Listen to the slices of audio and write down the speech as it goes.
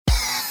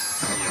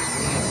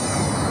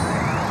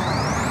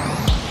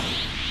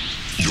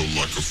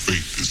The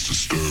faith is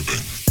disturbing.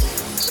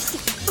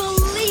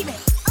 Believe it.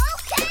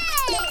 Okay.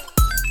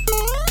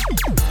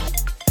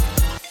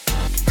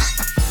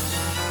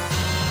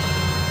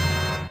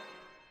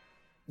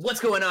 What's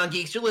going on,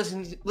 geeks? You're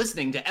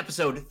listening to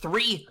episode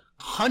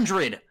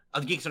 300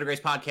 of the Geeks Under Grace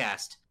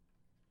podcast.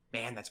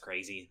 Man, that's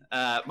crazy.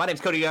 My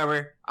name's Cody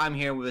Garber. I'm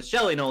here with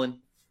Shelly Nolan.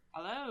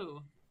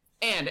 Hello.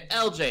 And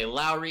LJ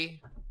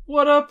Lowry.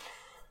 What up?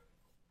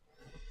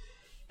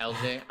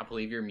 LJ, I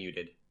believe you're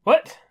muted.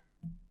 What?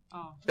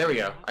 Oh. There we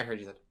go. I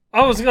heard you.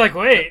 I was like,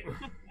 wait.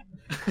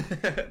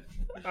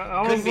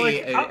 I was Could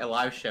be like, a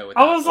live show.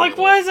 I was like,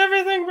 why is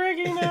everything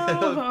breaking now?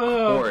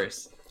 Of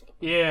course.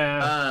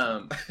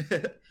 Yeah.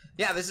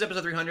 Yeah, this is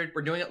episode 300.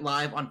 We're doing it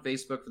live on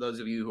Facebook for those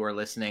of you who are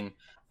listening,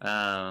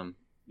 on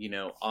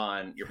your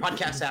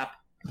podcast app.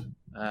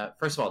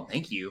 First of all,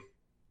 thank you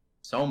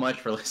so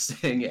much for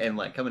listening and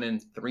like coming in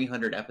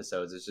 300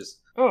 episodes. It's just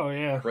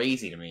yeah.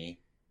 crazy to me.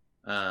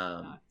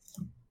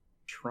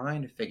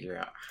 Trying to figure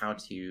out how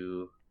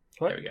to.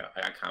 What? There we go.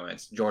 I got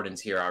comments.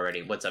 Jordan's here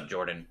already. What's up,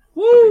 Jordan?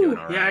 Woo! Hope you're doing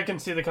all right. Yeah, I can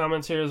see the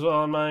comments here as well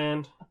on my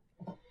end.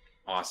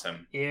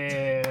 Awesome.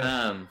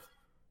 Yeah.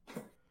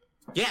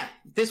 Yeah,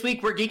 this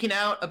week we're geeking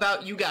out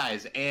about you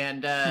guys,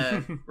 and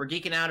we're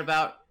geeking out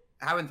about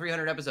having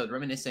 300 episodes,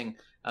 reminiscing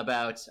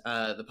about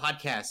the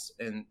podcast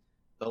in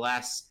the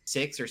last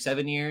 6 or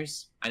 7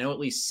 years. I know at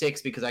least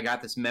 6 because I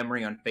got this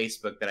memory on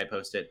Facebook that I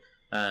posted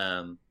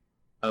of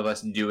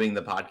us doing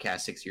the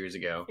podcast 6 years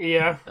ago.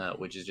 Yeah.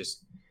 Which is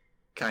just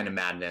kind of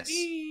madness.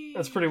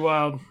 That's pretty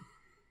wild.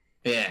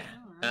 Yeah.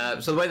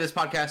 So the way this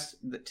podcast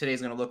today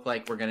is going to look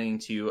like, we're going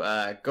to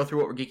go through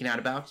what we're geeking out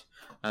about.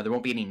 There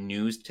won't be any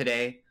news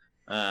today.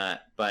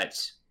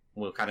 But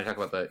we'll kind of talk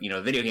about the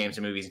video games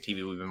and movies and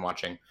TV we've been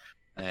watching,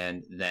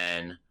 and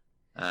then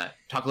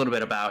talk a little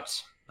bit about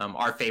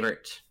our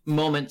favorite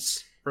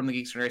moments from the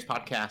Geeks and Grace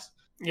podcast.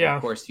 Yeah.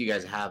 Of course, if you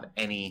guys have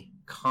any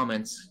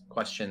comments,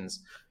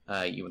 questions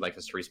you would like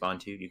us to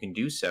respond to, you can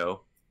do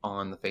so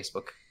on the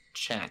Facebook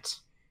chat.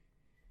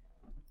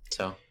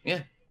 So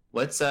yeah,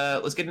 let's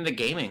get into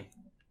gaming.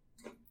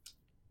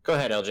 Go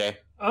ahead, LJ.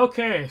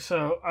 Okay,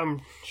 so I'm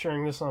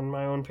sharing this on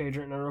my own page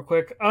right now real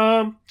quick.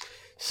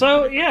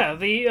 So yeah,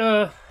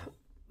 the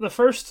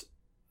first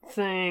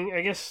thing,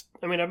 I guess,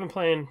 I've been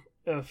playing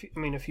a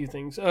few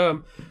things.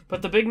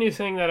 But the big new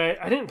thing that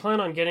I didn't plan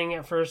on getting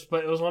at first,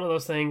 but it was one of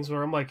those things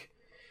where I'm like,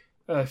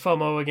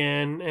 FOMO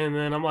again, and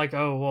then I'm like,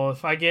 oh well,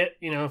 if I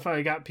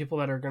got people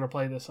that are gonna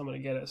play this, I'm gonna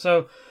get it.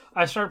 So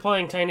I started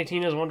playing Tiny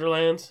Tina's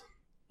Wonderlands,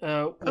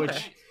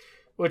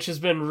 which has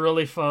been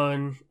really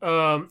fun.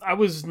 I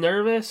was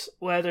nervous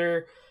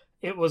whether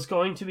it was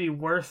going to be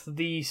worth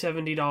the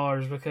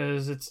 $70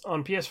 because it's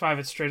on PS5.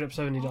 It's straight up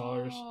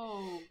 $70.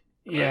 Oh,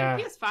 yeah.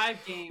 PS5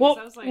 games. Well,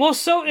 I was like...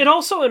 so it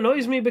also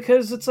annoys me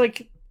because it's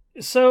like, I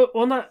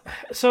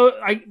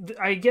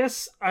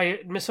guess I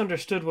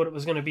misunderstood what it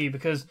was going to be,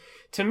 because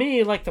to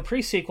me, like the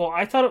pre-sequel,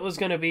 I thought it was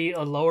going to be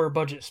a lower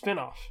budget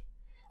spin-off.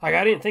 Like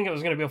I didn't think it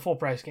was going to be a full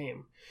price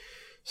game.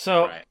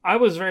 So Right. I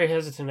was very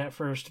hesitant at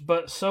first,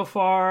 but so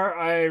far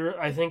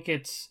I think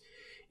it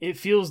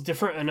feels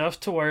different enough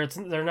to where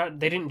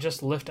they didn't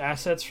just lift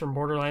assets from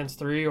Borderlands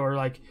 3 or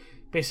like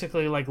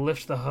basically like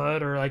lift the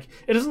HUD, or like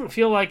it doesn't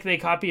feel like they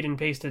copied and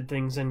pasted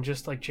things and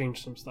just like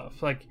changed some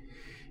stuff. Like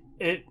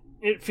it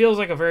feels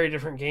like a very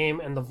different game,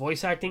 and the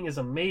voice acting is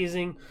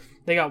amazing.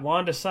 They got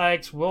Wanda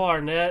Sykes, Will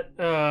Arnett,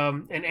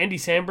 and Andy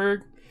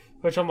Samberg,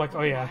 which I'm like,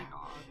 oh yeah.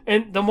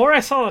 And the more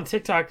I saw on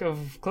TikTok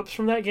of clips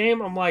from that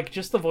game, I'm like,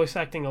 just the voice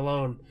acting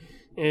alone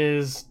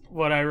is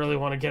what I really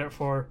want to get it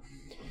for.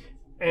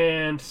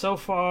 And so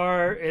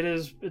far,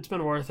 it's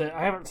been worth it.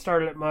 I haven't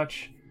started it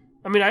much.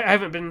 I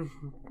haven't been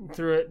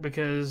through it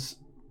because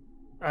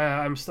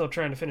I'm still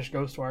trying to finish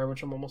Ghostwire,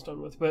 which I'm almost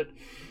done with. But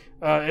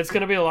it's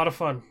going to be a lot of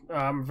fun.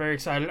 I'm very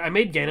excited. I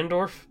made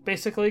Ganondorf,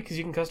 basically, because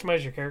you can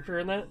customize your character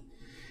in that.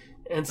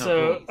 And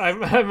so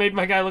I made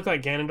my guy look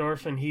like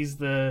Ganondorf, and he's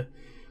the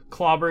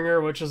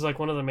Clawbringer, which is like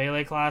one of the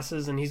melee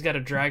classes, and he's got a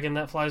dragon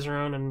that flies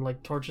around and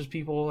like torches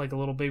people, like a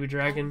little baby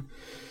dragon.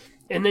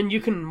 And then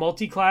you can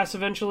multi-class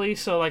eventually,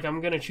 so like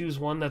I'm gonna choose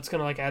one that's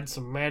gonna like add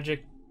some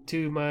magic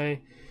to my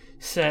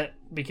set,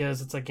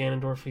 because it's like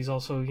Ganondorf. He's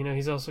also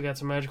got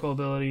some magical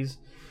abilities.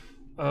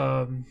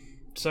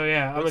 So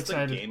yeah, I'm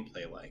excited. What's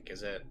the gameplay like?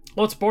 Is it?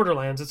 Well, it's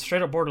Borderlands. It's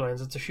straight up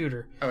Borderlands. It's a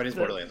shooter. Oh, it is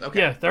Borderlands. Okay.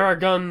 Yeah, there are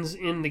guns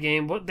in the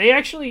game, but they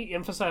actually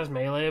emphasize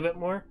melee a bit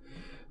more.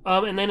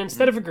 And then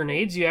instead of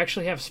grenades, you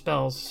actually have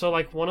spells. So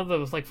like one of the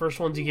like first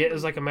ones you get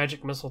is like a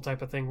magic missile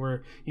type of thing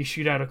where you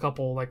shoot out a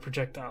couple like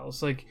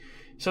projectiles. Like,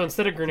 so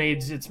instead of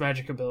grenades, it's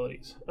magic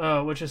abilities,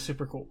 which is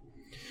super cool.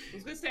 I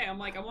was gonna say, I'm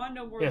like, I want to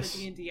know more Yes. of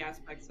the D&D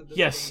aspects of this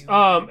Yes.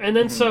 game. And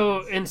then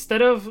so in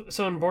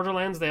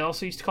Borderlands, they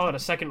also used to call it a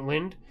second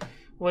wind.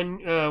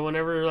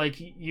 Whenever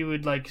you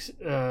would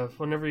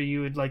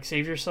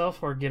save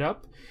yourself or get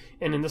up,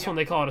 and in this one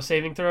they call it a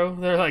saving throw.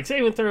 They're like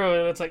save and throw,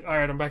 and it's like, all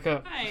right, I'm back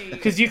up.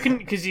 Because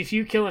if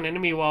you kill an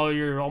enemy while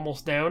you're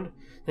almost down,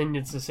 then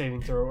it's a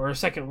saving throw or a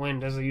second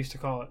wind, as they used to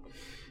call it.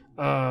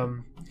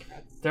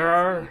 There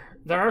are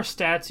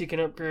stats you can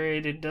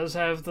upgrade. It does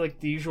have like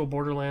the usual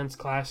Borderlands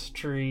class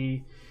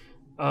tree.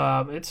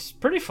 It's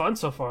pretty fun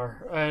so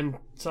far, and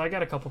so I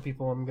got a couple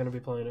people I'm going to be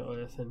playing it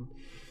with, and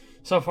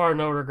so far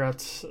no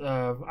regrets.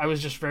 I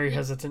was just very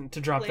hesitant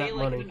to drop that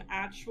money. An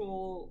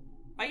actual,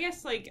 I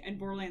guess like in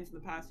Borderlands in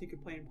the past you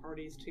could play in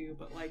parties too,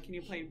 but like can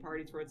you play in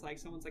parties where it's like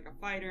someone's like a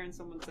fighter and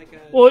someone's like a?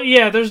 Well,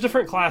 yeah, there's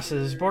different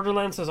classes.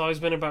 Borderlands has always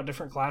been about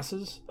different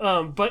classes,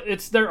 but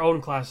it's their own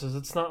classes.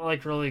 It's not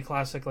like really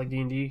classic like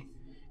D&D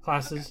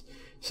classes. Okay.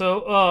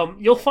 So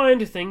you'll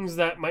find things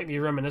that might be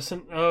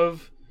reminiscent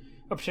of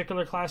a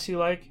particular class you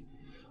like.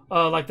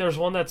 Like there's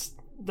one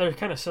they're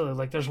kind of silly.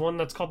 Like there's one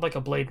that's called like a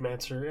Blade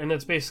Mancer, and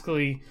it's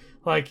basically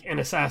like an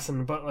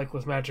assassin, but like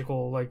with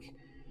magical, like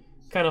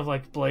kind of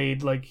like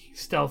blade, like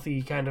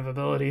stealthy kind of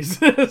abilities.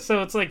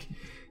 So it's like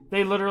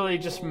they literally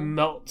just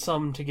melt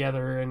some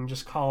together and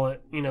just call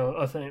it, you know,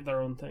 a thing,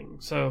 their own thing.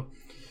 So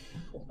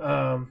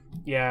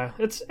yeah,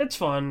 it's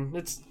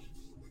fun.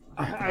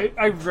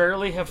 I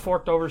rarely have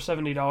forked over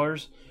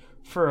 $70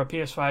 for a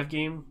PS5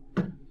 game,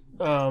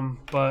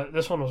 but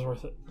this one was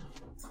worth it.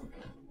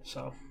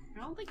 So I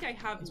don't think I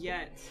have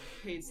yet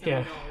paid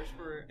 $70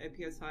 for a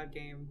PS5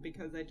 game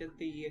because I did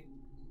the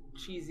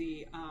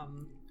cheesy,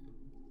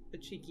 the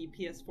cheeky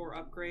PS4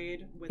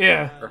 upgrade with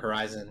for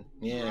Horizon.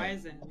 Yeah.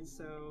 Horizon.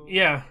 So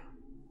yeah,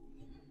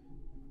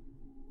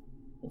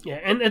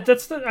 and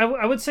that's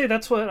I would say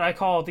that's what I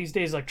call these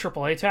days like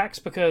AAA tax,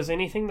 because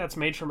anything that's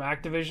made from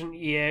Activision,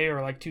 EA,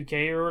 or like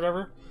 2K or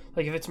whatever,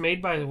 like if it's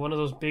made by one of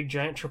those big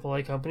giant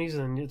AAA companies,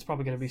 then it's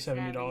probably going to be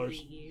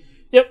 $70.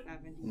 Yep.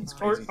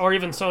 Or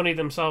even Sony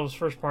themselves,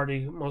 first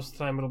party. Most of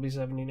the time it'll be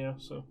 $70 now.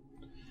 So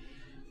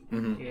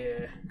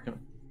yeah.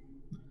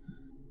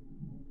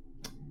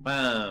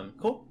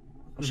 Cool.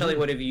 Shelly,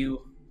 what have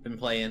you been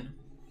playing?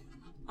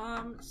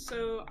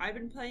 So I've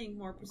been playing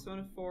more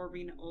Persona 4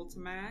 Arena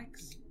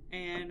Ultimax,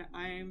 and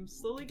I'm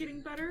slowly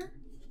getting better.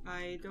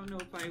 I don't know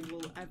if I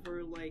will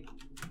ever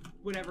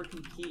would ever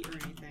compete or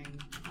anything.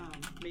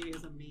 Maybe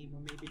as a meme or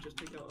maybe just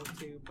to go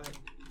 0-2, but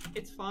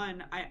it's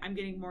fun. I'm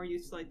getting more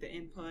used to like the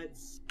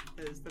inputs,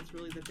 because that's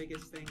really the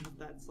biggest thing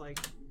that's like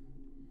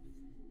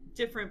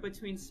different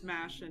between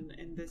Smash and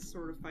this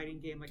sort of fighting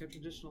game, like a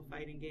traditional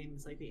fighting game.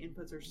 Is like the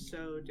inputs are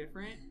so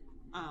different,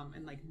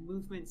 and like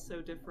movement's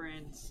so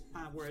different,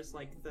 whereas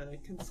like the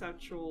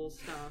conceptual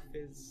stuff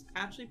is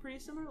actually pretty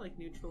similar, like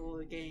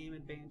neutral game,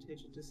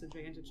 advantage and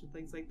disadvantage and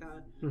things like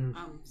that.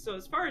 So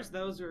as far as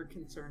those are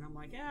concerned, I'm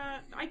like, yeah,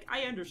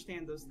 I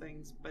understand those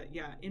things, but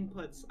yeah,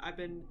 inputs, I've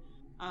been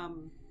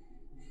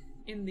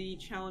in the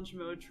challenge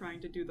mode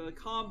trying to do the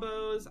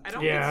combos. I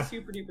don't get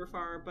super duper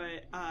far,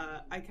 but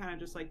I kind of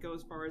just like go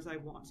as far as I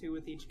want to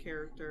with each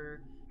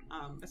character.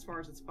 As far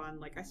as it's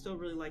fun, like I still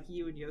really like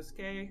Yu and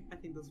Yosuke. I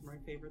think those are my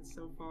favorites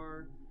so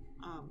far.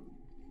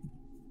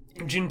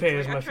 Junpei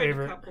is my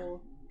favorite.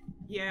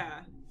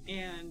 Yeah,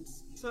 and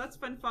so that's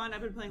been fun.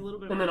 I've been playing a little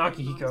bit of and then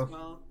Akihiko as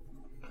well.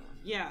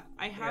 Yeah,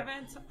 I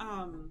haven't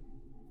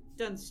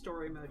done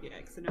story mode yet,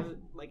 because I know,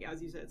 like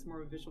as you said, it's more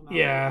of a visual novel.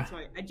 Yeah. So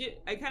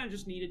I kind of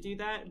just need to do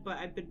that, but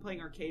I've been playing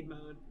arcade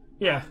mode.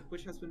 Yeah.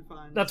 Which has been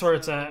fun. That's where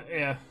it's at.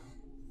 Yeah.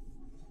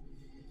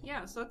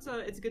 Yeah, so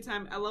it's a good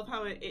time. I love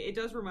how it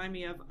does remind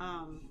me of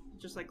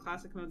just like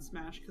classic mode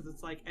Smash, because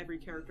it's like every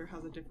character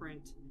has a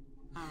different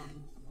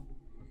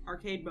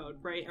arcade mode,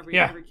 right?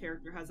 Every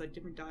character has like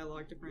different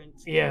dialogue,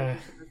 different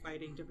characters that are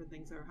fighting, different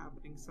things that are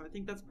happening. So I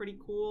think that's pretty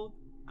cool.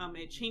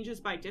 It changes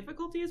by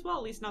difficulty as well,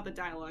 at least not the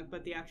dialogue,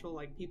 but the actual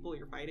like people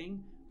you're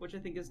fighting, which I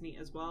think is neat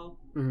as well.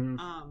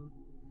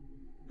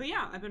 But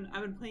yeah, I've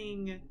been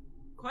playing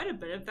quite a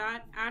bit of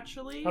that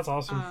actually. That's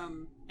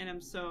awesome. And I'm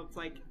so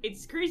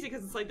it's crazy,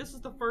 because it's like this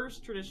is the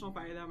first traditional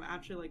fighter that I'm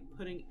actually like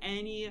putting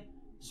any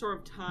sort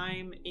of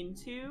time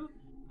into.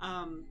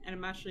 And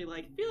I'm actually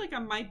like feel like I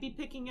might be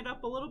picking it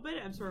up a little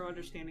bit. I'm sort of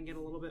understanding it a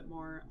little bit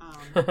more.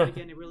 But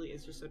again, it really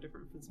is just so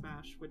different from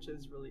Smash, which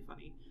is really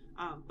funny.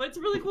 But it's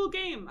a really cool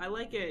game. I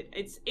like it.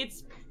 It's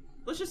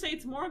let's just say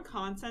it's more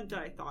content than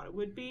I thought it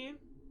would be.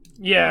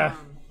 Yeah.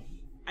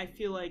 I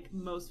feel like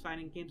most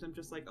fighting games, I'm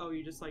just like, oh,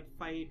 you just like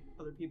fight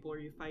other people or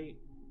you fight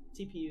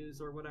TPUs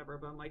or whatever.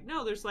 But I'm like,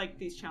 no, there's like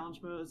these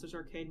challenge modes, there's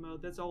arcade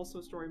mode, there's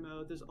also story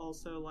mode, there's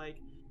also like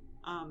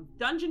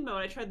dungeon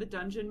mode. I tried the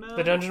dungeon mode.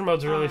 The dungeon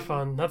mode's really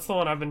fun. That's the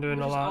one I've been doing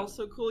a lot.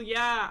 Also cool.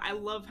 Yeah, I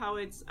love how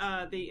it's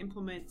they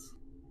implement,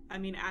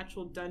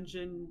 actual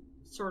dungeon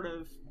sort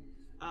of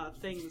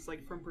things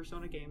like from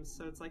Persona games.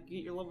 So it's like you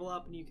get your level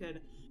up and you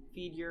could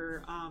feed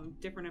your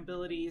different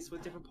abilities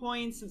with different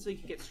points, and so you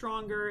can get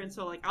stronger. And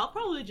so like I'll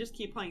probably just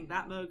keep playing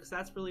that mode because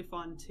that's really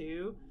fun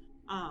too.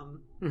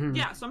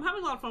 Yeah, so I'm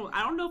having a lot of fun.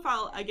 I don't know if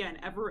I'll again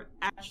ever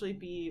actually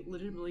be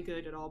legitimately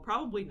good at all.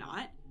 Probably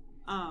not.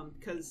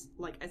 because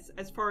like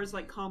as far as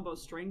like combo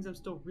strings, I'm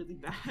still really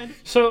bad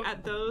So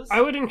at those.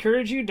 I would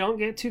encourage you, don't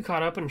get too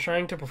caught up in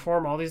trying to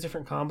perform all these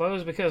different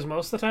combos, because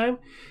most of the time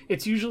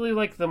it's usually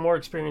like the more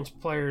experienced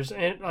players,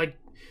 and like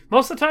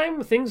most of the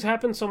time things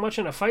happen so much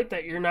in a fight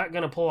that you're not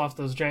going to pull off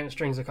those giant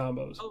strings of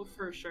combos. Oh,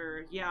 for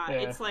sure. Yeah, Yeah.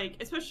 it's like,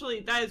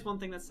 especially, that is one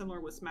thing that's similar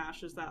with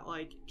Smash, is that,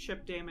 like,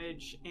 chip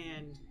damage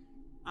and,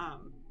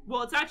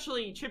 well, it's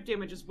actually, chip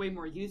damage is way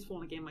more useful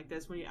in a game like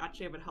this when you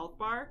actually have a health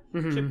bar.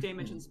 Mhm. Chip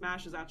damage in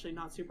Smash is actually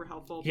not super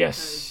helpful Yes.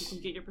 because you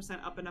can get your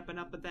percent up and up and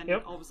up, but then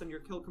Yep. all of a sudden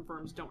your kill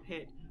confirms don't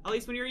hit. At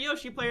least when you're a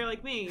Yoshi player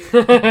like me,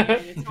 and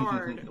it's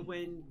hard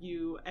when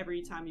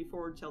every time you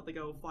forward tilt, they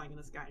go flying in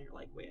the sky and you're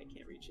like, wait, I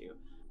can't reach you.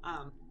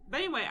 But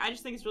anyway, I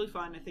just think it's really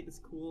fun. I think it's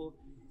cool.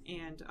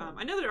 And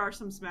I know there are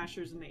some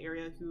Smashers in the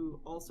area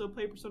who also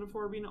play Persona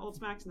 4 Arena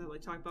Ultimax, and they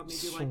like talk about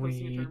maybe like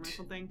hosting a tournament or Sweet.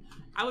 something.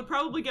 I would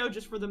probably go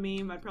just for the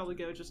meme. I'd probably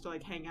go just to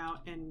like hang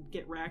out and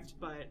get wrecked.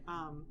 But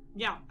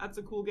yeah, that's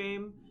a cool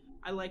game.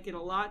 I like it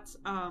a lot.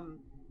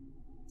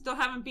 Still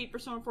haven't beat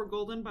Persona 4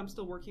 Golden, but I'm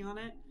still working on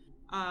it.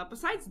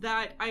 Besides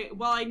that,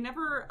 I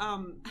never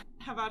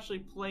have actually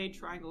played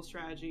Triangle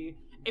Strategy.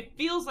 It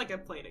feels like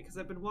I've played it because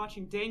I've been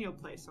watching Daniel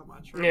play so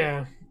much. Right?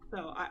 Yeah.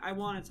 So I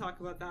want to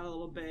talk about that a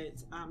little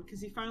bit because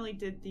he finally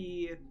did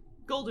the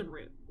Golden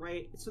route,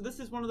 right? So this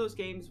is one of those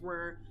games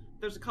where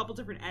there's a couple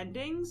different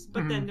endings,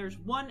 but then there's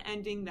one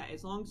ending that,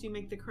 as long as you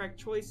make the correct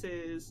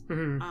choices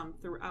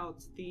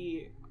throughout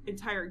the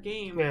entire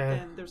game,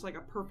 then there's like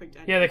a perfect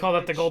ending. Yeah, they call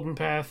that the which- golden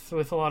path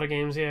with a lot of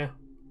games, yeah.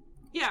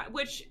 Yeah,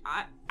 which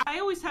I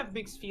always have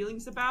mixed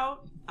feelings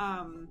about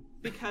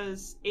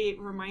because it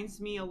reminds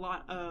me a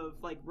lot of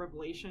like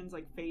Revelations,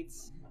 like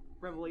Fate's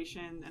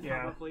Revelation, and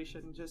how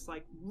Revelation just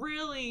like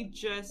really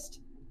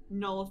just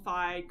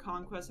nullified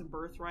Conquest and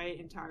Birthright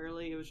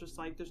entirely. It was just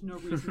like there's no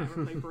reason to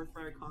ever play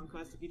Birthright or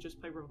Conquest if you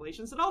just play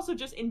Revelations. It also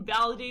just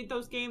invalidated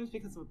those games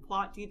because of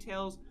plot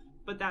details,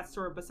 but that's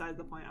sort of besides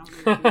the point.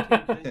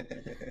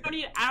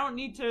 I don't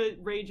need to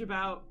rage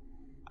about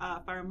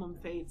Fire Emblem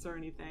Fates or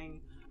anything.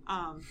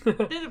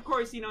 Then of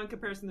course, in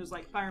comparison, there's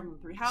like Fire Emblem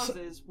Three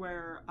Houses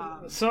where.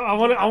 So I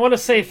want to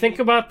say, think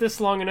about this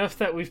long enough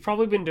that we've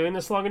probably been doing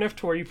this long enough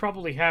to where you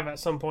probably have at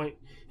some point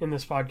in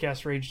this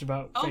podcast raged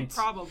about Fates.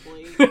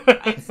 Probably.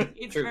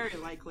 It's very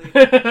likely.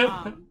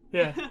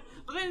 Yeah.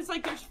 But then it's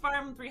like there's Fire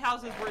Emblem Three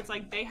Houses where it's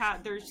like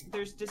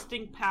there's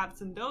distinct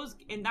paths in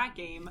that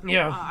game.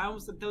 Yeah. I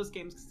almost said those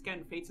games because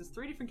again, Fates is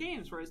 3 different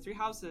games, whereas Three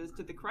Houses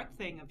did the correct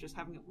thing of just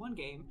having it one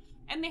game,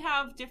 and they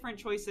have different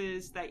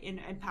choices that and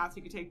paths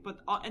you could take, but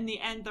in the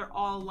end they're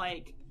all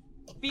like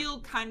feel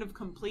kind of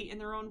complete in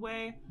their own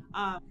way.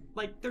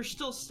 Like there's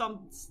still some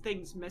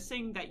things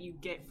missing that you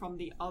get from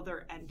the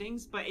other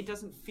endings, but it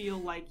doesn't feel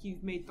like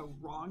you've made the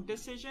wrong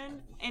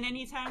decision. And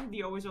anytime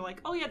you always are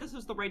like, oh yeah, this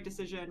was the right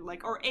decision,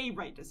 like, or a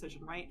right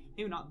decision, right?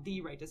 Maybe not the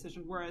right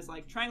decision. Whereas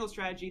like Triangle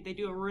Strategy, they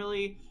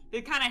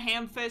kind of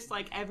ham fist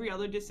like every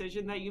other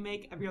decision that you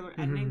make, every other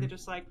ending. They're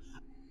just like,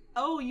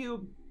 oh,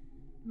 you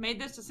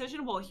made this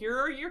decision, well, here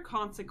are your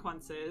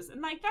consequences.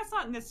 And like that's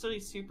not necessarily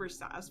super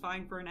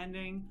satisfying for an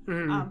ending.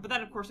 But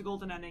then of course a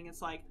golden ending,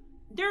 it's like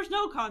there's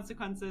no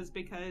consequences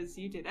because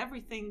you did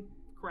everything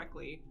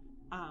correctly.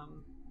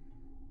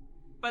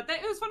 But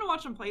it was fun to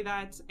watch him play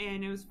that,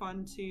 and it was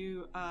fun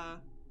to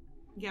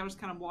just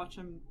kind of watch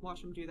him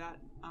do that.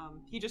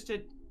 He just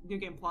did New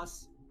Game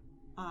Plus,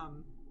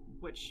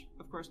 which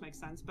of course makes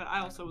sense, but I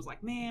also was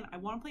like, man, I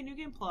want to play New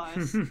Game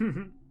Plus.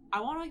 I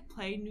want to like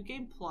play New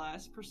Game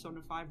Plus Persona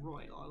 5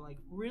 Royal. I like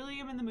really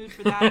am in the mood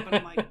for that, but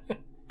I'm like,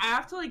 I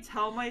have to like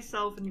tell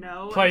myself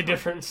no. Play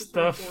different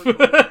stuff.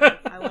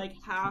 I like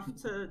have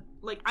to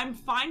like I'm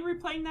fine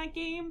replaying that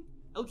game.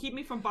 It'll keep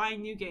me from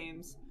buying new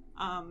games.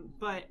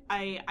 But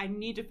I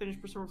need to finish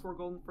Persona 4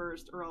 Golden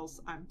first, or else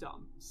I'm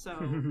dumb. So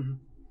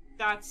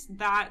that's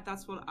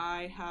what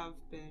I have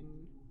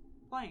been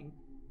playing.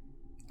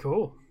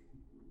 Cool.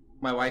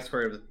 My wife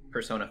scored with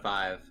Persona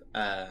 5.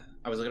 I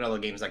was looking at all the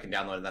games I can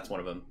download, and that's one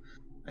of them.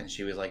 And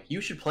she was like,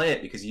 "You should play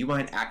it because you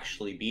might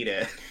actually beat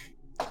it."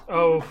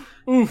 Oh,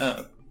 oof.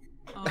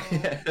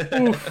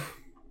 Oof.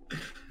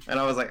 And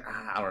I was like,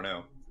 I don't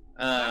know.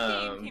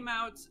 That game came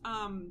out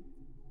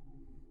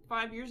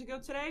 5 years ago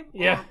today.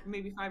 Yeah. Or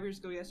maybe 5 years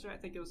ago yesterday. I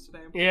think it was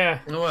today. Yeah.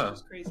 Oh, It wow.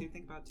 was crazy to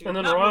think about too. And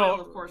then Not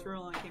Royal- of course.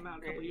 Royal only came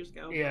out a couple years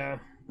ago. Yeah.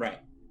 Right.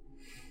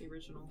 The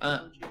original.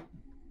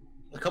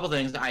 A couple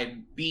things. I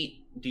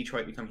beat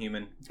Detroit Become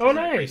Human. Oh, It's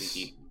a crazy nice.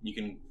 feat. You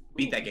can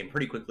beat that game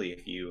pretty quickly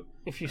if you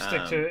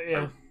stick to it,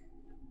 yeah.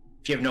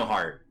 if you have no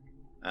heart.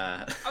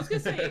 I was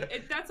gonna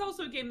say that's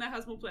also a game that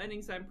has multiple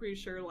endings. I'm pretty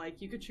sure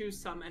like you could choose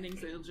some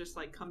endings and it'll just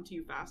like come to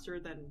you faster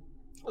than.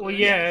 Well, other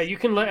yeah, endings. you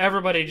can let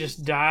everybody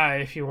just die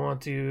if you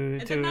want to.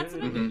 And then that's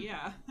an ending,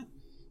 yeah.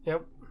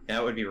 Yep.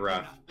 That would be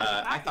rough.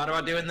 Yeah. I thought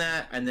about doing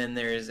that, and then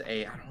there's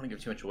I don't want to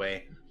give too much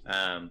away.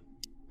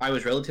 I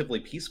was relatively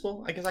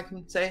peaceful, I guess I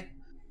can say,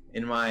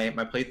 in my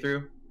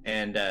playthrough,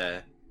 and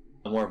a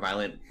more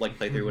violent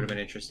playthrough would have been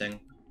interesting.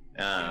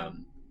 But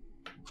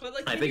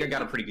like, I think I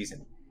got a pretty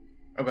decent.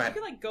 Oh, go You ahead.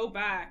 can like go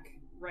back,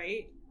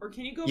 right? Or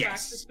can you go back to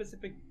Yes.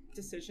 specific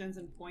decisions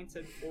and points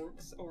and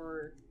forks,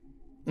 or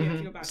do you have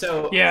to go back?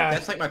 So Yeah.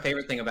 that's like my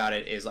favorite thing about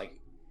it is like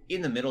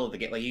in the middle of the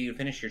game, like you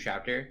finish your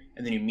chapter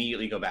and then you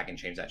immediately go back and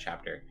change that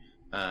chapter.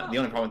 The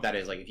only problem with that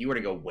is like if you were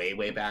to go way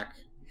back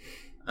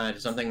to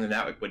something, then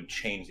that would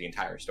change the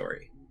entire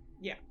story.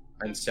 Yeah.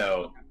 And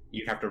so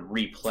you'd have to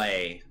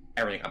replay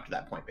everything up to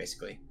that point,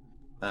 basically.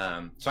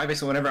 So I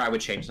basically, whenever I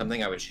would change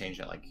something, I would change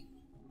it like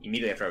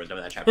immediately after I was done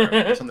with that chapter.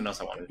 There's something else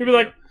I wanted to You'd be do.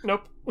 like,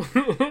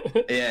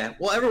 nope. Yeah.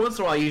 Well, every once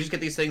in a while, you just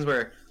get these things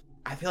where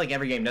I feel like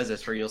every game does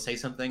this, where you'll say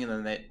something and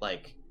then it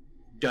like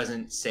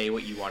doesn't say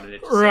what you wanted it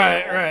to say.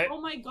 Right. Oh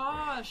my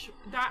gosh,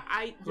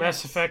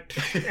 Mass Effect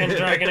and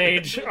Dragon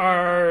Age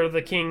are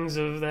the kings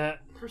of that.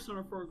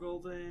 Persona 4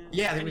 Golden.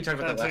 Yeah, I think we talked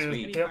about that last too.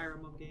 week. Any Yep. Fire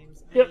Emblem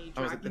games. Yep. Any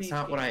I was like, Dragon that's Age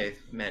not what I games.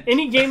 meant.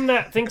 Any game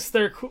that thinks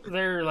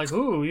they're like,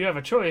 ooh, you have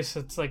a choice.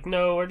 It's like,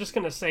 no, we're just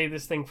gonna say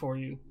this thing for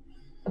you.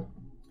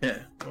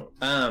 Yeah.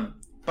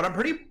 But I'm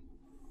pretty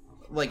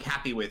like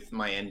happy with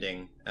my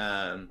ending.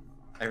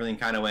 Everything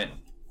kind of went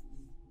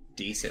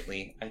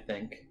decently, I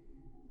think.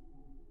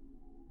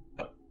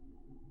 Oh.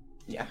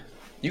 Yeah.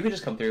 You could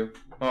just come through.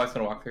 Oh, I was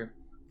gonna walk through.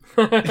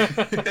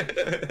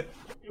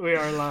 We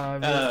are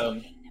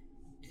live.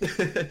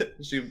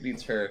 She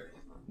needs her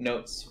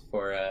notes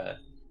for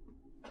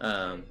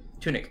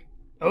Tunic.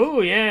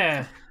 Oh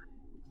yeah,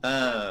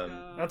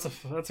 Um, that's a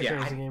yeah,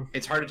 crazy game.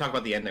 it's hard to talk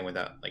about the ending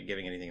without like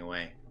giving anything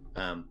away.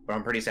 But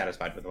I'm pretty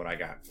satisfied with what I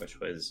got, which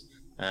was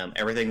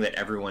everything that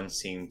everyone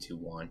seemed to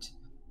want.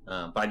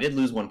 But I did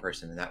lose one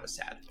person, and that was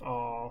sad.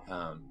 Oh,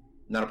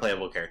 Not a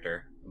playable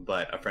character,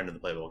 but a friend of the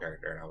playable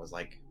character, and I was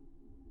like,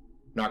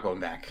 not going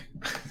back.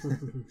 You're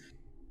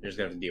just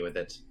gonna have to deal with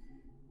it.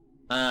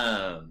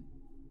 And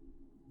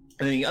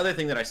then the other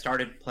thing that I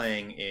started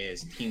playing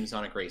is Team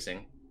Sonic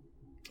Racing,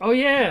 oh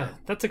yeah,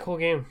 that's a cool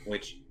game.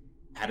 which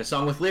had a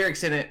song with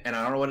lyrics in it, and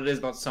I don't know what it is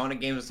about Sonic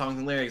games with songs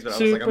and lyrics, but I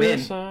was like, I'm in.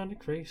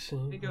 Sonic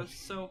Racing. It goes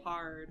so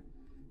hard.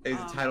 It's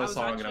the I title was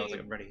song, and I was actually-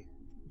 like, I'm ready.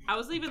 I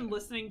was even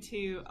listening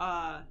to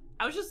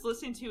I was just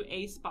listening to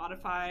a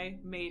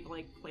Spotify made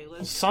like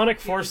playlist. Sonic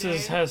the other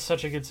Forces day. has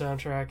such a good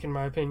soundtrack, in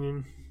my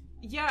opinion.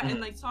 Yeah, and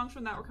like songs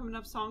from that were coming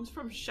up. Songs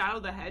from Shadow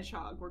the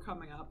Hedgehog were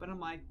coming up, and I'm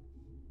like,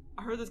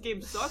 I heard this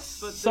game sucks,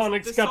 but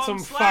Sonic's this got song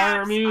some slaps.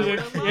 fire I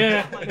music. love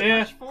Yeah, it. Like, yeah.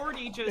 Rush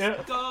 40 just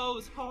Yeah.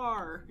 goes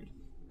hard.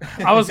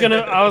 I was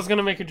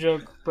gonna make a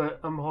joke, but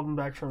I'm holding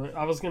back from it.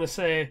 I was gonna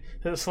say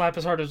that it slap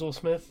as hard as Will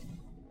Smith.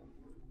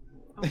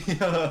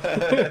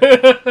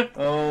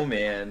 Oh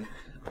man.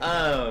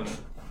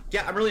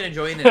 Yeah, I'm really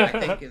enjoying it. I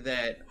think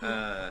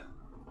that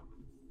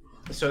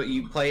so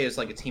you play as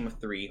like a team of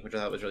 3, which I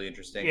thought was really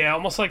interesting. Yeah,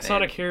 almost like And-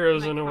 Sonic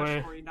Heroes Like in a Rush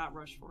way. 40, not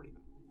Rush 40.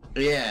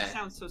 Yeah. It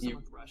sounds so You-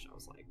 similar to Rush. I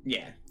was like,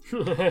 Yeah.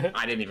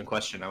 I didn't even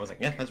question. I was like,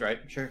 yeah, that's right,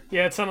 sure.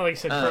 Yeah, it sounded like you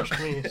said Um, Crush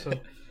to me. So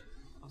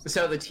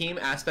So the team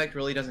aspect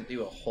really doesn't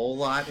do a whole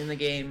lot in the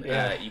game.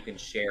 Yeah. You can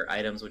share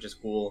items, which is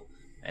cool,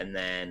 and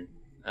then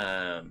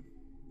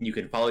you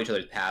can follow each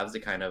other's paths to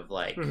kind of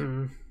like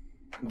mhm.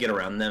 get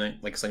around them,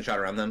 like slingshot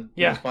around them.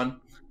 Yeah. It was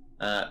fun.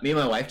 Me and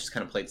my wife just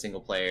kind of played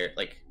single player.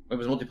 Like it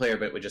was multiplayer,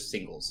 but with just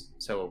singles.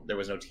 So there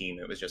was no team.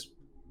 It was just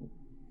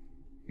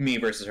me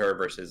versus her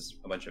versus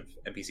a bunch of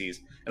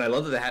NPCs. And I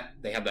love that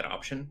they have that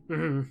option.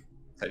 Mhm.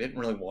 I didn't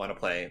really want to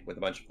play with a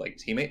bunch of like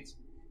teammates.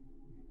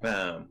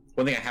 One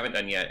thing I haven't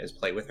done yet is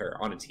play with her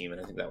on a team,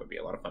 and I think that would be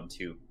a lot of fun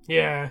too.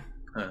 Yeah.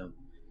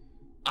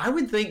 I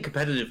would think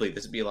competitively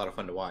this would be a lot of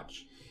fun to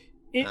watch.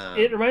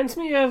 It reminds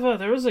me of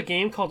there was a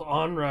game called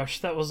Onrush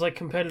that was like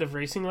competitive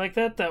racing like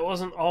that. That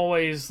wasn't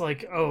always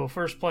like, oh,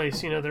 first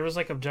place. You know, there was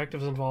like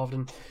objectives involved,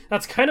 and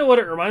that's kind of what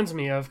it reminds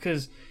me of,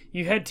 because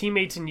you had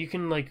teammates and you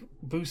can like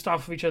boost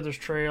off of each other's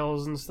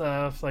trails and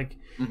stuff, like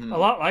Mhm. a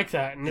lot like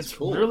that, and That's it's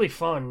cool. really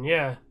fun.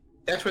 Yeah.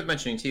 That's worth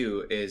mentioning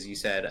too. Is you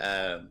said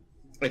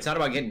it's not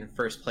about getting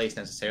first place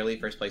necessarily.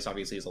 First place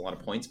obviously is a lot of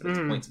points, but it's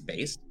Mhm. points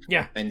based.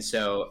 Yeah. And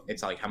so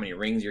it's like how many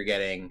rings you're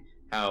getting,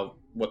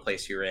 what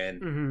place you're in,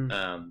 Hmm.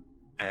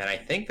 and I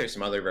think there's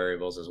some other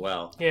variables as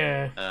well.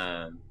 Yeah.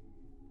 I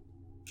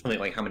think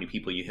like how many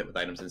people you hit with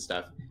items and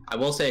stuff. I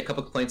will say a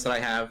couple complaints that I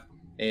have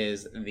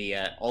is the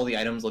all the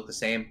items look the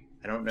same.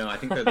 I don't know. I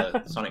think they're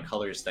the Sonic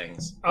Colors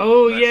things.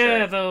 Oh Not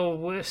yeah, sure. the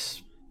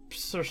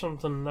wisps or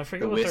something. I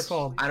forget The what wisps. they're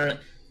called. I don't know.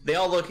 They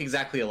all look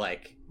exactly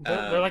alike.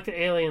 They're like the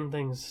alien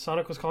things.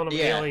 Sonic was calling them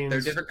yeah, aliens.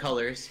 they're different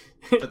colors,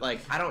 but like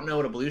I don't know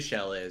what a blue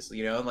shell is.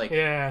 You know, like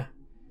Yeah.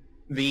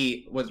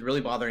 what's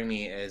really bothering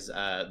me is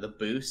the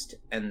boost,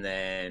 and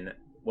then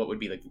what would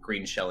be like the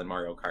green shell in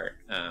Mario Kart,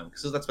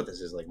 because that's what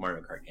this is, like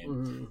Mario Kart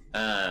game.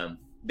 Mhm.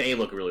 They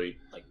look really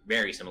like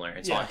very similar,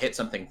 and so Yeah. I'll hit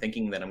something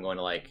thinking that I'm going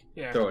to like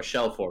Yeah. throw a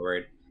shell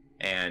forward,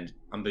 and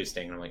I'm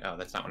boosting, and I'm like, oh,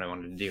 that's not what I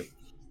wanted to do.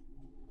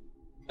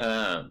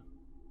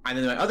 And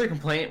then my other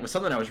complaint was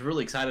something I was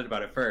really excited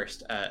about at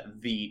first.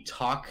 The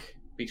talk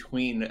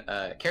between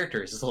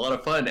characters is a lot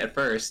of fun at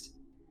first,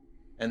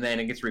 and then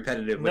it gets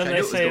repetitive, which Then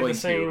I they knew it was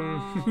say the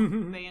going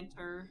same- to.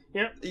 banter.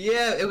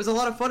 Yeah, it was a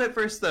lot of fun at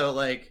first though.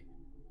 Like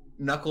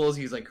Knuckles,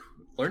 he's like,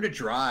 learn to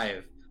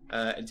drive.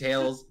 And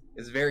Tails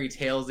is very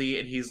Tailsy,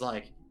 and he's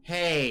like,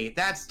 hey,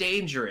 that's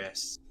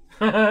dangerous.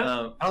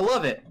 I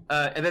love it.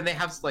 And then they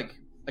have like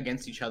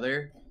against each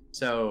other.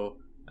 So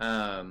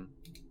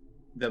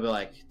they'll be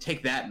like,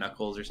 "Take that,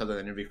 Knuckles," or something.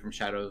 Interview from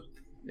Shadow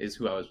is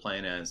who I was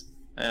playing as.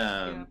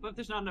 Yeah, but if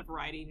there's not enough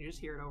writing, you just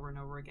hear it over and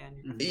over again.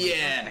 You're just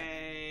Yeah. like,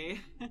 okay.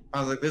 I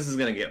was like, "This is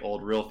gonna get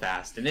old real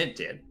fast," and it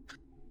did.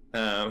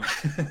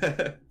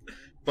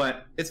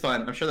 But it's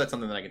fun. I'm sure that's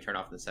something that I can turn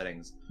off in the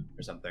settings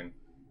or something.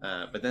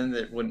 But then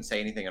it wouldn't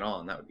say anything at all,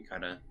 and that would be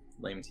kind of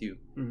lame too.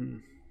 Mm-hmm.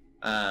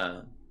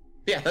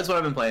 Yeah, that's what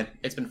I've been playing.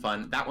 It's been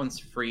fun. That one's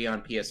free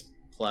on PS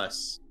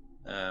Plus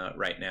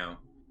right now.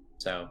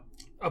 So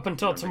Up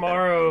until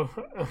Remember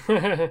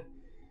tomorrow.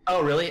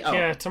 oh really? Oh,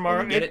 Yeah, tomorrow.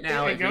 Well, get it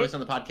now it if you goes- listen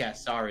to the podcast.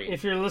 Sorry,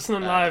 If you're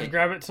listening live, okay.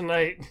 grab it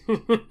tonight.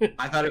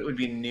 I thought it would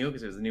be new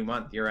because it was a new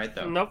month. You're right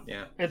though. Nope.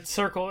 Yeah. It's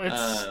Circle. It's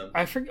Um,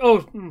 I forget.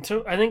 Oh,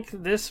 so I think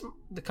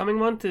the coming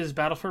month is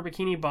Battle for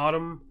Bikini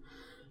Bottom,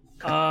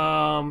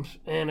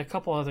 and a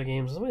couple other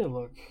games. Let me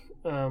look.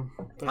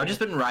 But I've just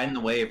been riding the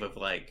wave of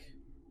like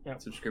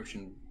Yep.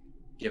 subscription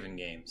given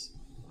games,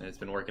 and it's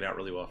been working out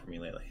really well for me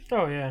lately.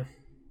 Oh yeah.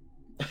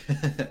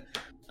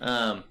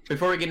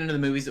 Before we get into the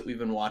movies that we've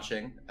been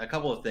watching, a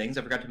couple of things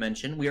I forgot to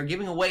mention. We are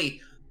giving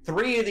away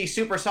 3 of these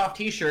super soft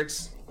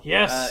T-shirts.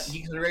 Yes.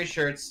 Geeks and Gray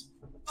shirts.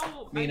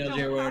 Oh, Me and I OJ don't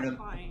are wearing have them.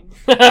 mine.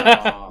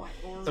 Aw,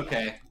 Or- it's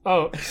okay.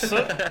 Oh,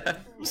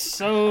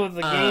 so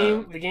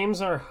the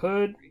games are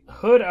Hood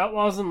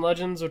Outlaws and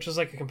Legends, which is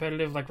like a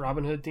competitive like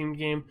Robin Hood themed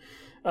game.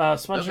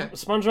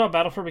 SpongeBob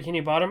Battle for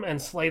Bikini Bottom,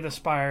 and Slay the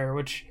Spire,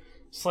 which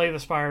Slay the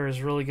Spire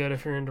is really good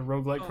if you're into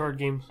roguelike card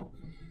games.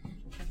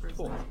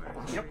 Cool.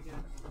 Yep.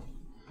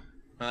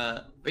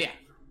 But yeah,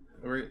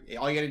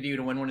 all you got to do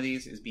to win one of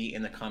these is be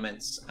in the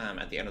comments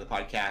at the end of the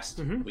podcast.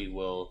 Mhm. We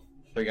will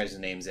throw you guys'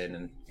 names in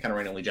and kind of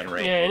randomly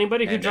generate. Yeah,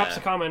 anybody who And, drops a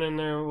comment in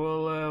there,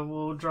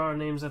 we'll draw our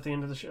names at the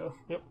end of the show.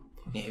 Yep.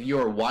 If you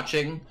are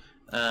watching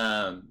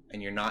and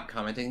you're not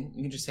commenting,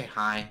 you can just say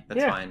hi. That's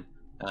Yeah. fine.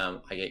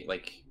 I get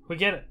like, We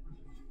get it.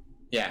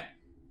 yeah.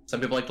 Some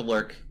people like to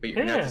lurk, but you're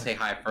gonna have Yeah. to say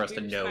hi for us We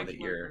to know respect that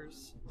you're.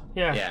 lurkers.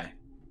 Yeah. Yeah.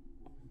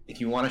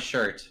 If you want a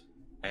shirt,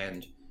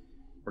 and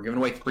we're giving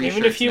away 3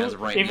 Even shirts if you, as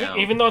of right now.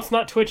 even though it's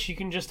not Twitch, you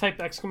can just type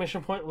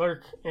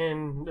 !lurk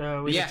and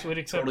we'd yeah,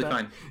 accept totally that.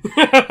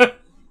 fine.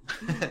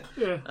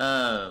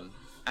 Yeah.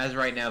 As of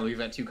right now, we've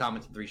got 2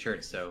 comments and 3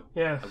 shirts, so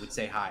Yeah. I would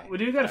say hi. We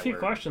do got a That few word.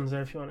 questions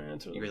there if you want to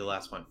answer You're them. the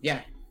last one.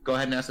 Yeah, go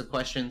ahead and ask the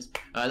questions.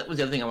 That was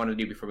the other thing I wanted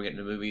to do before we get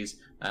into movies.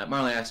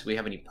 Marley asked if we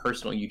have any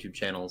personal YouTube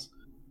channels.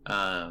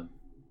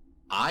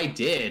 I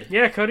did.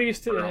 Yeah, Cody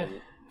used For to a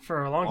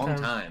for a long, long time.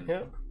 time.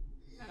 Yep.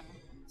 Yeah.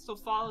 Still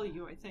follow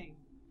you, I think.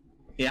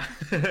 Yeah.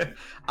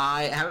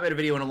 I haven't made a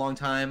video in a long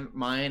time.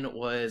 Mine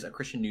was a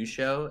Christian news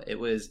show. It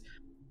was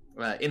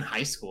in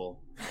high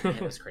school. Man,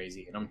 it was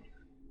crazy. And I'm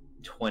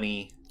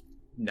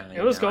 29.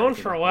 It was now. I going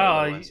think for a that's while.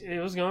 what it was. It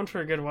was going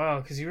for a good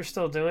while because you were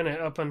still doing it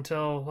up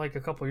until like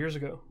a couple years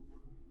ago.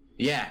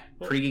 Yeah,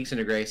 pre Geeks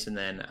Under Grace, and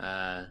then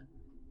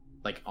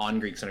like on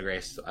Geeks Under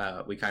Grace,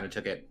 we kind of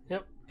took it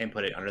Yep. and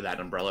put it under that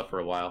umbrella for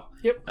a while.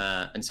 Yep.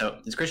 And so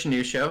this Christian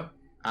news show,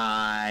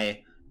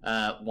 I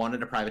wanted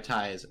to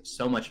privatize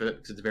so much of it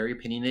because it's very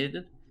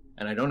opinionated,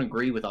 and I don't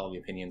agree with all the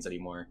opinions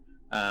anymore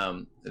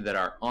that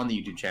are on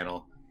the YouTube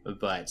channel.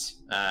 But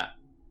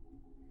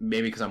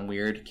maybe because I'm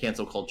weird,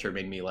 cancel culture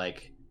made me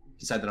like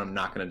decide that I'm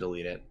not going to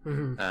delete it.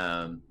 Mhm.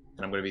 And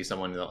I'm going to be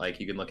someone that like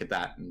you can look at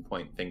that and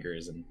point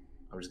fingers, and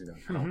I'm just going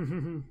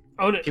to.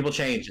 Own it. People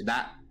change, and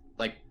that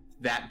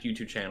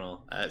YouTube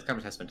channel is kind of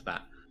a testament to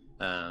that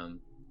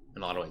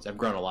in a lot of ways. I've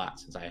grown a lot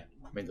since I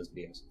made those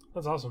videos.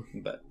 That's awesome.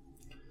 But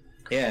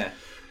yeah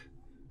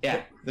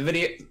the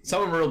video,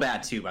 some of them are real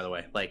bad too, by the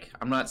way. Like,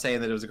 I'm not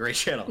saying that it was a great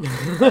channel.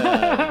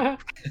 I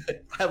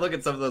look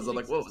at some of those, I'm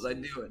like, what was I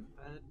doing?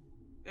 But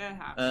it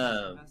happens.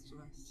 Um, Best of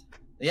us.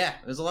 Yeah,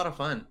 it was a lot of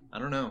fun. I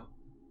don't know.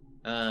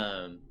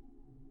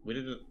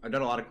 I've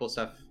done a lot of cool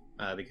stuff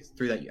because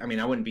through that, I mean,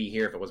 I wouldn't be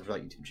here if it wasn't for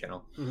that YouTube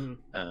channel. Mhm.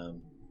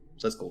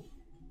 So that's cool.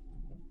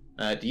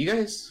 Do you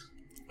guys,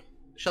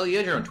 Shelly, you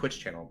had your own Twitch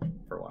channel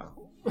for a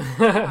while. I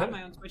have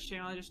my own Twitch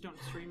channel. I just don't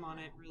stream on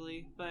it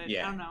really. But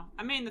Yeah. I don't know.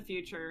 I mean, in the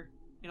future,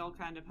 it all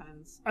kind of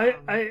depends.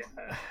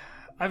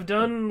 I've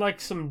done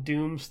like some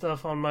Doom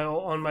stuff on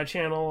my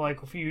channel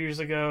like a few years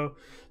ago.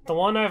 The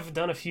one I've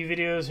done a few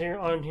videos here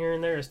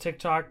and there is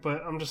TikTok,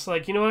 but I'm just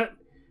like, you know what?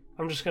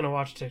 I'm just gonna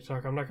watch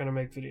TikTok. I'm not gonna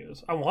make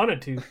videos. I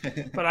wanted to,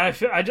 but I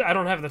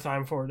don't have the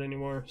time for it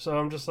anymore. So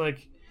I'm just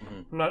like,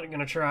 Mhm. I'm not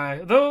gonna try.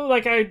 Though,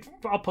 like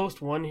I'll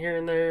post one here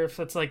and there if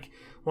it's like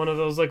one of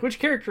those like which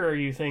character are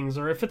you things,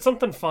 or if it's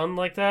something fun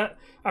like that,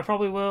 I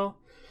probably will.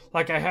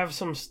 Like I have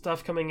some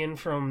stuff coming in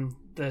from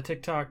the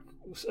TikTok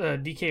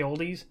DK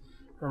Oldies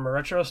from a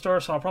retro store,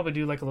 so I'll probably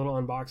do like a little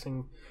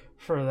unboxing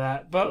for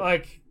that. But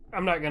like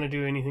I'm not gonna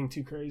do anything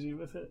too crazy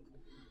with it.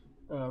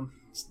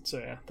 So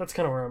yeah, that's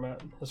kind of where I'm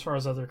at as far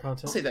as other I'll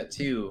content. say that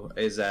too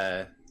is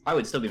I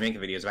would still be making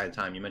videos by the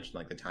time. You mentioned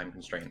like the time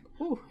constraint.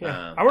 Ooh,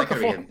 yeah, I work a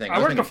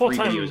full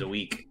time videos a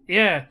week.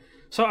 Yeah,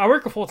 so I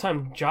work a full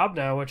time job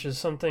now, which is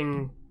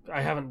something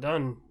I haven't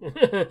done.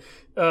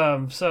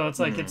 So it's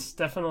like Mhm. it's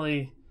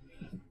definitely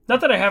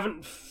Not that I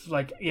haven't,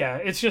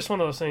 it's just one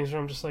of those things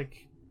where I'm just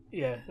like,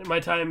 yeah, my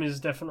time is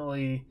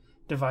definitely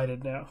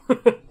divided now.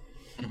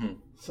 Mhm.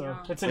 So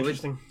Yeah. it's It would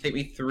interesting. take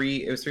me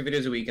three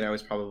videos a week, and I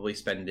was probably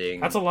spending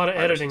That's a lot of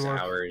 5 or editing 6 work.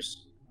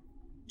 hours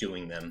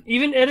doing them.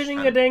 Even editing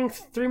a time. dang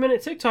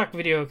 3-minute TikTok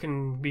video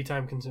can be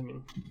time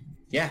consuming.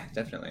 Yeah,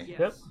 definitely.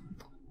 Yes.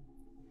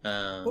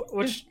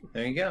 Which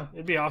There you go.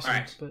 it'd be awesome.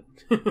 Alright.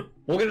 But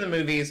We'll get to the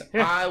movies.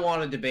 Yeah. I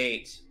want to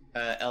debate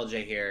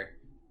LJ here.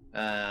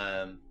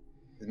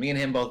 'Cause me and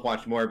him both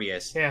watched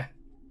Morbius. yeah,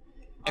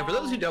 And for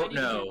those who I don't need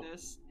to hear know,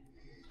 this.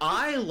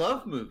 I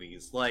love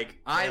movies. Like,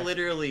 I Yeah.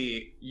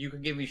 literally, you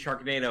could give me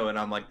Sharknado, and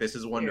I'm like, this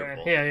is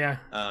wonderful. yeah.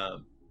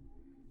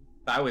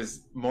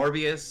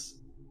 Morbius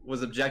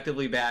was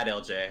objectively bad,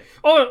 LJ.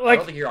 Oh, I like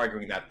don't think you're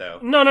arguing that, though.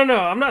 no.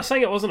 I'm not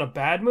saying it wasn't a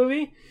bad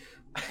movie,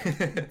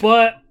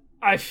 but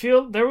I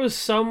feel there was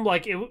some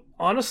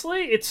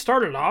honestly, it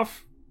started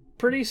off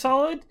pretty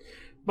solid,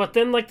 but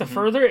then like the Mhm.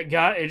 further it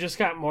got, it just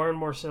got more and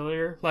more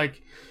sillier.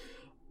 Like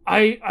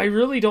I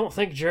really don't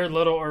think Jared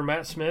Leto or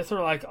Matt Smith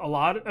are like a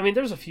lot. I mean,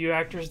 there's a few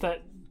actors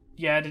that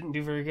didn't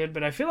do very good,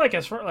 but I feel like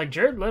as far like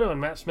Jared Leto and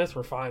Matt Smith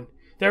were fine.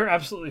 They were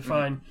absolutely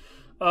fine.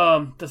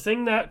 The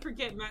thing I that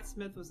forget Matt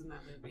Smith was in that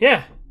movie.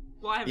 yeah,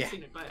 Well, I haven't Yeah.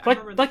 seen it, but Like-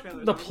 I remember like the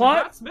trailers. the I was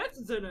plot- Matt Smith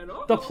is in it.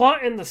 Oh. the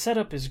plot and the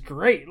setup is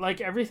great. Like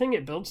everything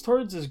it builds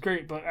towards is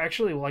great, but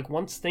actually like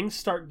once things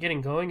start getting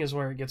going is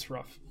where it gets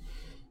rough.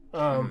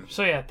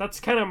 So yeah,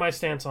 that's kind of my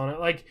stance on it.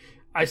 Like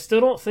I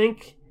still don't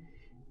think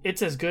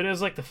it's as good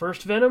as like the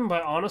first Venom,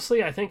 but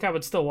honestly, I think I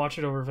would still watch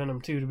it over Venom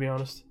 2, to be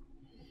honest.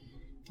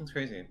 That's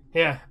crazy.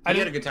 Yeah, I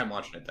had a good time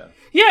watching it, though.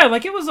 yeah,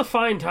 like it was a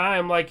fine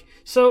time. Like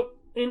so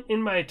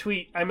in my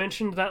tweet, I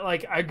mentioned that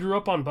like I grew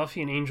up on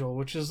Buffy and Angel,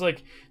 which is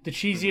like the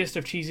cheesiest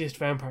of cheesiest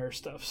vampire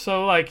stuff.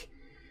 So like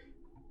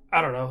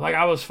I don't know, like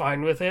I was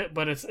fine with it,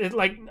 but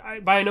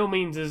by no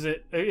means is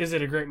it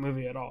a great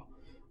movie at all.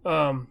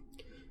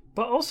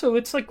 But also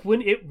it's like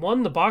when it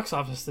won the box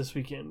office this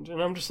weekend,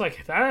 and I'm just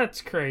like,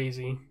 that's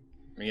crazy.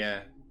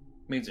 Yeah.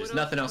 Means there's What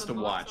nothing else else on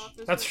to the box watch.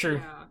 office? That's true.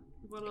 Yeah.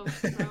 What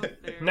else is out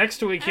there?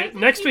 Next week, I think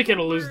next week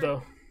people it'll lose were-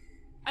 though.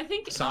 I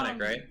think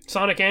Sonic, right?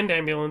 Sonic and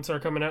Ambulance are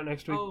coming out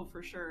next week. Oh,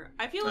 for sure.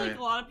 I feel Oh, like yeah.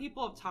 a lot of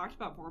people have talked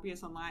about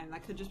Morbius online.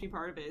 That could just be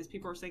part of it. Is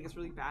people are saying it's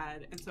really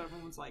bad, and so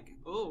everyone's like,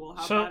 "Oh, well,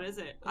 how So- bad is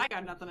it? I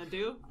got nothing to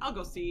do. I'll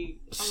go see."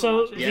 I'll go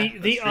So watch it." Yeah,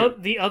 the that's true.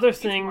 the other It's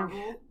thing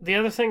Marvel.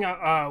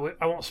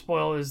 I won't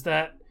spoil is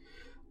that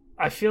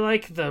I feel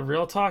like the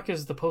real talk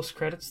is the post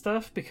credit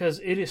stuff because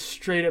it is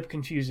straight up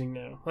confusing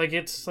now. Like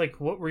it's like,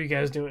 what were you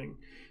guys doing?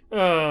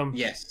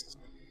 Yes.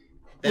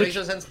 That Which- makes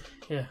no sense.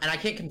 Yeah. And I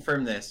can't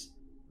confirm this,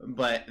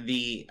 but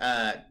the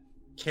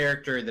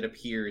character that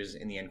appears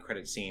in the end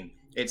credit scene,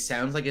 it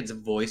sounds like it's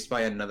voiced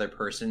by another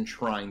person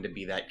trying to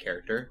be that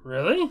character.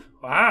 Really?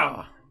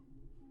 Wow.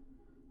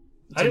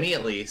 To me,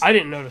 at least. I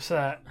didn't notice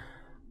that.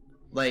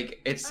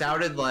 Like, it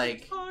sounded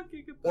like...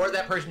 Talking about- Or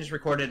that person just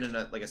recorded in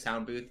a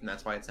sound booth, and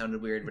that's why it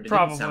sounded weird, but it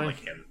didn't sound Probably. like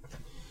him.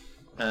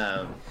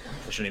 I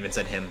shouldn't even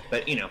said him,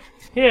 but, you know.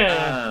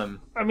 Yeah.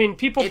 Um, I mean,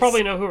 people it's-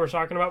 probably know who we're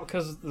talking about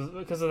because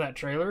of that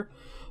trailer.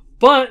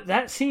 But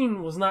that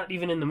scene was not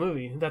even in the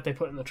movie that they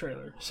put in the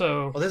trailer.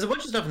 So well, there's a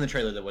bunch of stuff in the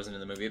trailer that wasn't in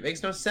the movie. It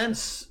makes no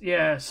sense.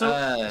 yeah,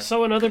 so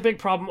so another big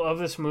problem of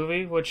this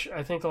movie, which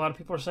I think a lot of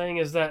people are saying,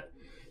 is that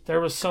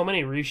there was so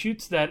many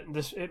reshoots that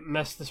it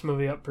messed this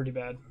movie up pretty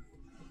bad.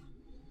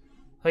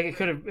 Like it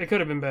could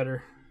have been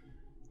better.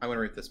 I want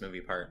to rip this movie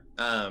apart.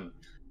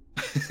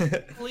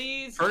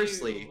 Please.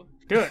 Firstly-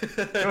 do. Do it.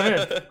 Go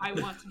ahead. I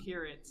want to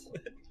hear it.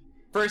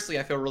 Firstly,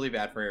 I feel really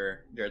bad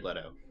for Jared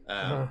Leto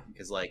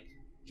because like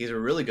he's a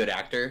really good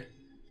actor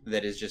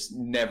that is just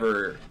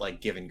never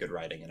like given good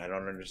writing, and I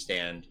don't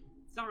understand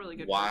It's not really a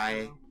good. Why?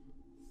 Person, though.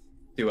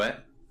 do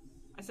what.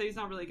 I say he's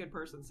not really a good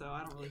person, so I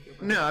don't really feel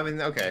bad. No, I mean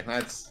okay,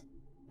 that's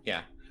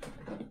yeah.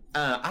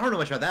 I don't know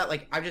much about that.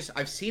 Like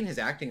I've seen his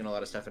acting in a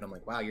lot of stuff, and I'm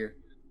like, wow, you're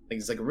like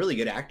he's like a really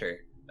good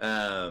actor.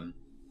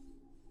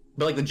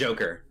 But like the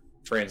Joker,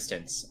 for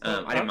instance,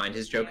 I didn't mind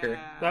his Joker,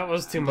 Yeah. That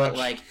was too but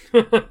much.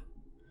 like.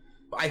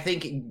 I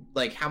think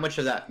like how much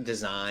of that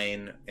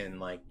design and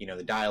like you know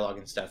the dialogue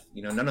and stuff,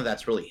 you know, none of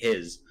that's really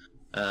his.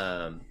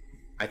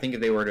 I think if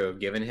they were to have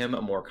given him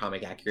a more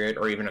comic accurate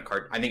or even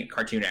I think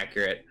cartoon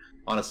accurate,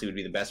 honestly, would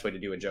be the best way to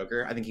do a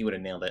Joker. I think he would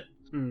have nailed it.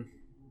 Hmm.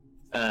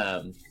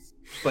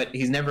 But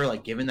he's never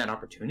like given that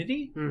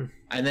opportunity. Hmm.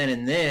 And then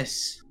in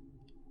this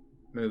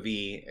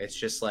movie, it's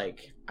just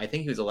like I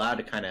think he was allowed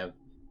to kind of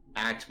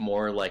act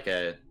more like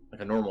a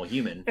normal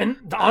human. And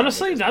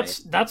honestly, which is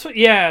that's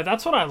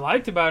what I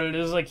liked about it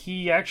is like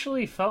he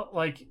actually felt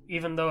like,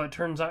 even though it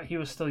turns out he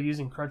was still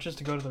using crutches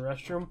to go to the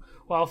restroom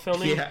while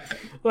filming, Yeah.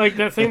 like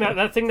that thing that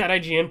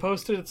IGN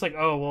posted, it's like,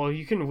 oh well,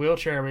 you can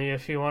wheelchair me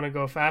if you want to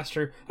go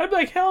faster. I'd be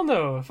like, hell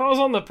no. If I was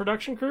on the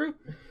production crew,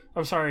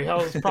 I'm sorry,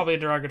 hell is probably a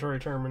derogatory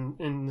term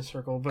in the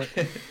circle, but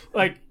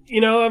like, you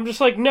know, I'm just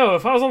like, no.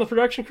 If I was on the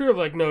production crew, I'm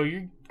like, no,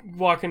 you're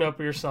walking up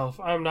yourself.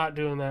 I'm not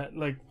doing that.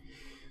 Like.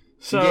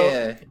 So,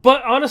 Yeah.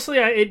 but honestly,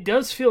 it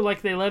does feel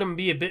like they let him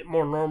be a bit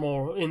more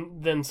normal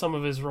than some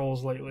of his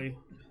roles lately.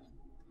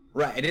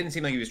 Right. It didn't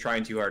seem like he was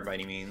trying too hard by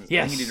any means. I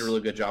Yes. think he did a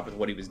really good job with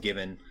what he was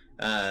given.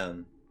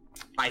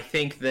 I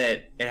think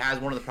that it has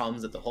one of the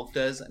problems that the Hulk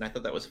does, and I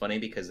thought that was funny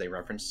because they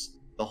referenced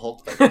the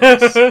Hulk like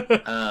this, in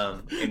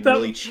That-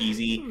 really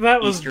cheesy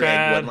that was Easter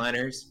bad. egg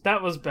one-liners.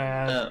 That was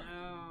bad. Oh.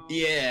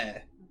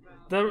 Yeah.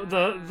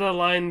 The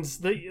lines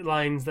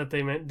that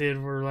they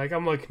did were like,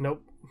 I'm like,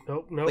 nope.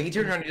 Like, he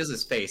turns around and does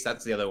his face.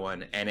 That's the other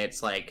one. And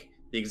it's like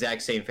the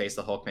exact same face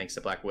the Hulk makes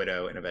to Black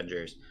Widow in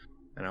Avengers.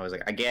 And I was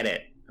like, I get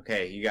it.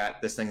 Okay, you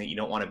got this thing that you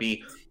don't want to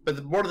be.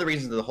 But one of the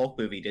reasons that the Hulk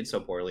movie did so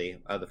poorly,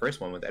 the first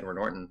one with Edward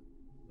Norton,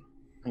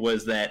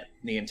 was that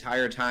the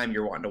entire time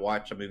you're wanting to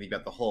watch a movie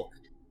about the Hulk,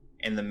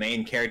 and the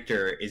main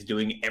character is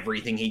doing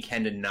everything he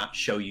can to not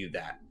show you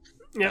that.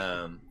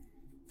 Yeah.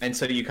 And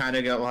so you kind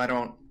of go, well, I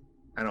don't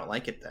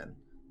like it then.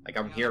 Like,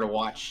 I'm here to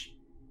watch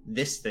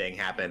this thing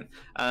happen.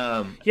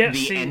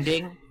 The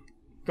ending,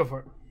 Go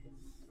for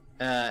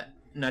it.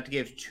 not to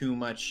give too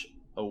much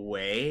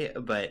away,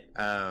 but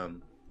I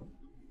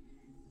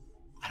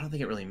don't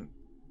think it really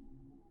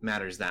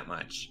matters that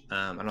much.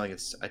 I don't think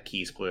it's a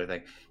key spoiler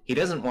thing. He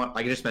doesn't want,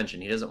 like I just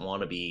mentioned, he doesn't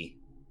want to be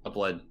a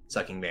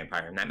blood-sucking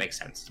vampire, and that makes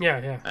sense.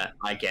 Yeah.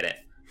 I get it.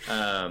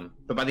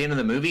 But by the end of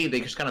the movie,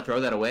 they just kind of throw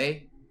that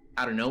away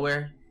out of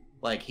nowhere.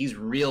 Like, he's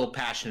real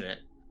passionate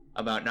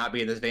about not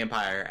being this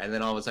vampire, and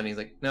then all of a sudden he's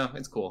like, no,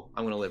 it's cool.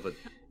 I'm going to live with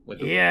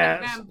the Yeah.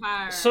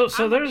 Vampire. So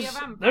I'm gonna be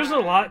there's a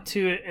vampire. lot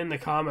to it in the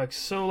comics.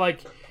 So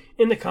like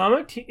in the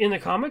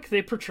comic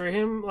they portray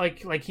him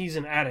like he's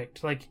an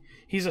addict, like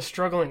he's a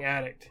struggling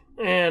addict,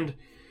 and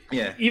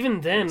Yeah. even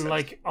Makes then, sense.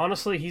 like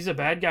honestly, he's a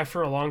bad guy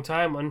for a long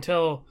time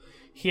until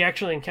he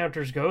actually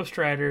encounters Ghost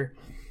Rider,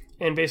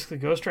 and basically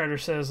Ghost Rider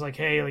says like,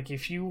 hey, like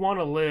if you want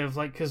to live,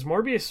 like because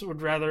Morbius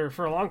would rather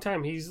for a long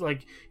time he's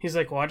like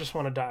well, I just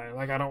want to die,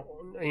 like I don't,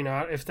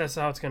 if that's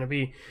how it's gonna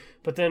be.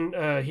 But then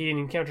he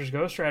encounters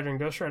Ghost Rider, and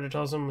Ghost Rider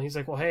tells him, he's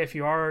like, well, hey, if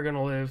you are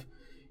gonna live,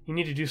 you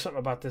need to do something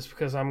about this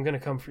because I'm gonna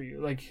come for you.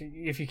 Like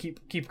if you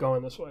keep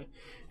going this way.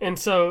 And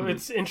so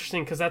it's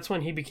interesting because that's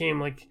when he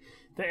became like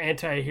the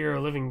anti-hero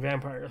living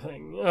vampire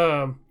thing.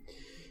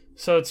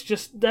 So it's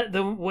just that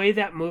the way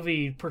that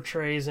movie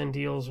portrays and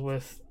deals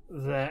with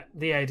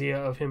the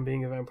idea of him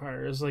being a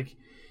vampire is like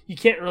you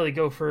can't really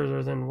go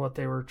further than what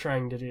they were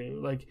trying to do.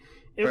 Like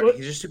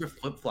He's just super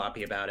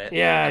flip-floppy about it.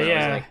 Yeah, And I was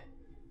yeah. like,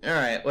 all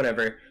right,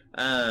 whatever.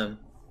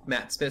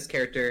 Matt Smith's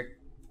character,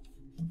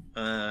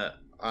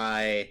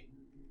 I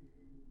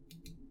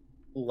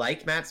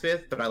liked Matt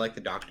Smith, but I liked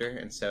the Doctor,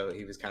 and so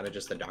he was kind of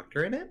just the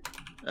Doctor in it.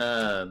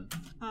 Huh.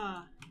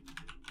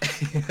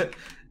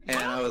 And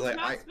I was like,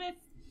 Matt Smith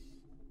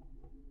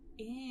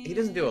he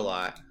doesn't do a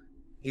lot.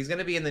 He's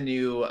gonna be in the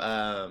new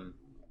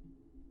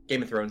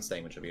Game of Thrones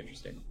thing, which will be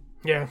interesting.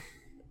 yeah.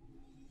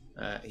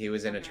 He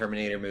was in a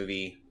Terminator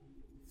movie.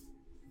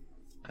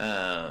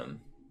 So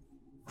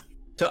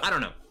I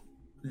don't know.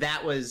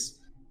 That was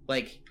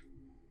like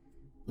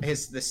the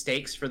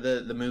stakes for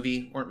the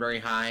movie weren't very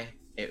high.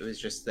 It was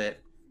just that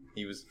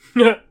he was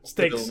the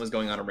Stakes. villain was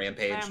going on a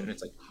rampage, and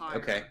it's like, Vampire.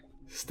 okay,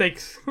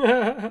 Stakes.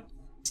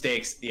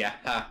 stakes,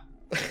 yeah.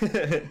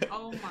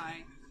 Oh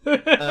my.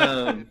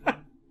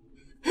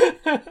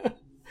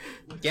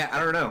 Yeah,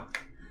 I don't know.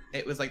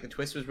 It was like the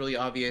twist was really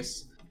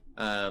obvious.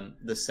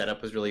 The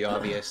setup was really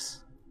obvious.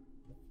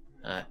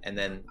 And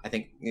then I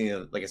think,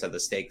 like I said, the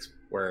stakes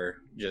were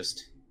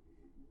just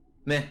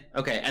meh.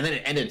 Okay, and then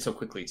it ended so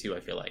quickly too. I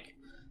feel like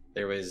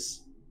there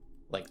was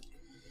like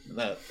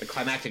the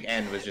climactic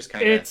end was just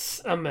kind of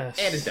It's a mess.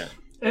 and it's done.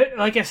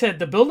 Like I said,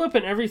 the build-up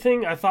and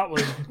everything I thought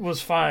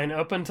was fine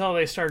up until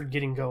they started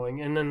getting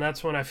going, and then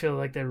that's when I feel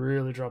like they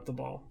really dropped the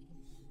ball.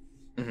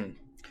 Mm-hmm.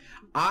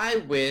 I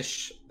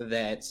wish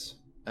that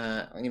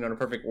in a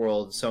perfect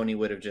world, Sony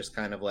would have just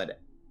kind of let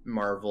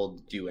Marvel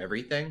do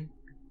everything.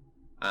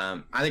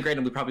 I think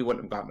granted we probably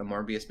wouldn't have gotten a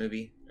Morbius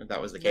movie if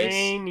that was the case.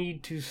 They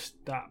need to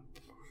stop.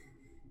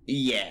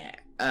 Yeah.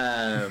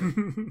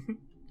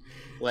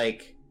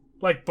 Like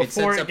Like it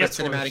before sets it up gets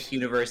a cinematic worse.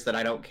 universe that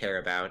I don't care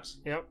about.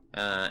 Yep.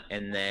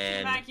 And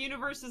then Cinematic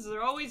universes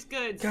are always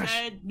good, Gosh.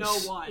 said no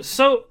one.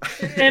 So,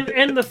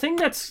 and the thing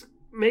that's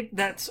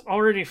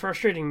already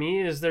frustrating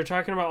me is they're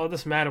talking about all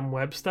this Madam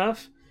Web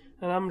stuff,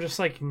 and I'm just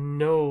like,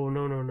 no.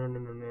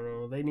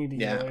 They need to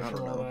get Yeah, away I from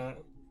don't all know.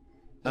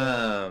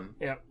 that.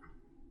 Yep.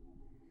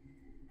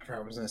 I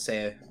was gonna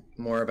say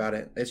more about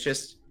it.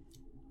 It's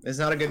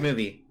not a good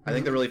movie. I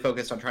think they're really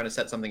focused on trying to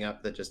set something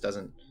up that just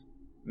doesn't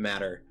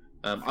matter.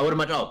 I would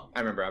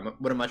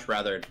have much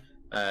rather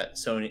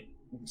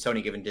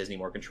Sony giving Disney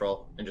more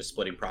control and just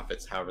splitting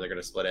profits however they're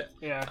gonna split it.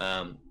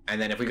 Yeah.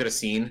 And then if we could have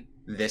seen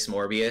this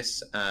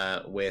Morbius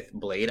with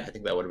Blade, I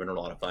think that would have been a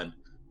lot of fun.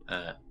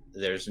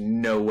 There's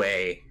no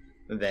way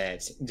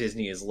that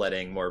Disney is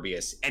letting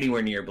Morbius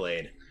anywhere near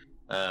Blade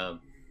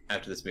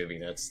after this movie.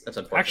 That's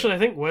unfortunate. Actually, I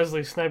think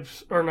Wesley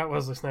Snipes, or not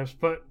Wesley Snipes,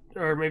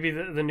 or maybe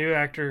the new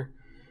actor,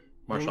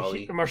 Marshall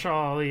Ali. Marshall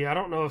Ali. I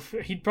don't know if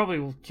he'd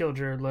probably kill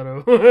Jared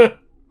Leto.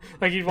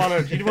 Like he'd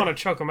want to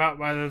choke him out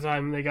by the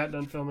time they got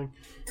done filming.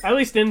 At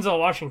least Denzel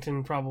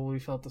Washington probably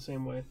felt the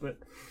same way. But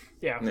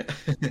yeah,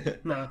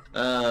 no.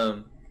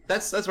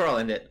 That's where I'll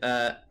end it.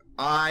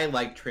 I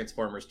like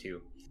Transformers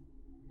 2,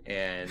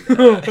 and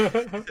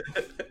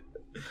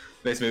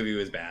this movie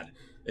was bad.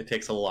 It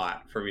takes a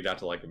lot for me not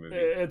to like a movie.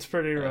 It's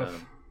pretty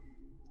rough.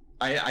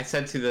 I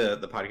said to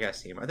the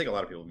podcast team, I think a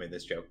lot of people made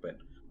this joke, but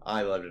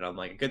I loved it. I'm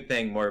like, good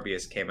thing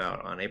Morbius came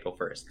out on April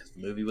 1st because the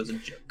movie was a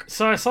joke.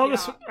 So I saw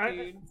this.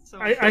 Dude,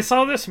 I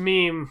saw this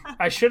meme.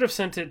 I should have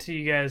sent it to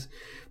you guys,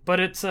 but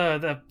it's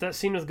that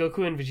scene with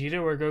Goku and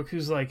Vegeta where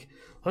Goku's like,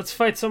 "Let's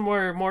fight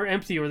somewhere more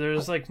empty where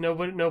there's like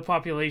no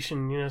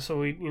population, so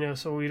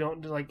we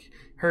don't like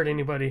hurt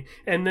anybody."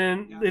 And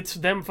then it's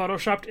them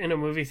photoshopped in a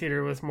movie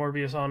theater with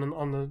Morbius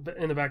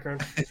in the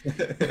background.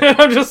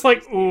 I'm just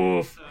like,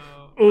 oof.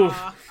 Oof.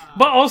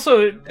 But also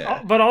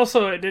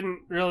it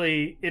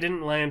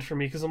didn't land for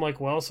me because I'm like,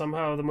 well,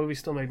 somehow the movie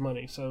still made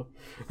money. So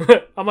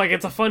I'm like,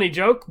 it's a funny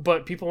joke,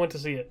 but people went to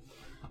see it.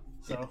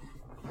 So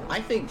I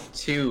think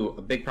too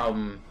a big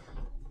problem,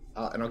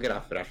 and I'll get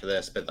off it after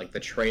this, but like the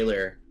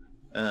trailer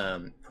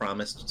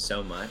promised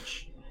so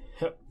much.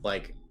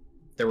 Like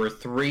there were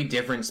 3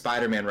 different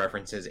Spider-Man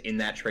references in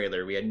that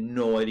trailer. We had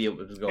no idea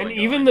what was going on.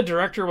 And even the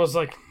director was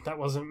like, that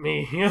wasn't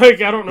me.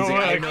 Like, I don't know.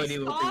 I had no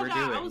idea what they were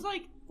doing. I was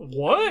like,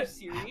 what?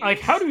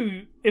 Like,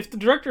 if the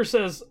director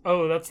says,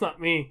 "Oh, that's not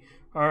me,"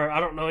 or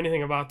 "I don't know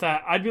anything about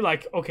that," I'd be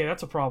like, "Okay,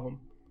 that's a problem."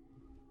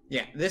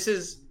 Yeah, this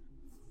is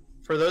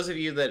for those of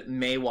you that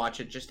may watch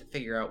it just to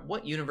figure out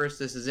what universe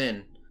this is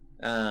in,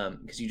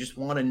 because you just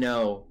want to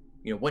know,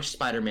 which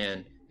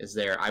Spider-Man is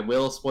there. I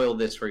will spoil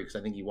this for you because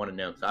I think you want to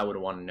know. Because I would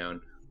have wanted to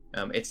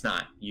know. It's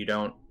not. You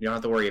don't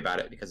have to worry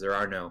about it because there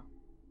are no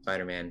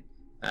Spider-Man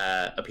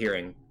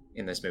appearing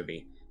in this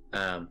movie.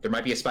 There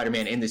might be a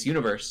Spider-Man in this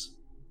universe.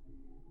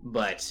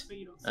 But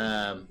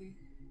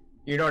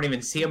you don't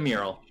even see a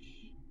mural.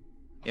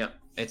 Yeah,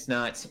 it's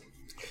not.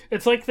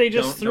 It's like they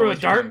just threw a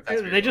dart.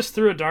 They just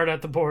threw a dart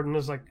at the board and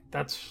was like,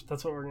 "That's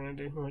what we're gonna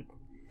do." Like,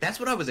 that's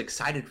what I was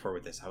excited for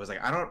with this. I was like,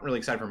 I'm not really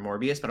excited for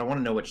Morbius, but I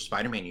want to know which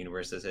Spider-Man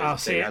universe this is. Oh,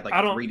 see, they had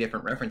like 3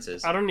 different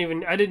references. I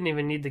didn't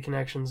even need the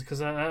connections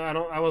because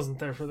I wasn't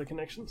there for the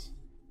connections.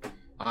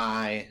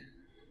 That's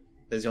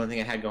the only thing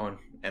I had going,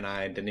 and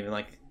I didn't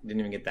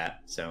even get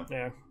that. So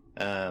yeah.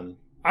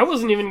 I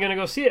wasn't even going to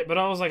go see it, but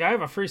I was like, I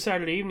have a free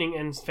Saturday evening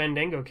and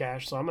Fandango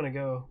cash, so I'm going to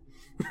go.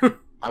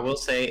 I will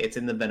say it's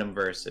in the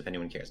Venomverse if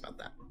anyone cares about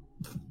that.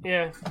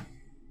 Yeah.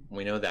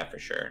 We know that for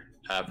sure.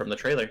 From the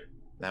trailer.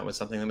 That was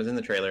something that was in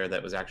the trailer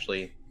that was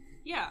actually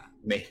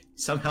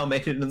somehow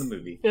made it into the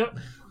movie. Yep.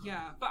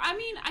 Yeah, but I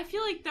mean, I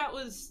feel like that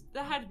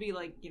had to be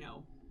like,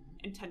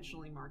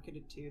 intentionally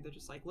marketed too. They're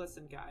just like,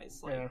 listen guys,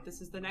 like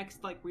this is the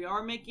next, like we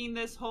are making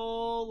this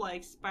whole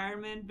like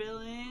Spider-Man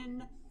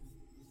villain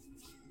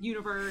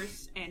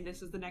universe, and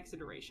this is the next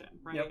iteration,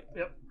 right?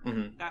 Yep.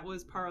 Mm-hmm. That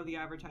was part of the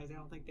advertising. I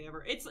don't think they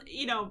ever. It's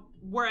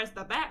whereas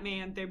the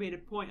Batman, they made a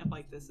point of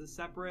like, this is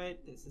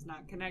separate, this is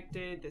not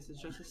connected, this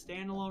is just a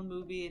standalone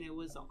movie, and it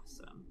was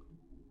awesome.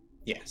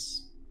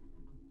 Yes.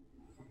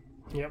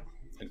 Yep.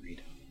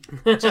 Agreed.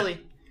 Tilly,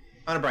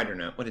 on a brighter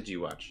note, what did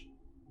you watch?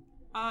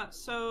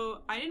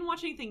 So I didn't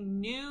watch anything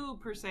new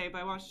per se,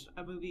 but I watched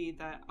a movie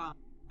that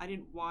I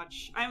didn't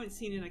watch. I haven't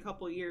seen it in a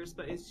couple of years,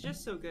 but it's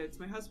just so good. It's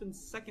my husband's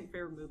second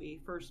favorite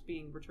movie, first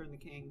being Return of the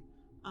King.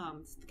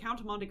 It's The Count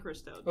of Monte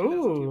Cristo,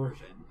 2002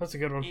 version. That's a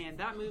good one. And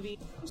that movie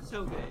is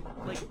so good.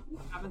 Like, if you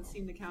haven't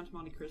seen The Count of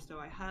Monte Cristo,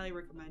 I highly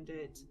recommend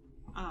it.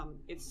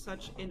 It's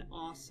such an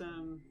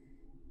awesome...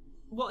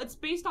 Well, it's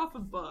based off a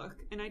book,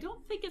 and I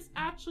don't think it's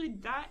actually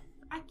that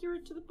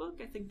accurate to the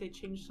book. I think they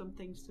changed some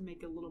things to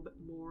make it a little bit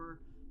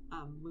more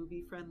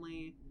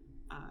movie-friendly,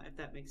 if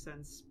that makes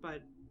sense.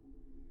 But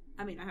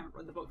I mean, I haven't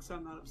read the book, so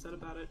I'm not upset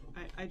about it.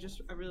 I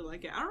really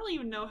like it. I don't really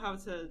even know how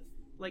to,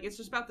 like, it's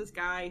just about this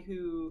guy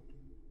who,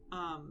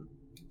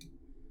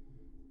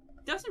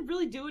 doesn't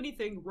really do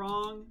anything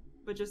wrong,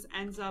 but just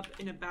ends up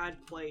in a bad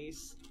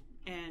place,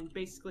 and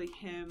basically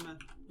him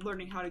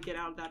learning how to get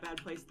out of that bad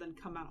place, then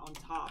come out on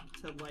top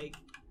to, like,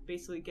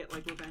 basically get,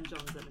 like, revenge on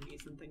his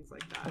enemies and things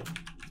like that.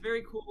 It's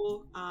very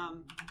cool.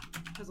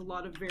 Has a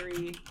lot of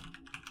very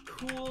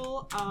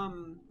cool,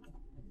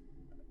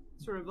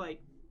 sort of, like,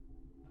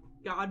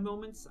 God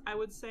moments, I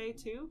would say,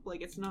 too.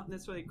 Like, it's not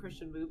necessarily a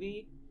Christian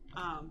movie,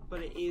 but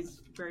it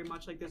is very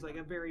much like there's like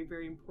a very,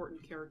 very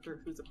important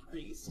character who's a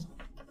priest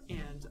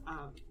and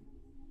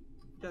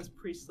does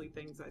priestly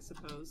things, I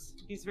suppose.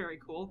 He's very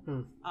cool.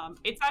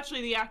 It's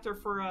actually the actor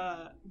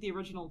for the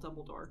original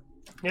Dumbledore.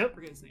 Yep. I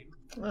forget his name.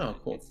 Oh,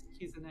 cool.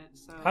 He's in it.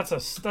 So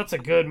that's a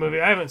good movie.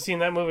 I haven't seen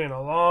that movie in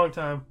a long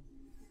time.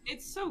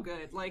 it's so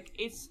good. Like,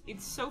 it's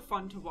so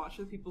fun to watch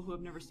with people who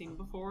have never seen it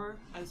before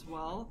as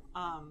well.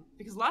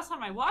 Because last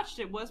time I watched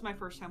it was my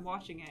first time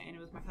watching it, and it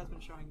was my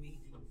husband showing me,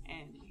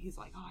 and he's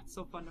like, "Oh, it's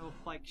so fun to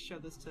like show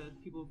this to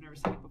people who've never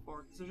seen it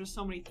before." Because there's just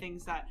so many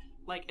things that,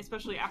 like,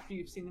 especially after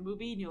you've seen the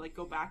movie and you like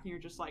go back and you're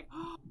just like,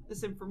 "Oh,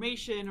 this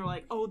information," or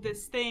like, "Oh,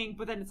 this thing,"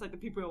 but then it's like the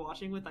people you're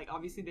watching with, like,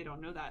 obviously they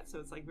don't know that, so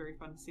it's like very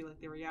fun to see like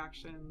their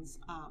reactions.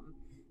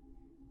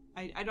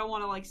 I don't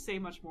want to like say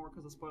much more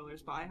because of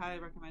spoilers, but I highly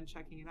recommend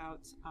checking it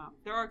out.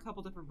 There are a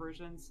couple different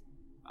versions.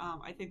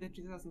 I think the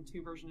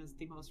 2002 version is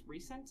the most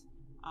recent,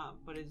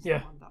 but it's the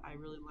one that I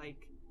really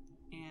like.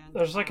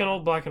 There's like an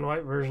old black and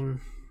white version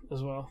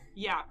as well.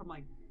 Yeah, from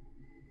like.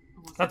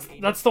 almost That's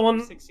like that's the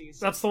one. 60s.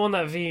 That's the one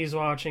that V's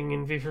watching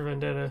in V for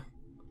Vendetta.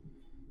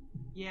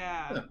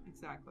 Yeah, Huh.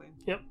 exactly.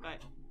 Yep.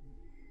 But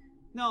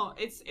no,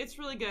 it's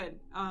really good.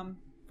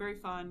 Very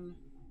fun,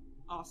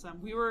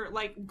 awesome. We were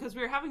like, because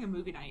we were having a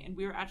movie night, and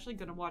we were actually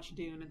gonna watch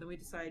Dune, and then we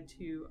decided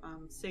to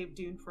save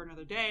Dune for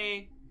another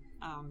day,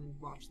 and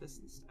watch this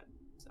instead.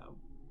 So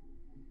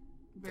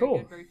very Cool.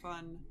 good, very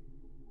fun.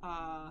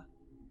 I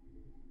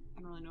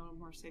don't really know what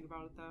more to say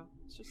about it though.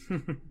 It's just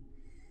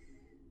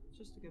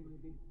a good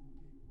movie.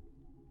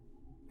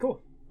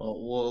 Cool. Well,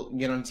 we'll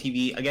get on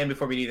TV again.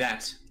 Before we do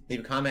that,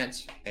 leave a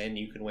comment, and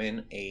you can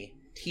win a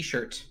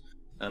T-shirt.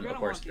 You're Of gonna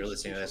course, want if you're these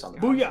listening to this on the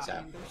t-shirts, Booyah! podcast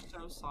app.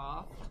 They're so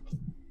soft.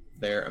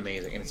 They're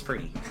amazing, and it's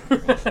pretty.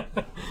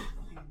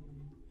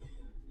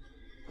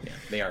 Yeah,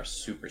 they are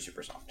super,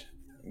 super soft.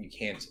 You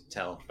can't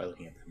tell by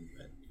looking at them,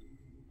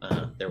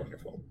 but they're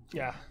wonderful.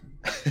 Yeah.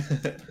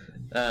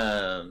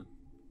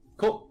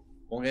 Cool.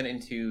 We'll get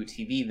into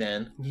TV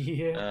then.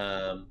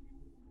 Yeah.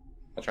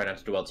 I'll try not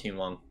to dwell too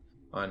long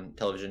on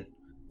television.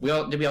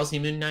 Did we all see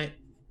Moon Knight?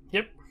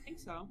 I think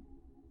so.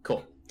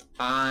 Cool.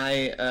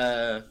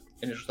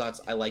 Initial thoughts,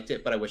 I liked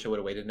it, but I wish I would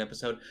have waited an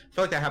episode. I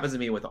feel like that happens to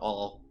me with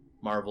all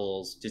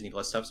Marvel's Disney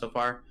Plus stuff so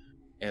far,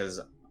 as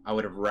I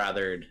would have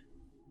rathered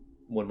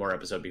one more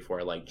episode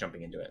before like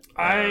jumping into it.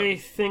 I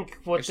think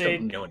I what just they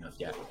don't know enough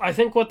yet. I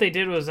think what they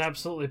did was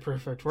absolutely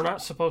perfect. We're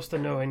not supposed to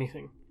know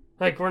anything.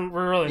 Like we're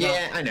really not.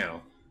 Yeah, I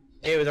know.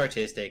 It was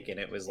artistic, and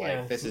it was like,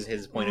 Yeah. this is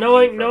his point of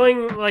Knowing view.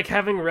 knowing like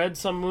having read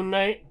some Moon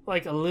Knight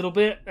like a little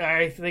bit,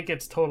 I think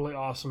it's totally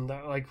awesome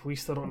that like we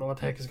still don't know what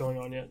the heck is going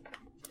on yet.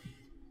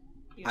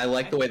 Yeah, I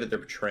like the way that they're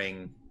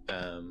portraying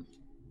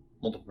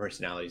multiple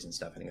personalities and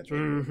stuff. I think that's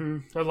really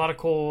cool. A lot of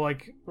cool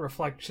like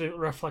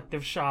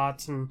reflective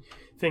shots and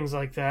things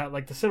like that.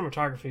 Like the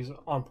cinematography is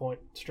on point,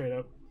 straight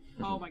up.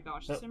 Oh my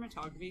gosh, the Yep.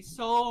 cinematography,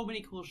 so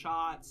many cool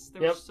shots.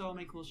 There Yep. were so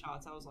many cool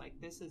shots. I was like,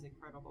 this is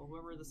incredible.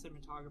 Whoever the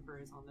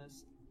cinematographer is on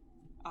this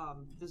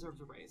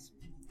deserves a raise.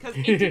 Because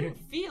it didn't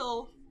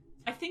feel...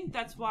 I think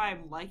that's why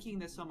I'm liking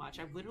this so much.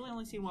 I've literally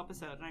only seen one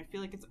episode, and I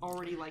feel like it's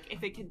already like,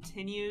 if it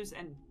continues,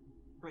 and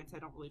granted, I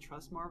don't really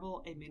trust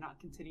Marvel, it may not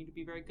continue to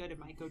be very good. It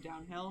might go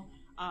downhill.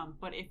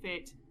 But if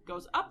it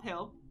goes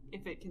uphill,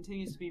 if it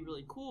continues to be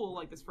really cool,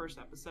 like this first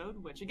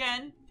episode, which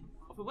again,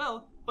 I don't know if it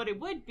will, but it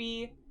would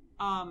be...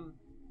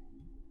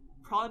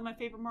 probably my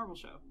favorite Marvel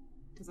show,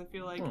 because I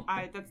feel like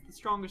that's the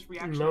strongest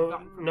reaction I've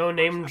gotten from No the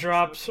name first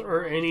drops episode of or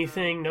Marvel show.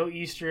 anything. No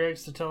Easter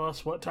eggs to tell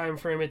us what time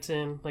frame it's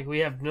in. Like we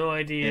have no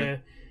idea. Yeah,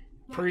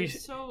 Pre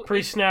it's so-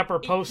 snap or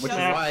it post Which is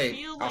snap. why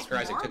feel like Oscar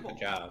Isaac took the Marvel.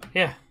 job.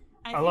 Yeah.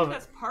 I I think love it.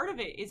 that's part of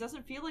it. It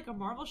doesn't feel like a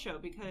Marvel show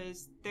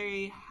because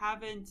they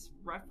haven't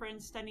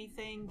referenced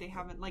anything. They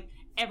haven't like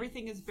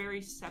everything is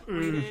very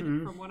separated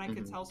Mhm. from what I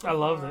could Mhm. tell so I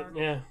love far. it.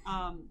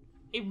 Yeah.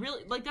 It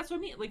really like that's what I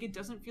mean. Like it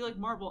doesn't feel like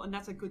Marvel, and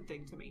that's a good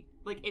thing to me.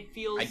 Like it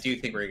feels. I do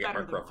think we're gonna get better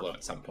Mark than Ruffalo Marvel.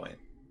 at some point.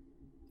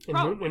 In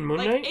Moon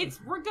like, Knight? it's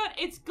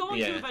going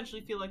Yeah. to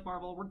eventually feel like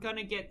Marvel. We're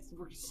gonna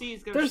see.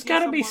 There's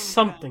got to be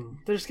someone something.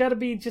 There's got to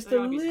be just There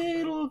a gotta be something.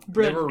 little There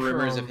bread. were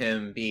rumors of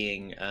him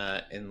being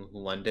in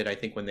London, I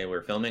think, when they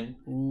were filming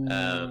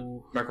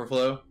Mark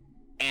Ruffalo,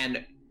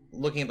 and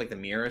looking at like the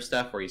mirror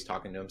stuff where he's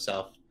talking to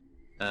himself,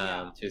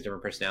 Yeah. to his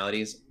different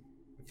personalities,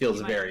 feels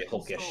He might very have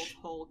consult Hulkish.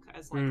 Hulk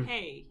as like, Mm.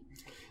 hey,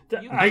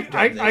 you I have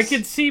done I this.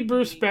 could see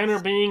Bruce Please. Banner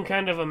being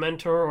kind of a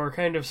mentor or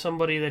kind of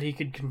somebody that he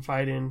could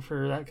confide in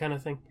for that kind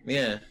of thing.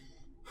 Yeah,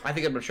 I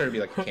think I'm sure it'd be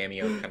like a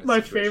cameo kind of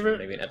My situation, favorite-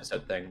 maybe an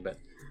episode thing. But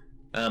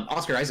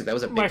Oscar Isaac, that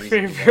was a big My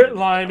reason he favorite wanted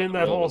line in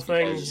that role whole was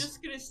thing. I because was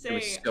just gonna was say,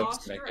 scopes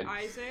Oscar connected.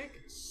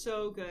 Isaac,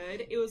 so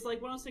good. It was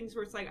like one of those things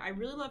where it's like I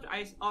really loved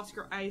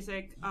Oscar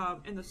Isaac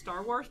in the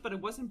Star Wars, but it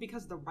wasn't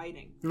because of the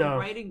writing. The No.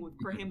 writing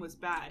for him was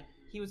bad.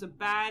 He was a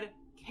bad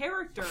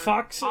character.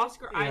 Fox-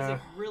 Oscar yeah.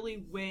 Isaac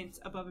really went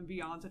above and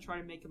beyond to try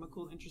to make him a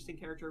cool, interesting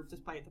character,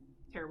 despite the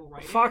terrible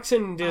writing. Fox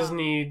and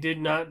Disney did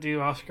not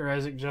do Oscar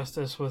Isaac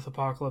justice with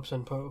Apocalypse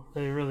and Poe.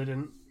 They really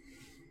didn't.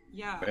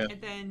 Yeah, Yeah.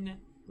 and then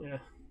Yeah.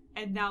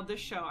 and now this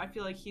show, I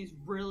feel like he's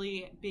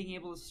really being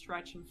able to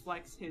stretch and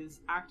flex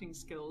his acting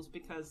skills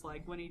because,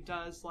 like, when he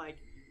does like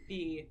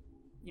the,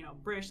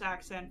 British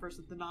accent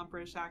versus the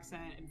non-British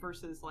accent and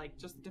versus like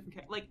just the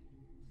different like,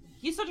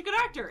 he's such a good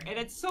actor and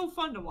it's so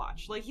fun to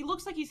watch. Like, he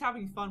looks like he's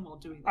having fun while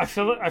doing this. I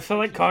feel like He's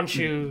really into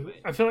Khonshu.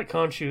 it. I feel like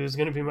Khonshu is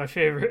going to be my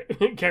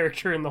favorite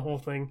character in the whole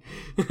thing.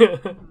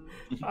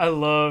 I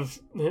love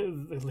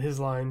his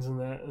lines in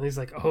that, and he's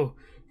like, "Oh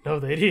no,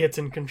 the idiot's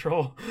in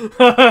control."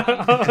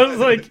 I was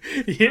like,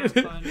 yeah,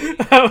 So funny.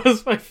 that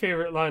was my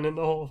favorite line in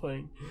the whole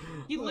thing.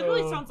 He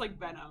literally Uh, sounds like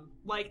Venom.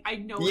 Like, I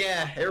know.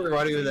 Yeah,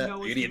 everybody with I that.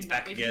 know it's Idiot's him,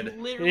 back like, again. He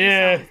literally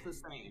Yeah. sounds the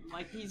same.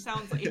 Like, he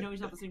sounds like,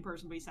 he's not the same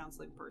person, but he sounds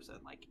like the person.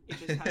 Like, it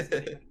just has the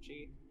same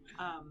energy.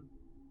 I'm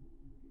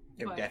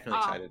But, definitely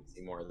excited to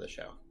see more of the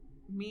show.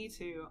 Me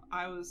too.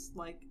 I was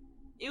like,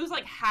 it was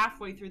like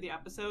halfway through the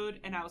episode,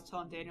 and I was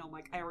telling Daniel, I'm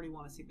like, I already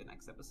want to see the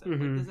next episode.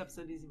 Mhm. Like, this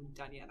episode isn't even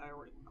done yet. I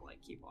already want to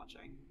like keep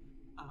watching.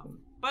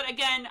 But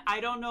again, I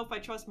don't know if I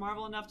trust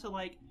Marvel enough to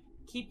like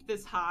keep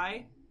this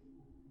high.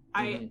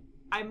 Mhm.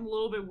 I'm a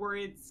little bit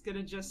worried it's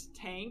gonna just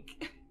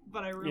tank,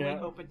 but I really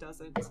hope it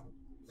doesn't.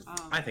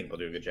 I think they'll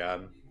do a good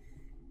job.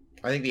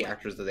 I think the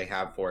actors that they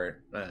have for it,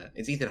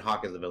 it's Ethan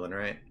Hawke as the villain,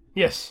 right?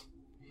 Yes.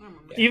 I don't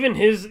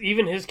remember.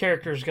 Even his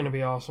character is going to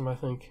be awesome, I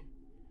think.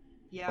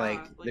 Yeah, like,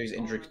 there's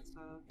all that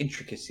stuff.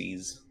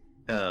 intricacies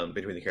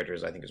between the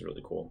characters. I think is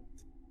really cool.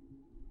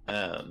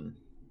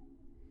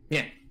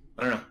 Yeah,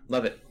 I don't know,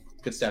 love it,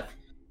 good stuff.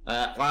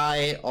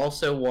 I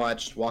also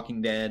watched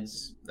Walking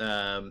Dead's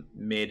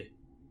mid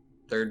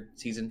third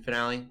season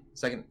finale,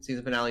 second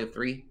season finale of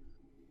 3.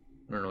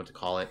 I don't know what to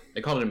call it.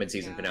 They called it a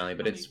mid-season finale,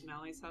 but how it's many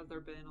finales have there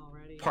been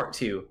already? part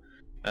 2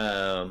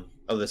 of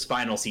this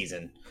final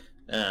season.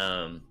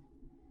 And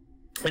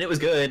it was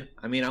good.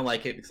 I mean, I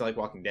like it because I like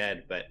Walking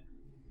Dead, but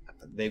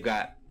they've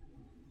got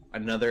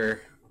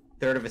another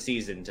third of a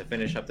season to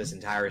finish up this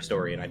entire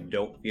story, and I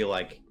don't feel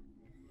like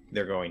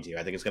they're going to.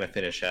 I think it's going to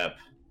finish up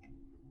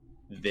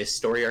this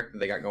story arc that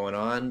they got going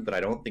on, but I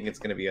don't think it's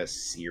going to be a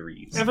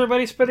series.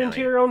 Everybody spit into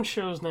finale. your own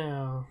shows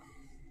now.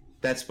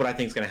 That's what I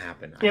think is going to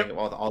happen. Yep. I think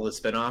all the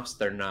spin-offs,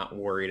 they're not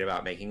worried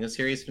about making a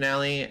series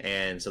finale,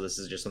 and so this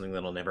is just something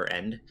that'll never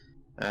end.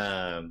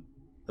 And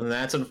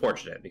that's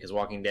unfortunate because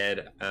Walking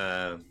Dead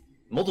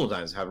multiple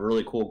times have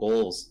really cool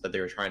goals that they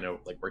were trying to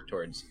like work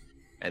towards,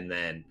 and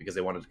then because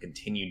they wanted to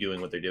continue doing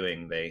what they're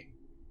doing, they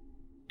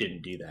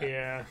didn't do that.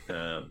 Yeah.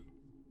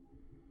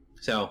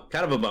 So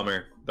kind of a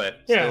bummer,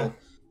 but Yeah.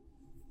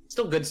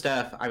 still good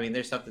stuff. I mean,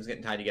 there's stuff that's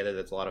getting tied together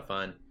that's a lot of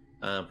fun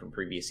from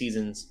previous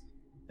seasons.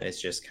 It's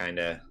just kind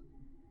of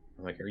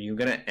I'm like, are you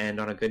gonna end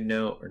on a good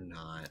note or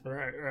not?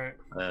 Right.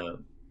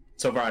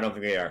 So far, I don't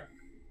think they are,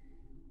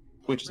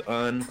 which is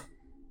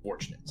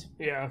unfortunate.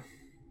 Yeah.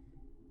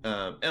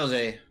 LJ,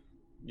 did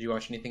you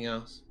watch anything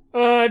else?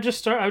 I've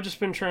just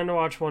been trying to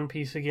watch One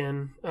Piece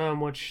again,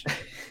 which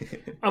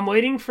I'm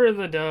waiting for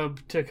the dub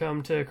to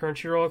come to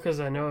Crunchyroll because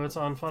I know it's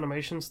on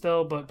Funimation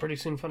still, but pretty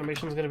soon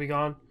Funimation's gonna be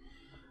gone.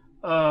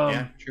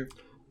 Yeah, true.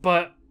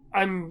 But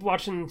I'm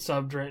watching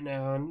subbed right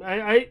now, and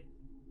I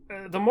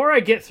the more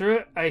I get through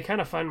it, I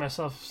kind of find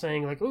myself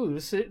saying like, "Ooh,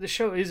 this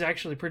show is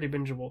actually pretty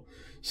bingeable."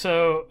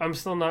 So I'm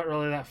still not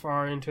really that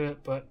far into it,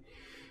 but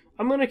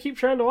I'm gonna keep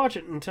trying to watch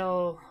it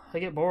until I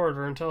get bored,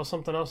 or until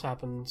something else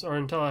happens, or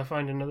until I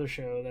find another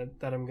show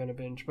that I'm gonna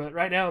binge. But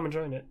right now, I'm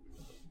enjoying it.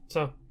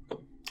 So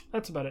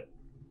that's about it.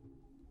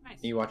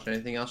 Nice. You watching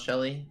anything else,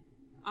 Shelly?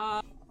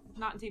 Not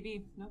on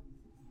TV. Nope.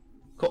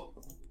 Cool.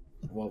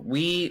 Well,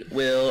 we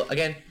will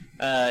again.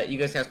 You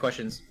guys ask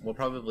questions. We'll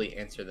probably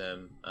answer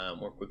them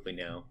more quickly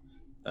now.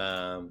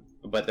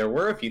 But there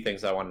were a few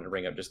things I wanted to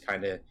bring up, just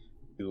kind of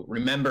to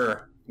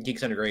remember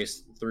Geeks Under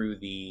Grace through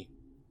the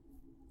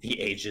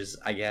ages,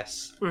 I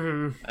guess.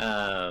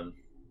 Mm-hmm.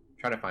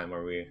 Trying to find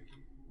where we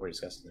were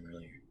discussing them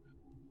earlier.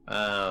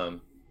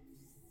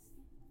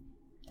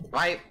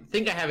 I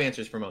think I have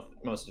answers for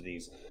most of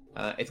these.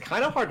 It's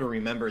kind of hard to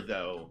remember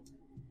though.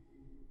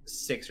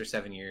 6 or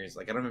 7 years,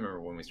 like I don't remember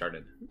when we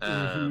started.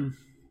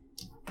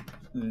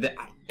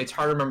 It's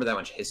hard to remember that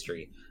much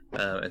history,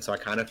 and so I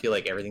kind of feel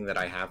like everything that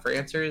I have for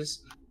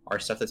answers are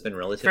stuff that's been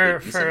relatively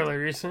recent. Fairly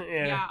recent,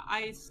 yeah.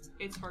 Yeah,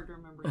 it's hard to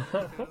remember.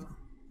 years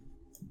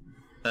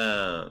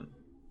ago.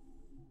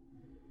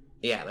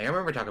 Yeah, like I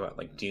remember talking about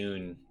like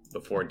Dune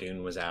before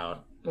Dune was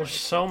out. There's Like,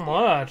 so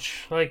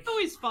much. Like, It's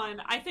always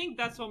fun. I think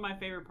that's one of my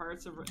favorite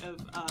parts of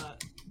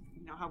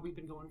how we've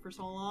been going for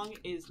so long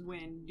is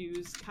when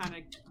news kind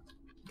of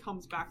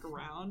comes back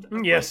around.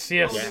 Of Yes. Oh,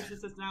 Yeah. there's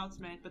just this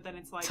announcement, but then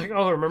it's like,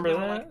 oh, remember you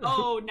know, that? like,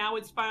 oh, now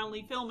it's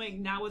finally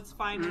filming. Now it's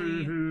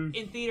finally Mhm.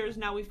 in theaters.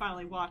 Now we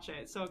finally watch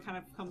it. So it kind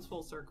of comes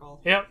full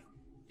circle. Yep.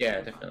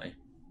 yeah, definitely.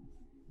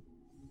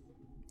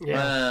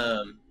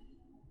 Yeah.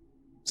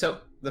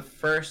 So the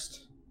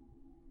first,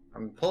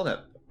 I'm pulling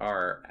up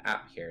our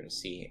app here to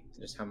see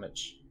just how many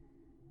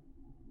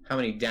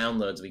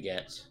downloads we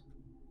get.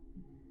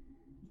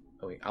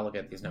 Oh wait, I'll look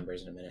at these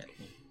numbers in a minute.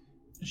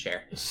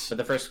 Share. But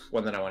the first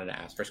one that I wanted to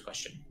ask, first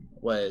question,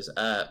 was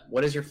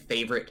what is your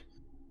favorite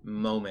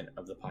moment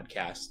of the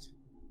podcast?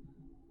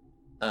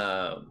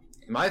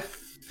 My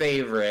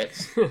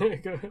favorite Go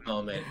ahead.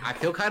 moment, I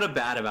feel kind of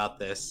bad about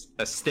this,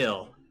 but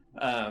still,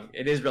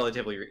 it is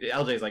relatively.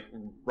 LJ's like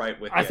right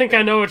with. I think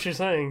I know what you're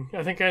saying.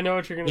 I think I know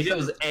what you're gonna He say.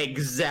 knows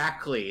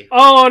exactly.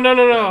 Oh no!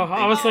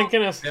 I was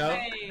thinking of. No?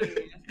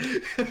 Hey,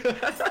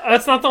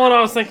 That's not the one I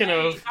was thinking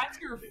hey, of. that's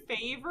your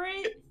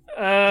favorite?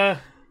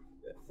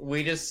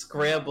 We just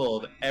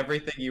scrambled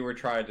everything you were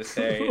trying to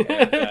say.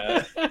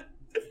 And,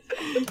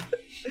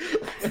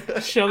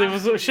 Shelly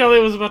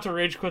was about to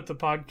rage quit the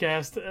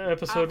podcast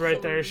episode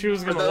right there. She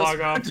was for gonna those log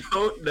who off.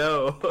 don't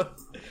know,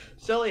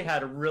 Shelly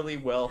had a really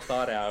well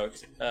thought out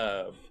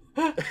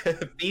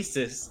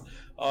thesis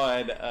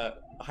on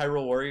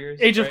Hyrule Warriors.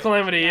 Age of right?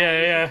 Calamity,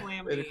 yeah.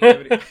 Calamity.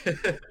 Calamity.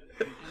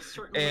 A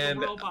certain And-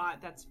 little robot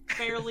that's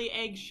fairly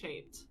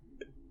egg-shaped.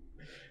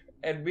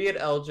 And me and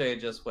LJ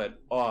just went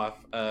off.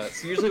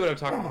 So usually when I'm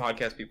talking to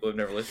podcast people who've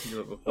never listened to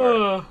it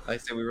before, I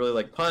say we really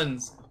like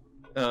puns.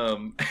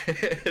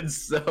 And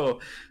so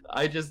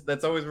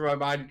that's always where my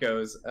mind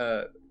goes.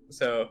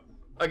 So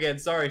again,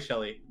 sorry,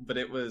 Shelly, but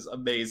it was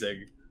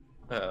amazing.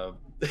 Um,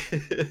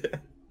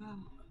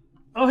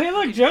 Oh, hey,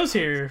 look, Joe's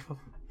here.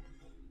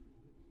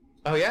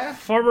 oh yeah,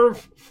 Former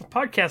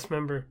podcast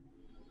member.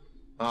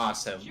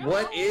 awesome. Joe!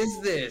 What is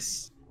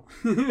this?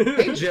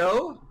 Hey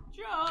Joe.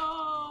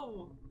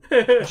 Joe!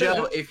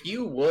 Joe, if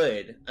you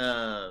would,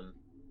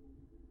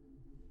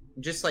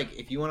 just like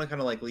if you want to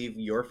kind of like leave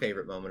your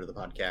favorite moment of the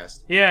podcast,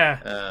 Yeah.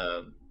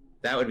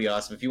 that would be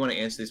awesome. If you want to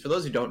answer these, for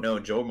those who don't know,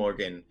 Joe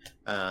Morgan,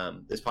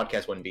 this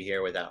podcast wouldn't be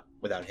here without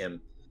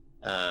him.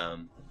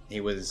 He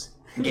was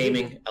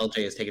gaming.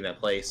 LJ has taken that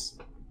place.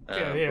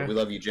 Yeah. But we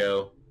love you,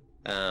 Joe.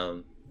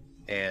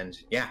 And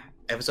yeah,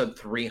 episode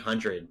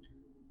 300.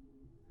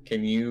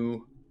 Can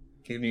you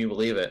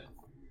believe it?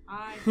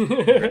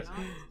 I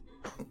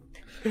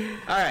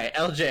All right,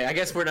 LJ. I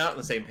guess we're not on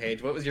the same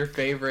page. What was your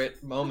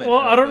favorite moment? Well,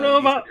 of, I don't know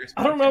using about your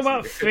I don't know podcast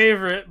about leader?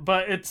 favorite,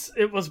 but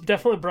it was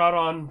definitely brought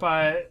on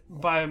by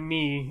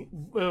me.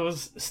 It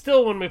was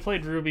still when we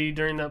played Ruby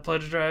during that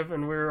pledge drive,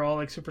 and we were all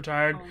like super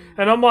tired,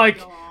 and I'm like,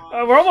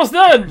 we're almost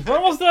done,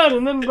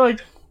 and then like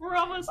we're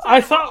almost done.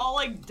 I thought- we're all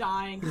like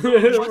dying.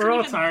 We're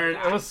all tired.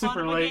 It was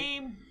super late.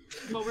 Game,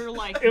 but we were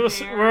like, it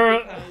was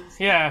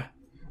yeah.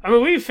 I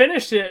mean, we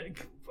finished it.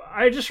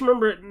 I just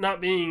remember it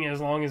not being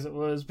as long as it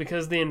was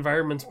because the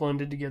environments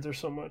blended together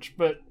so much,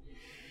 but.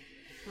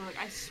 We're like,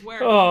 I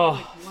swear. Oh,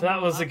 like, one that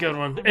more was a good level.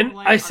 one. And And we're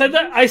like, I said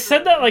are you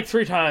that sure? like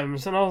 3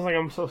 times, and I was like,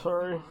 I'm so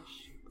sorry. Like,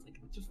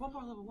 just one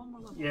more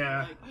level.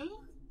 Yeah.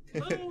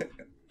 Like, oh.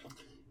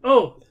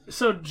 Oh,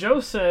 so Joe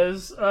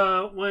says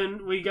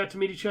when we got to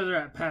meet each other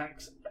at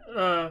PAX.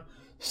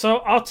 So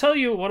I'll tell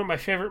you one of my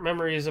favorite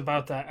memories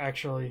about that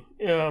actually.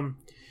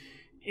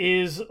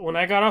 Is when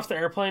I got off the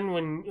airplane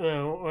when we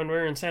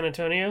were in San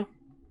Antonio,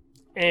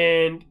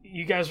 and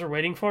you guys were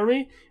waiting for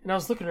me, and I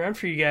was looking around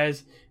for you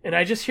guys, and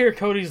I just hear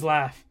Cody's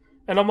laugh,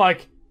 and I'm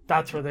like,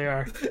 that's where they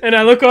are. And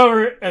I look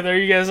over, and there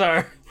you guys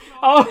are.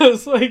 I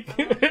was like,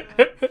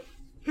 that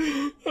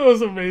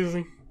was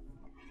amazing.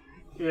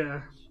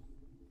 Yeah.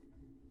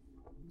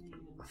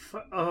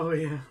 Oh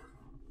yeah.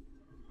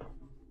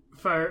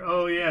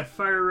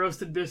 Fire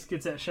roasted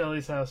biscuits at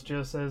Shelly's house.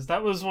 Joe says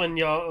that was when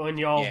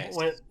y'all Yes.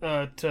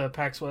 went to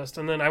PAX West,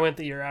 and then I went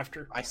the year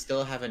after. I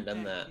still haven't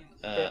done that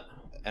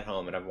at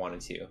home, and I've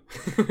wanted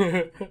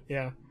to.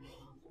 Yeah.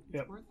 It's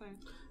Yep. worth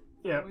it.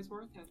 Yeah. Always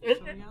worth it. It-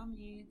 So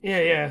yummy.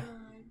 Yeah. So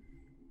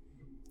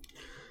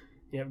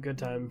Yep. Good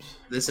times.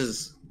 This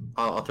is.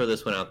 I'll throw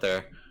this one out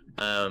there.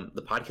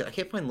 The podcast. I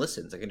can't find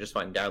listens. I can just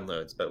find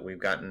downloads, but we've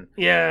gotten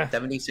Yeah.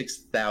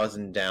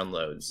 76,000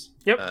 downloads.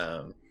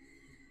 Yep.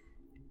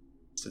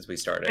 Since we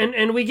started.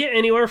 And we get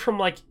anywhere from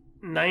like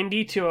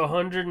 90 to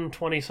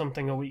 120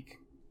 something a week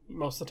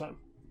most of the time.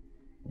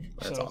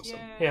 That's so- awesome.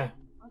 Yeah.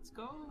 Let's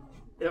go.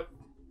 Yep.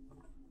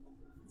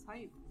 It's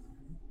hype.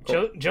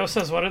 Joe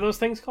says, what are those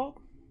things called?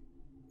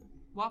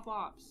 Wop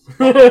wops.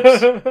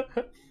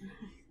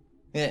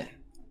 Yeah.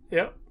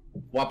 Yep.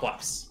 Wop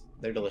wops.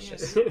 They're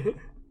delicious.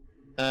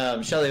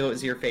 Shelly, what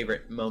was your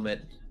favorite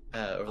moment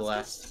over the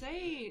last?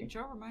 Say,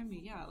 Joe, remind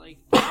me. Yeah, like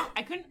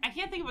I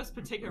can't think of a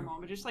particular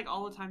moment. Just like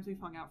all the times we've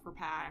hung out for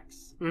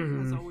PAX,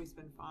 Mhm. has always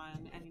been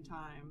fun.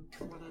 Anytime,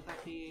 whether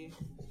that be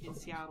in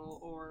Seattle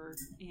or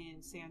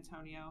in San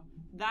Antonio.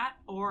 That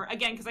or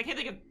again, because I can't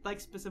think of like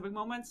specific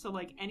moments. So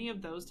like any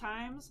of those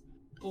times,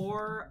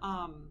 or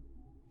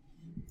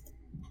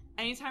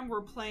anytime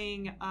we're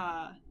playing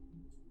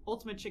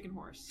Ultimate Chicken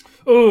Horse.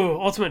 Ooh,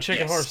 Ultimate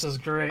Chicken Yes. Horse is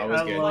great.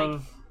 Always I good.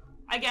 love.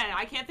 Again,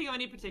 I can't think of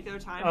any particular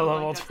time. I but, love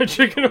like, Ultimate that's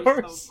Chicken always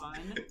Horse. So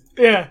fun.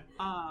 Yeah.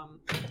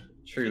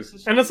 True.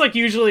 just- And it's like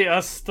usually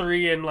us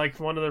 3 and like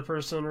one other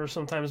person or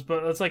sometimes,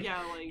 but it's like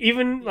yeah, like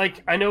even yeah.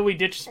 like I know we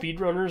ditched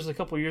speedrunners a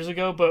couple years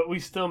ago, but we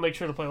still make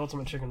sure to play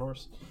Ultimate Chicken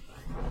Horse.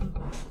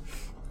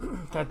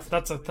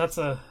 That's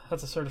a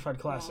certified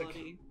classic.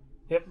 Quality.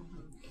 Yep. Mhm.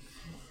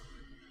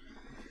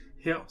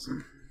 Yep.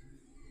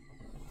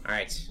 All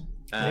right.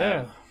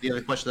 Yeah. The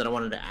other question that I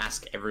wanted to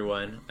ask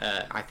everyone,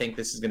 I think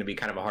this is going to be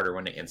kind of a harder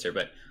one to answer,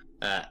 but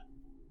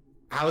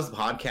how has the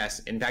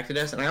podcast impacted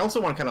us? And I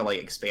also want to kind of like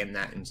expand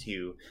that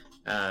into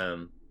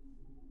not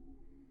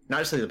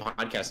just like the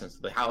podcast,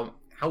 but how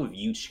have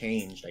you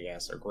changed, I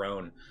guess, or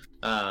grown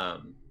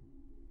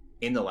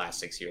in the last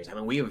 6 years? I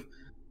mean, we have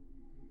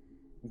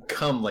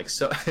come like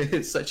so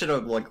it's such a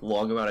like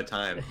long amount of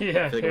time.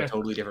 Yeah. I feel like I'm Yeah. a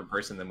totally different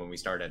person than when we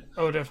started.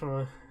 Oh,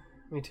 definitely.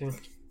 Me too.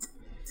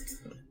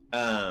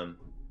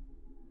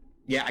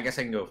 Yeah, I guess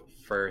I can go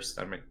first.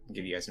 I'm gonna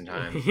give you guys some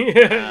time.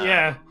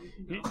 Yeah. We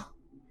can go.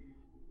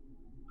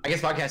 I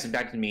guess podcast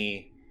impacted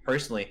me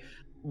personally.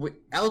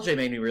 LJ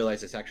made me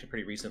realize this actually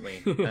pretty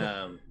recently.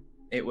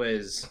 It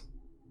was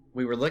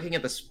we were looking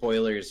at the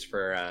spoilers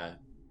for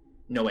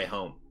No Way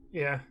Home,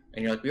 Yeah.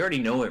 and you're like, we already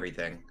know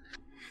everything,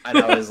 and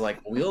I was like,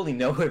 we only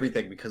know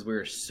everything because we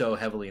were so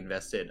heavily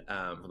invested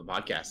for the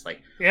podcast.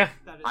 Like, Yeah.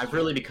 That is I've true.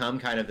 really become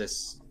kind of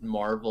this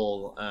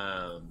Marvel,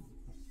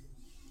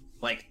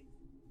 like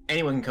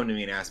anyone can come to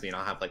me and ask me, and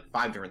I'll have like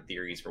 5 different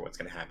theories for what's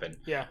going to happen.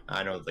 Yeah.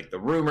 I know like the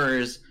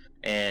rumors,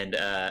 and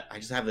I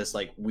just have this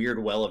like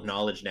weird well of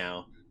knowledge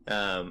now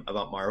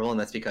about Marvel, and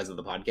that's because of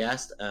the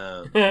podcast.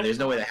 There's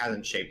no way that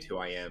hasn't shaped who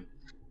I am.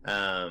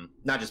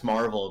 not just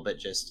Marvel, but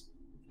just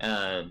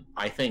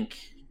I think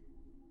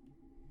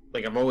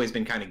like I've always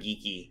been kind of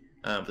geeky.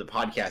 The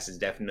podcast has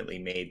definitely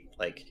made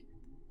like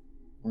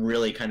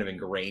really kind of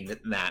ingrained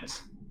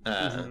that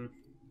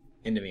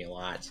into me a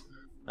lot.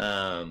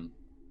 And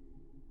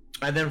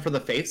then for the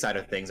faith side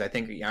of things, I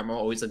think I'm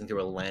always looking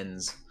through a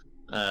lens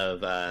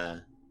of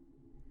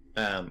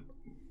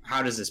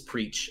how does this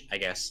preach, I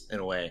guess, in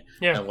a way.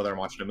 Whether I'm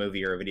watching a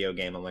movie or a video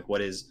game, I'm like,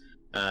 what is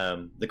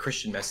the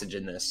Christian message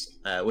in this?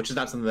 Which is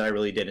not something that I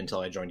really did until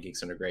I joined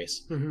Geeks Under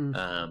Grace,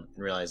 and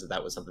realized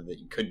that was something that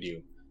you could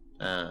do.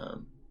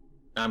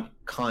 I'm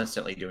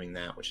constantly doing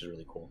that, which is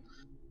really cool.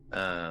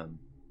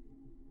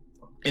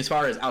 As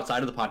far as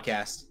outside of the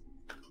podcast,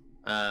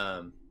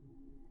 I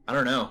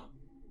don't know.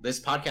 This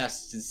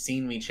podcast has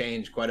seen me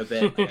change quite a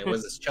bit. Like, I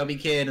was this chubby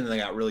kid, and then I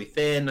got really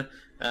thin,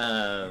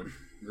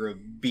 grew a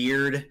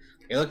beard.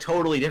 I look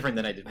totally different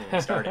than I did when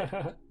we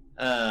started.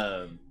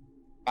 I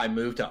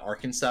moved to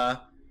Arkansas.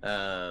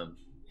 That's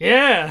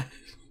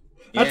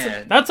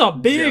a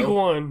big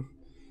one.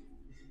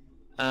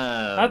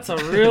 That's a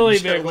really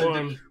big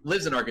one.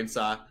 Lives in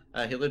Arkansas.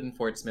 He lived in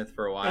Fort Smith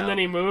for a while. And then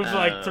he moved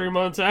like 3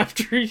 months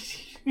after.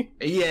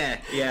 Yeah.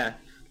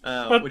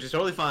 Which is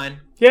totally fine.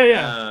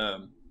 Yeah.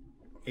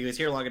 He was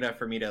here long enough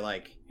for me to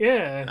like.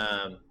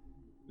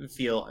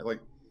 Feel like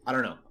I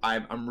don't know.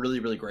 I'm really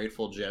really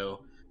grateful,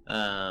 Joe.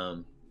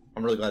 I'm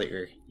really glad that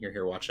you're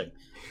here watching.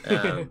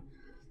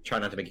 Try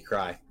not to make you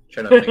cry.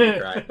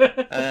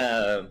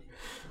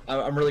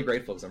 I'm really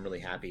grateful because I'm really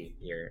happy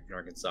here in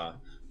Arkansas.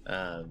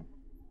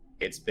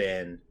 It's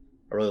been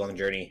a really long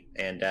journey,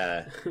 and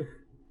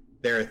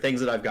there are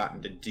things that I've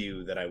gotten to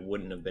do that I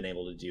wouldn't have been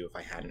able to do if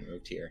I hadn't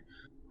moved here.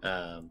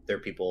 There are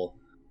people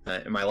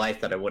in my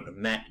life that I wouldn't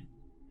have met,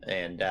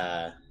 and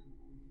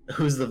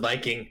who's the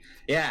Viking?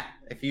 Yeah,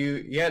 if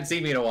you hadn't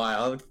seen me in a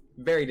while, it's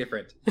very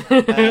different.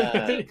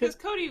 Because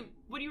Cody,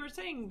 what you were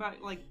saying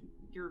about like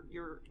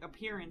your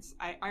appearance,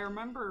 I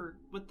remember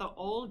with the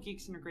old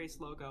Geeks Under Grace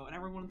logo, and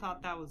everyone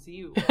thought that was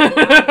you.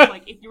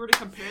 Like if you were to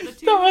compare the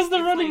two, that was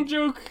the running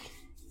joke.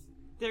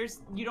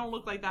 You don't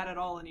look like that at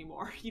all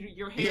anymore.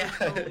 Your hair is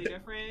totally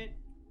different.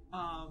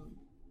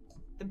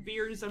 The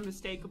beard is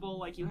unmistakable.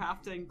 Like you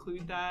have to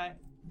include that.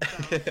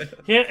 So.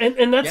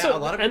 and that's a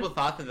lot of people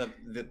thought that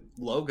the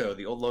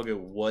old logo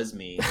was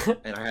me,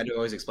 and I had to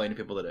always explain to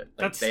people that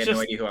they had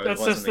no idea who I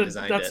was when they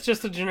designed it. That's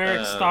just a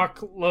generic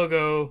stock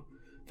logo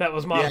that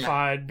was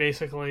modified,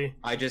 basically.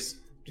 I just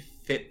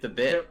fit the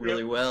bit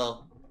really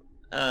well.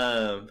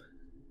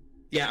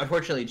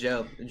 Unfortunately,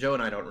 Joe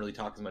and I don't really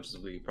talk as much as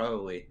we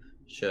probably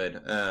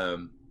should.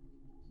 I'm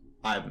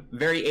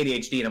very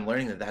ADHD, and I'm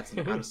learning that that's an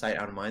out of sight,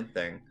 out of mind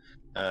thing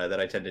that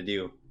I tend to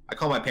do. I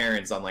call my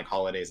parents on like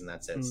holidays, and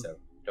that's it. So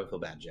don't feel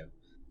bad, Joe.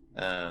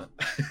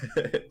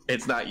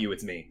 It's not you,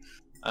 it's me.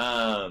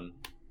 But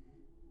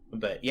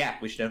yeah,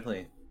 we should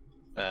definitely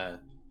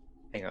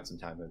hang out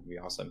sometime. It would be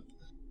awesome.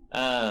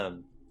 I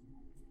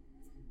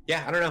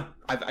don't know.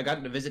 I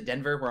gotten to visit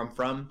Denver, where I'm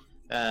from.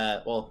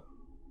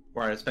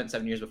 Where I spent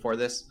 7 years before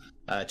this,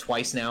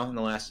 twice now in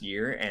the last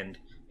year, and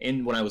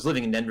when I was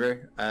living in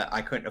Denver,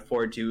 I couldn't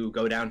afford to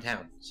go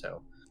downtown,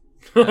 so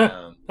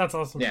that's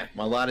awesome. Yeah,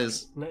 my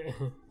lots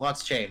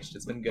changed.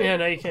 It's been good. Yeah,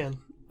 now you can.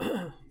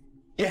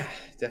 Yeah,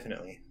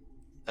 definitely.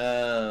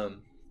 I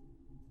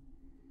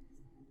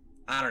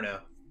don't know.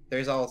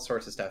 There's all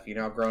sorts of stuff.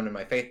 I've grown in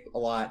my faith a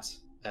lot.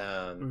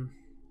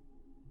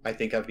 I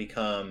think I've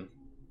become,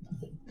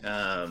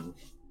 I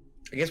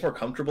guess, more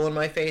comfortable in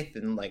my faith,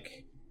 and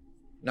like,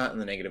 not in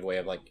the negative way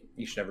of like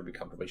you should never be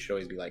comfortable. You should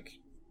always be like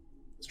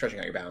stretching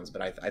out your bounds.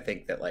 But I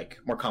think that like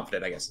more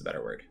confident, I guess, is the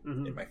better word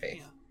in my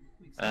faith.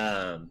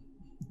 Yeah,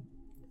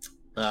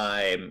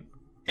 I'm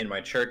in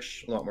my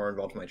church, a lot more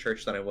involved in my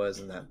church than I was,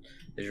 and that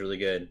is really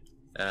good.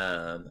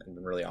 And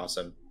been really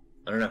awesome.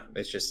 I don't know.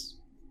 It's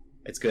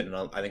good, and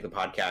I think the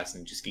podcast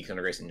and just Geeks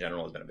Under Grace in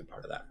general has been a big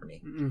part of that for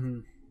me.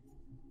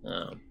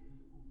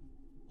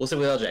 We'll sit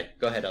with LJ.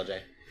 Go ahead,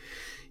 LJ.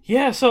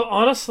 Yeah. So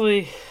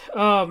honestly,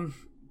 the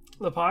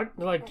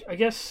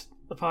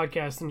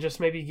podcast and just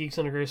maybe Geeks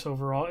Under Grace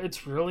overall,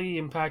 it's really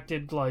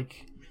impacted.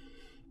 Like,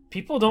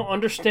 people don't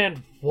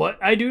understand what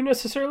I do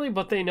necessarily,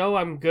 but they know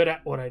I'm good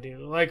at what I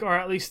do. Like, or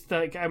at least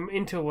like I'm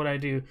into what I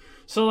do.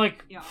 So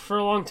like for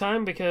a long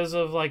time, because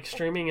of like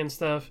streaming and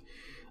stuff,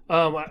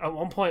 at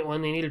one point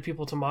when they needed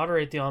people to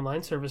moderate the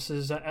online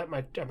services at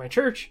my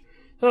church,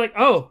 they're like,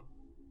 "Oh,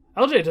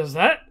 LJ does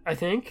that, I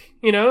think."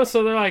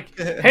 So they're like,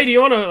 "Hey, do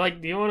you want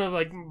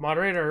to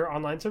moderate our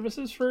online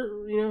services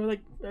for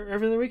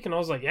every other week?" And I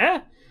was like,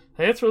 "Yeah,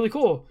 hey, that's really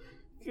cool."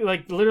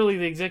 Like, literally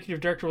the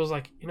executive director was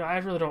like, "I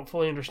really don't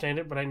fully understand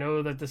it, but I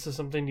know that this is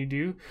something you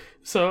do."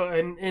 So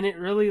and it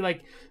really,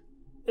 like,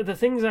 the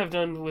things I've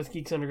done with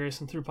Geeks Under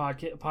Grace and through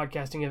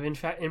podcasting have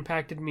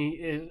impacted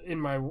me in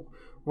my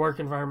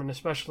work environment,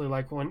 especially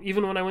like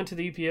when I went to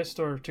the UPS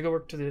store to go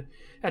work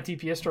at the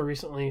UPS store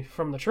recently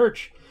from the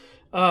church.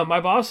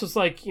 My boss was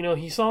like,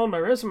 he saw on my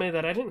resume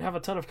that I didn't have a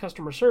ton of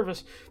customer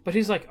service, but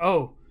he's like,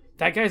 "Oh,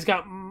 That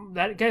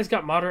guy's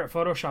got moderate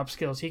Photoshop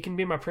skills. He can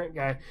be my print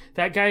guy.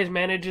 That guy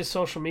manages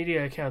social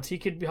media accounts. He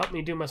could help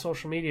me do my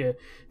social media.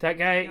 That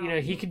guy, you know,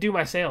 he could do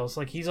my sales.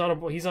 Like he's on a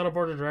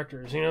board of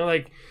directors. You know,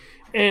 like,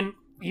 and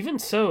even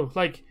so,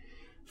 like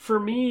for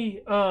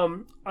me,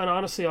 and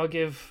honestly, I'll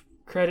give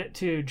credit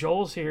to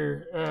Joel's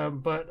here,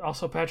 but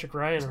also Patrick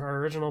Ryan, our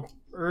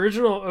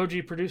original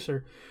OG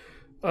producer.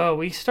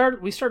 We started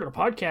a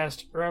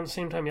podcast around the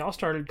same time y'all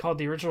started called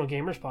the Original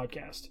Gamers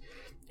Podcast.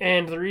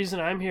 And the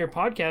reason I'm here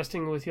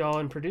podcasting with y'all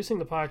and producing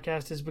the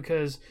podcast is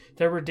because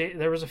there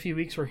was a few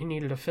weeks where he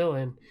needed a fill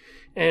in,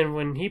 and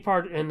when he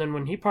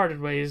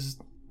parted ways,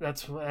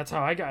 that's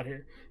how I got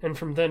here. And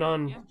from then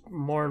on,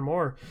 more and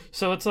more.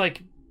 So it's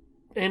like,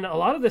 and a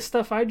lot of this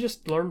stuff I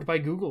just learned by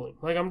Googling.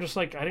 Like I'm just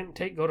like I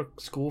didn't go to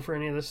school for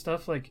any of this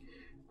stuff. Like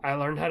I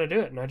learned how to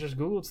do it, and I just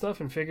Googled stuff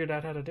and figured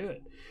out how to do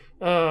it.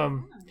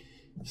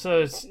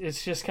 So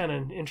it's just kind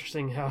of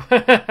interesting how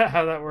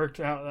how that worked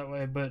out that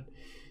way, but.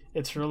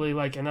 It's really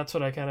like, and that's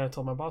what I kind of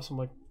told my boss. I'm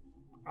like,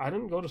 I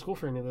didn't go to school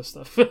for any of this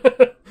stuff.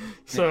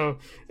 So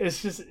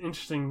it's just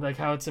interesting, like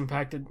how it's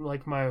impacted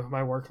like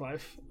my work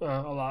life a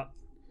lot.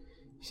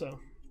 So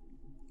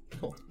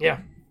cool.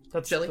 Yeah,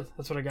 that's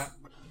what I got.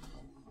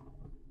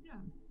 Yeah.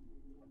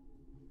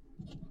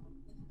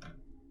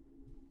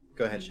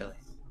 Go ahead, Shelly.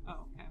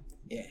 Oh, okay.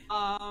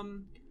 Yeah.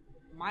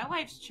 My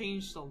life's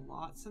changed a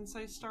lot since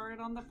I started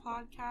on the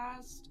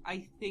podcast.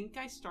 I think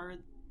I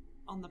started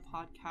on the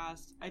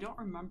podcast. I don't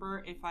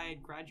remember if I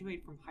had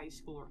graduated from high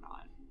school or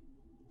not.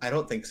 I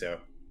don't think so.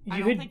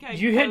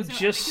 You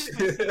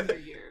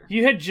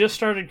had just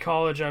started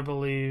college, I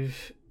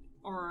believe.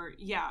 Or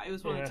yeah, it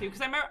was one of the two.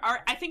 Because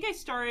I think I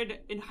started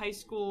in high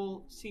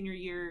school senior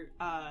year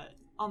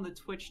on the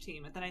Twitch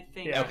team, and then I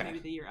think maybe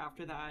the year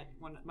after that,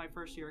 when my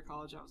first year of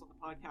college, I was on the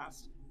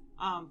podcast.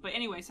 But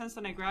anyway, since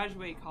then I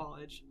graduated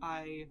college.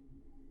 I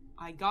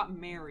got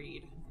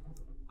married.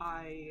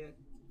 I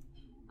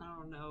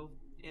don't know.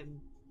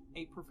 Am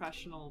a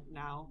professional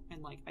now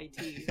in like IT.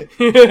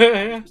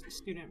 I was just a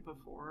student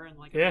before, and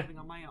like I'm living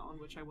on my own,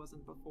 which I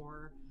wasn't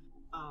before.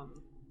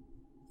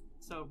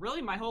 So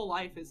really, my whole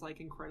life is like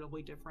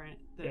incredibly different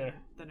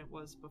than it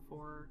was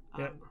before.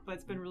 But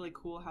it's been really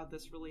cool how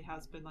this really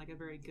has been like a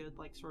very good,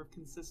 like sort of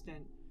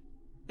consistent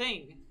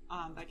thing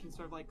that can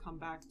sort of like come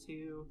back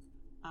to,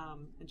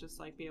 and just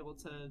like be able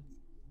to,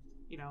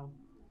 you know,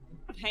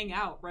 hang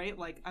out, right?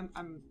 Like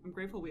I'm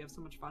grateful we have so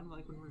much fun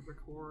like when we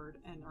record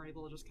and are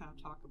able to just kind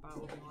of talk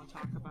about what we want to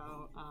talk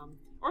about,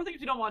 or things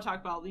we don't want to talk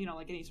about, you know,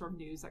 like any sort of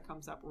news that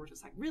comes up where we're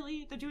just like,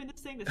 really, they're doing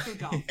this thing that's so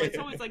dumb. But it's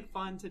always like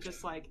fun to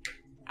just like,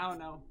 I don't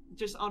know,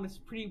 just on a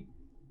pretty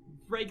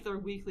regular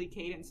weekly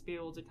cadence be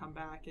able to come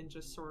back and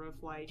just sort of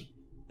like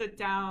sit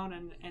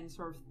down and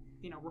sort of,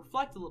 you know,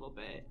 reflect a little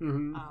bit.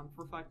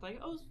 Reflect like,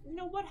 oh, you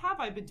know, what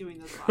have I been doing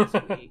this last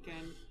week,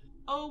 and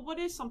oh, what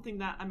is something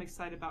that I'm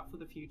excited about for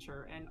the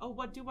future? And oh,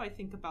 what do I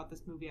think about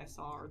this movie I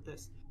saw, or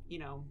this, you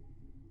know,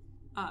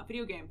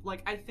 video game?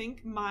 Like, I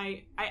think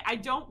I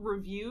don't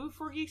review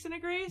for Geeks and a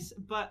Grace,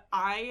 but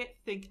I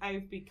think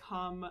I've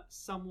become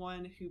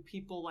someone who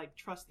people like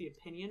trust the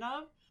opinion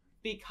of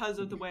because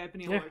of the way I've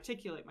been able to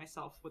articulate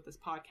myself with this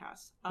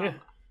podcast.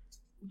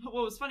 What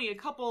was funny,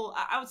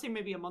 I would say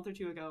maybe a month or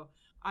two ago,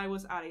 I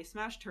was at a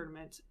Smash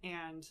tournament,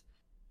 and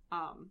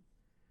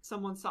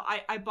someone saw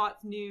I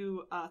bought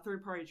new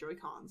third-party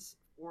Joy-Cons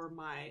for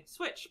my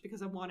Switch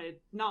because I wanted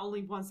not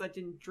only ones that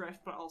didn't drift,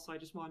 but also I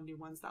just wanted new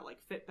ones that like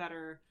fit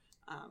better,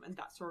 and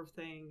that sort of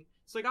thing.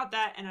 So I got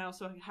that, and I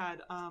also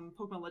had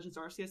Pokemon Legends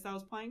Arceus that I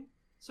was playing.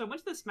 So I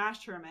went to the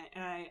Smash tournament,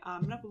 and I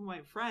met up with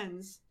my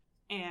friends,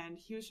 and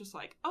he was just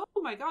like, oh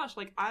my gosh,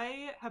 like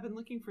I have been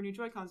looking for new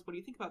Joy-Cons. What do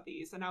you think about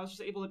these? And I was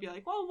just able to be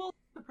like, well,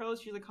 the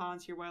pros, here's the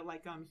cons, here what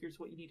like here's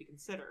what you need to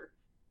consider.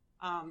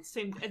 And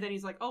then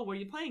he's like, oh, what are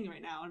you playing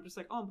right now? And I'm just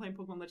like, oh, I'm playing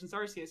Pokemon Legends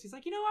Arceus. He's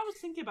like, you know, I was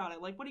thinking about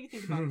it. Like, what do you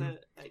think about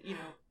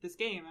this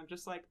game? I'm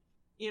just like,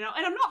 you know,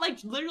 and I'm not like,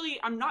 literally,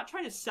 I'm not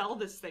trying to sell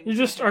this thing. You're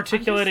just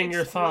articulating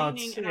your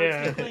thoughts. And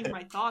articulating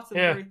my thoughts in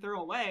a very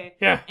thorough way.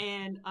 Yeah.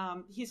 And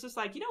he's just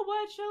like, you know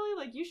what, Shelly?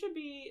 Like, you should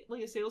be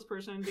like a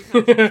salesperson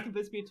because you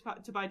convinced me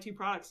to buy 2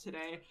 products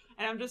today.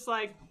 And I'm just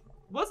like,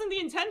 wasn't the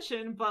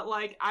intention, but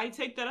like, I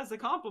take that as a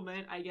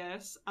compliment, I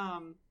guess.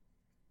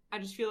 I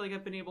just feel like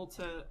I've been able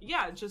to,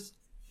 just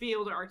be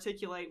able to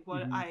articulate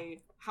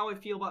how I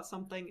feel about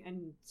something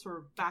and sort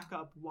of back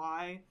up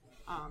why.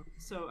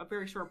 So a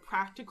very sort of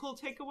practical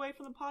takeaway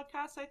from the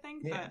podcast, I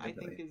think, that I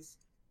think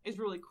is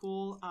really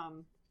cool.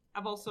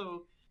 I've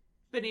also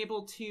been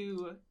able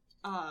to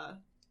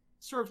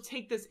sort of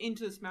take this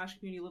into the Smash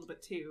community a little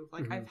bit too.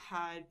 Like I've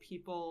had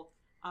people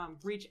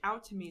reach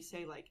out to me,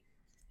 say like,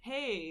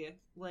 hey,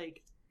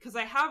 like, because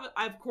I have,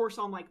 of course,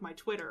 on like my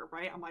Twitter,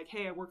 right? I'm like,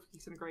 hey, I work for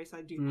Geeks and a Grace.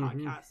 I do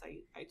podcasts.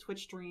 I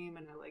Twitch stream,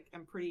 and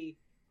I'm pretty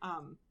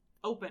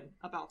open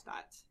about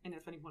that. And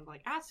if anyone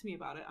like asks me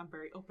about it, I'm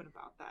very open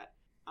about that.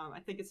 I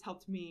think it's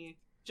helped me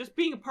just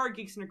being a part of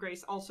Geeks and a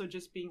Grace. Also,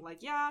 just being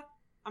like, yeah,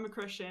 I'm a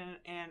Christian,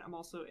 and I'm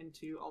also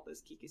into all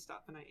this geeky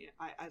stuff, and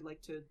I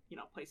like to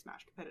play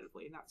Smash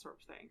competitively and that sort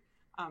of thing.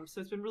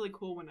 So it's been really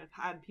cool when I've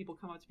had people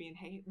come up to me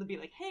and they'll be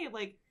like, hey,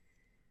 like,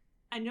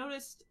 I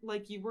noticed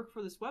like you work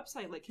for this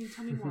website. Like, can you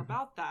tell me more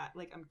about that?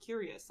 Like, I'm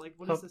curious. Like,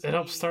 what does this mean? It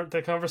helps start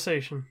the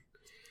conversation.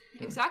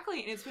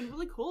 Exactly, and it's been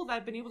really cool that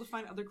I've been able to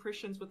find other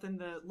Christians within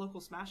the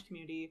local Smash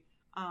community.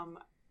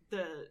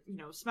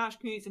 Smash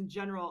communities in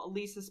general, at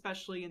least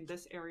especially in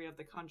this area of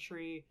the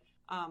country,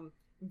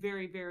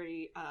 very,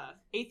 very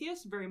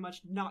atheist, very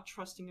much not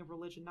trusting of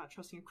religion, not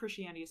trusting of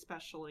Christianity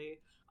especially.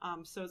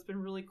 So it's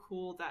been really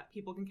cool that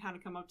people can kind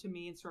of come up to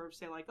me and sort of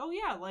say like, oh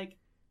yeah, like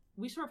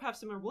we sort of have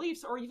similar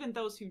beliefs, or even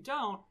those who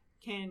don't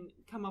can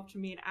come up to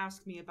me and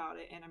ask me about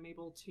it, and I'm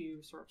able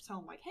to sort of tell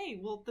them like, hey,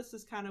 well, this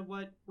is kind of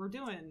what we're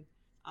doing,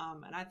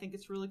 and I think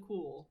it's really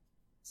cool.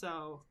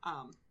 So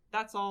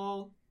that's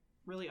all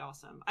really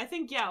awesome. I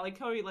think, yeah, like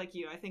Cody, like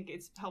you, I think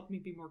it's helped me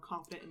be more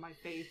confident in my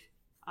faith,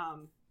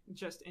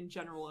 just in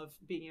general, of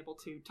being able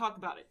to talk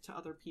about it to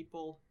other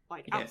people,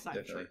 like outside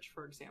definitely. church,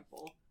 for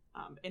example,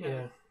 in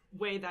a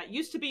way that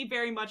used to be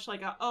very much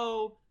like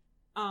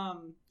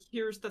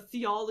here's the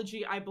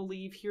theology I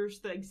believe, here's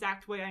the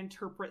exact way I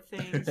interpret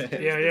things,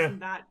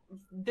 and that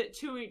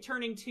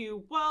turning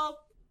to, well,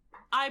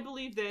 I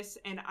believe this,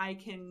 and I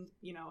can,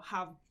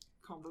 have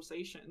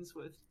conversations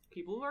with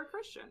people who are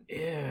Christian.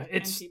 Yeah,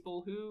 and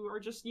people who are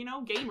just,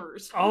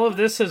 gamers. All of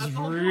this has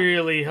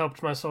really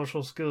helped my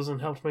social skills and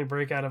helped me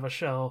break out of a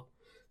shell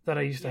that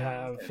I used to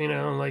have.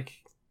 Like,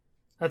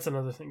 that's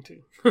another thing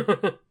too.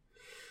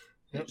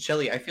 Yep.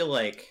 Shelly, I feel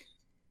like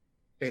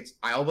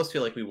I almost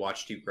feel like we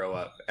watched you grow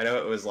up. I know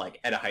it was like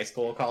at a high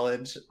school or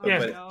college. Yeah.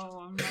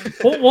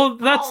 But... well,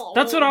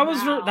 that's what I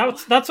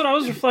was that's what I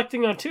was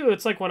reflecting on too.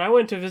 It's like when I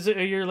went to visit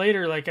a year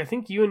later, like I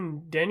think you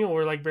and Daniel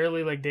were like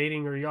barely like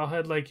dating, or y'all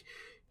had like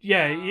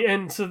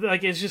and so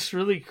like it's just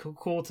really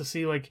cool to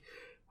see like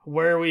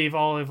where we've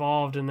all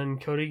evolved, and then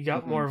Cody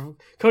got more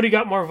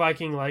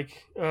Viking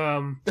like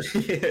and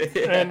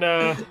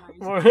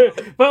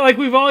but like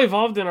we've all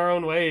evolved in our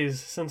own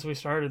ways since we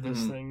started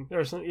this thing.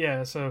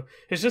 So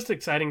it's just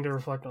exciting to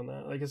reflect on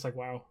that. Like it's like,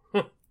 wow.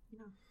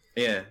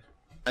 Yeah.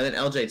 And then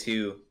LJ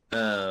too,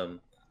 for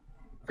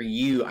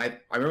you, I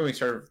remember when we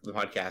started the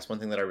podcast, one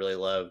thing that I really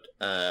loved,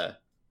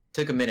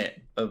 took a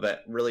minute,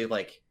 but really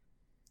like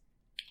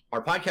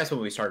our podcast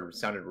when we started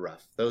sounded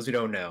rough. Those who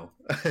don't know,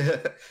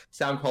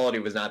 sound quality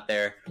was not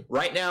there.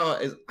 Right now,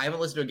 I haven't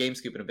listened to a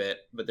GameScoop in a bit,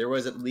 but there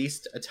was at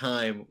least a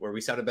time where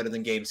we sounded better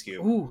than GameScoop.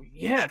 Ooh,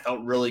 yeah. That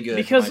felt really good.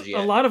 Because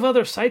a lot of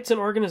other sites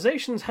and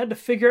organizations had to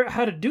figure out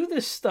how to do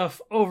this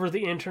stuff over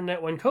the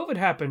internet when COVID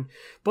happened.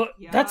 But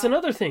that's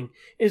another thing,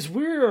 is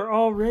we're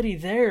already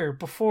there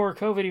before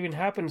COVID even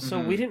happened, so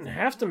we didn't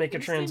have to make a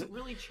transition.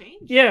 Really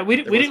changed. Yeah, we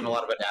didn't. Wasn't a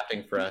lot of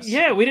adapting for us.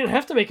 Yeah, we didn't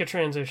have to make a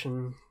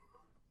transition.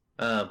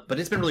 But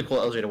it's been really cool,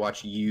 LJ, to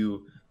watch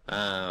you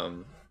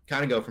kind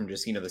of go from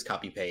just, this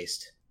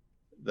copy-paste,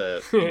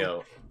 the,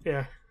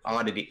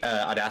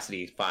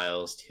 Audacity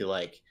files to,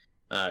 like,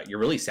 you're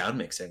really sound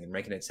mixing and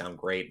making it sound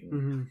great.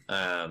 And,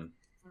 100%.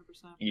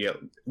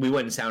 We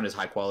wouldn't sound as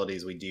high quality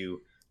as we do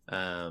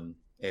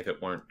if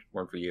it weren't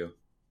for you.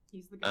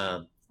 He's the guy.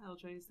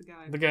 LJ is the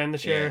guy. The guy in the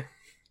chair. Yeah.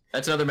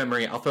 That's another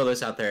memory. I'll throw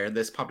this out there.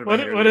 This popped in my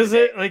head. What is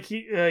it? Like,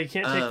 you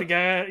can't take the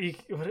guy out.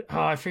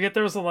 I forget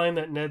there was a line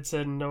that Ned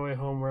said in No Way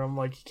Home where I'm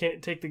like, you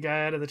can't take the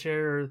guy out of the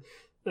chair, or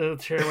the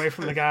chair away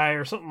from the guy,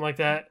 or something like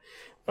that.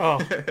 Oh,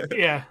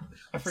 yeah.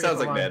 I forget. Sounds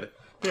like Ned.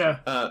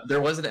 Yeah.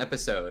 There was an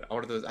episode.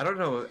 I don't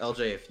know, LJ,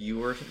 if you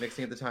were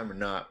mixing at the time or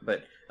not,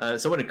 but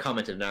someone had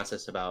commented and asked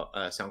us about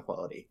sound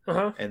quality.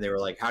 And they were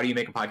like, how do you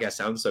make a podcast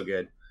sound so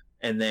good?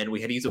 And then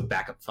we had to use a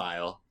backup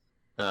file.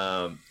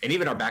 And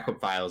even our backup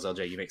files,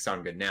 LJ, you make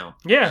sound good now.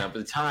 Yeah. But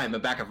at the time, a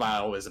backup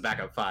file was a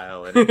backup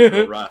file, and it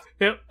was rough.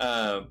 Yep.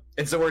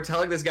 And so we're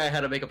telling this guy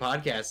how to make a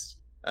podcast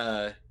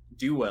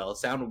do well,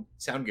 sound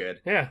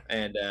good. Yeah.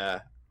 And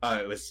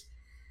it was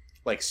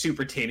like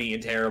super tinny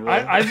and terrible.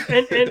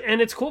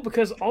 And it's cool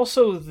because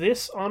also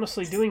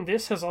doing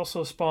this has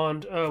also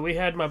spawned. We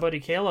had my buddy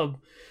Caleb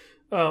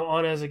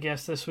on as a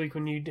guest this week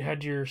when you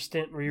had your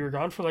stint where you were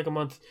gone for like a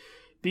month.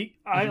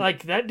 I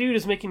like that dude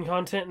is making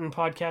content and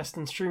podcast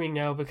and streaming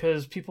now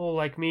because people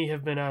like me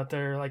have been out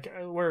there. Like,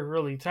 we're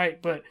really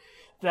tight, but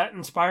that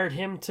inspired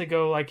him to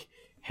go like,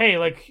 hey,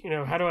 like,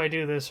 how do I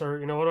do this? Or,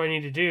 what do I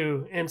need to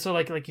do? And so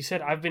like you said,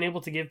 I've been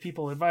able to give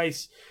people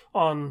advice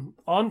on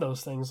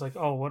those things. Like,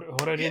 oh, what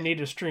do I need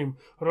to stream?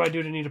 What do I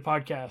do to need a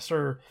podcast?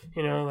 Or,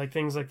 like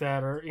things like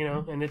that, or,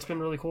 and it's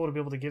been really cool to be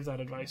able to give that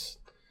advice.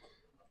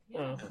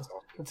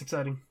 It's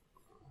exciting.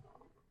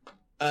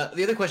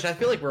 The other question, I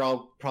feel like we're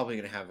all probably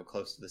going to have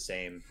close to the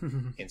same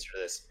answer to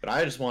this, but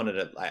I just wanted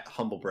to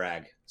humble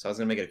brag. So I was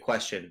going to make it a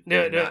question,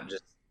 not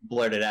just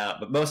blurt it out.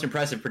 But most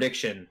impressive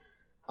prediction,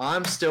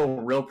 I'm still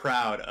real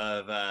proud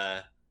of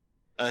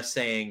us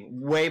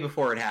saying way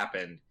before it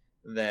happened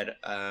that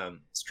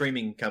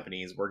streaming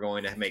companies were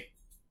going to make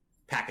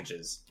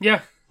packages.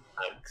 Yeah.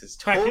 Because it's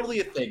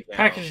totally a thing now.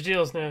 Package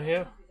deals now,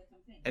 yeah.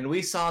 And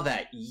we saw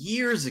that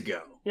years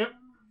ago. Yep.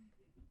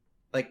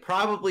 Like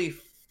probably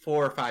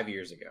 4 or 5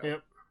 years ago.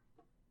 Yep.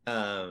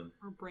 I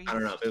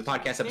don't know. There's a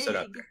podcast episode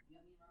up there.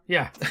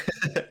 Yeah.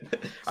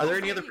 Are there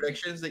any other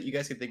predictions that you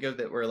guys could think of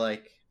that were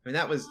like? I mean,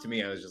 that was to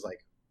me. I was just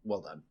like,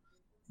 well done.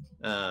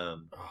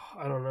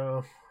 I don't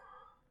know.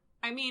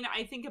 I mean,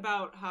 I think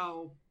about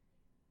how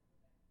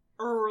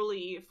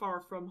early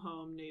Far From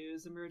Home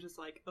news, and we were just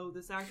like, oh,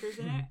 this actor's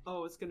in it?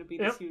 Oh, it's going to be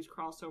this huge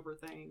crossover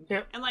thing.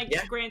 Yep. And, like,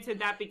 granted,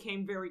 that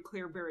became very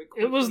clear very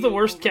quickly. It was the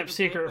worst over kept the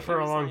secret bit, for a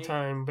it was long like-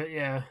 time, but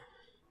yeah.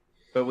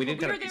 But we But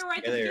did we kind were of there piece right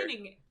at the together.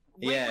 beginning.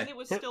 Yeah. When it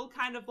was Yep. still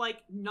kind of, like,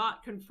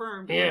 not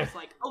confirmed. Yeah. It was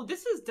like, oh,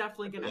 this is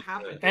definitely going to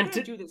happen. They're And going to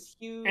to- do this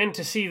huge... And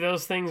to see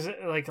those things,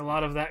 like a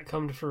lot of that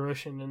come to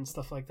fruition and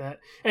stuff like that.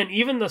 And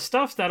even the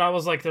stuff that I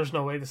was like, there's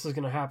no way this is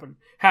going to happen,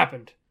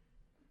 happened.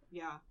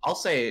 Yeah. I'll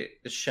say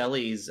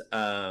Shelley's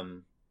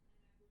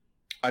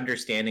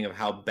understanding of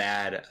how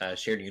bad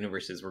shared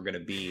universes were going to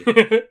be.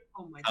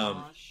 Oh my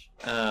Um,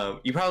 gosh.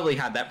 You probably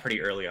had that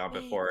pretty early on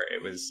before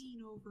it was.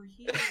 Rain over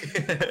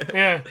here.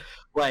 Yeah.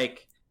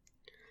 Like,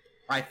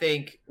 I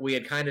think we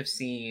had kind of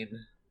seen.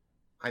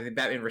 I think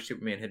Batman vs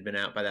Superman had been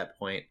out by that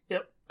point.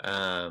 Yep.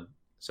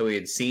 So we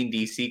had seen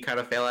DC kind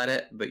of fail at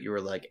it, but you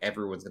were like,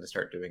 everyone's going to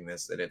start doing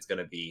this, and it's going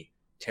to be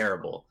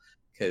terrible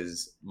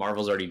because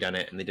Marvel's already done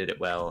it and they did it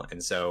well,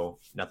 and so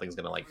nothing's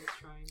going to like. I was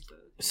trying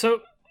to... So,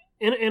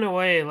 in a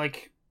way,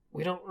 like,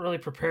 we don't really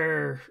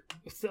prepare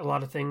a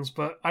lot of things,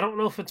 but I don't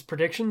know if it's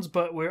predictions,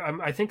 but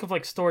I think of,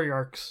 like, story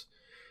arcs.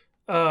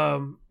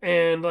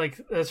 And, like,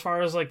 as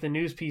far as, like, the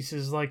news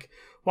pieces, like,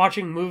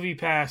 watching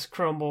MoviePass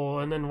crumble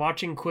and then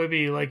watching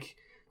Quibi, like,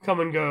 come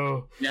and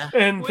go. Yeah.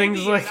 And Quibi,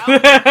 things like that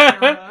was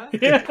the era.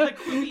 Yeah. The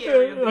Quibi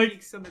area of the Like-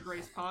 Geeks and the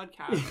Grace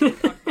podcast. We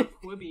talk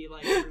about Quibi,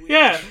 like, every week.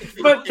 Yeah,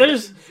 but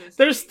there's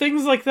Existing.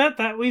 things like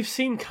that we've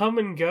seen come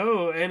and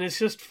go, and it's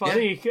just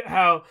funny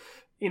how,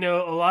 you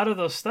know, a lot of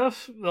those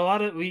stuff,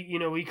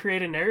 we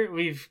create a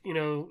narrative.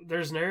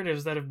 There's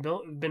narratives that have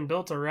been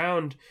built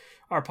around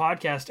our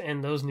podcast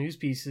and those news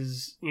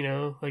pieces. You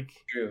know, like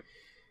True.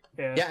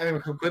 yeah, Yeah, I mean,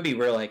 with Quibi,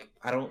 we're like,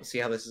 I don't see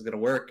how this is going to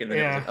work. And then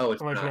it was like, oh,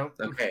 it's I'm like, not.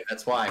 nope. Okay,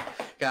 that's why.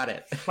 Got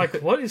it.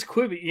 like what is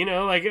Quibi? You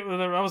know, like that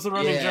was the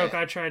running Yeah. joke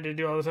I tried to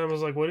do all the time. I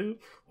was like,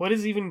 what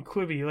is even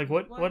Quibi? Like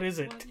what is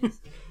it?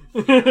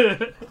 Movie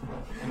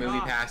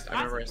God, passed. I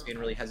remember that's us being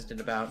really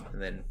hesitant about,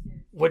 and then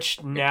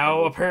Which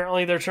now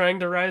apparently they're trying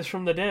to rise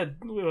from the dead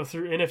through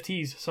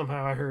NFTs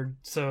somehow. I heard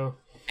so.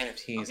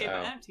 NFTs. Okay,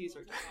 Oh, but NFTs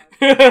are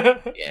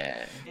dead.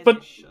 yeah. And But-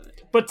 they should.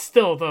 But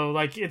still, though,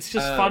 like, it's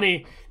just Uh,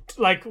 funny.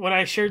 Like, when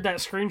I shared that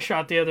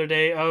screenshot the other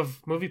day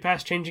of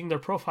MoviePass changing their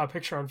profile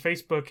picture on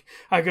Facebook,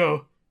 I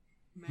go,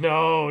 Man.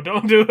 no,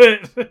 don't do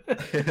it.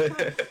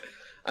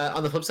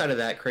 On the flip side of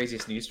that,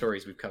 craziest news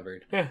stories we've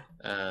covered. Yeah.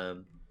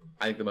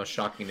 I think the most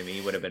shocking to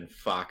me would have been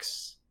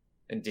Fox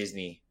and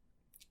Disney.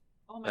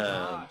 Oh my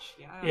Um, gosh,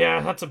 yeah.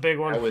 Yeah, that's a big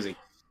one. That was a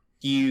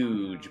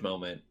huge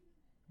moment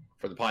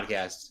for the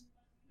podcast.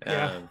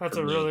 Yeah, that's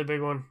for a me. really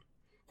big one.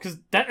 Because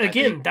that, I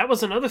again, think- that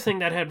was another thing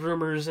that had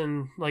rumors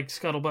and, like,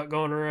 scuttlebutt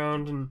going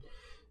around and,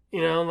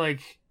 you know, like,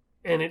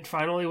 and it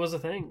finally was a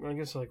thing. I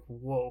guess, like,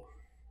 whoa.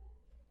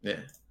 Yeah.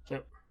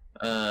 Yep.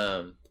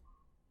 Oh,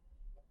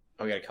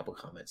 we got a couple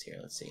comments here.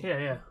 Let's see.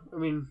 Yeah. I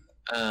mean,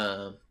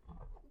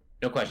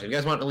 No question. If you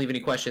guys want to leave any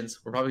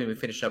questions, we're probably going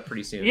to finish up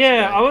pretty soon.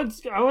 yeah, So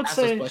I would ask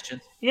those say,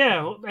 questions.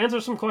 yeah, we'll answer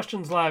some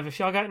questions live. If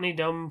y'all got any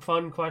dumb,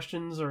 fun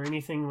questions or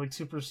anything, like,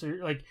 super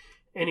serious, like,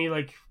 any,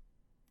 like,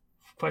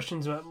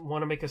 questions that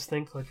want to make us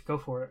think, like, go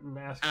for it and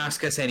ask.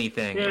 Ask us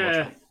anything.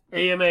 Yeah,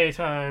 AMA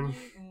time.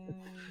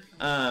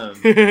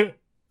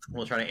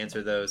 We'll try to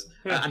answer those.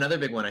 Yeah. Another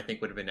big one I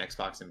think would have been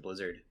Xbox and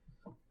Blizzard.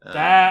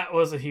 That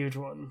was a huge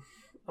one.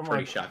 I'm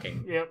pretty like,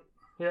 shocking. Yep.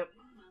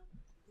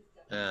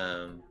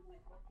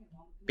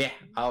 Yeah,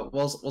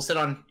 we'll sit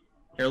on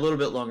here a little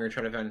bit longer,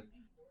 try to find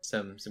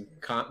some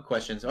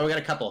questions. Oh, we got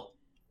a couple.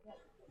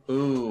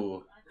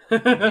 Ooh, new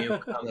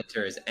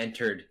commenter has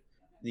entered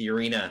the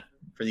arena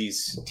for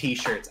these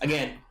T-shirts.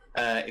 Again,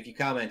 if you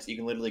comment, you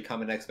can literally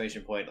comment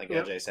exclamation point, like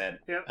Yep. LJ said.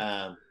 Yep.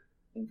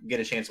 Get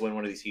a chance to win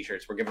one of these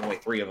T-shirts. We're giving away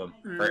 3 of them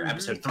for Mhm.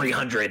 episode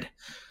 300.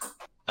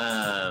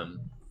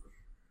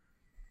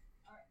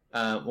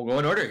 We'll go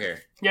in order here.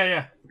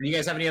 Yeah. Do you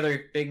guys have any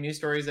other big news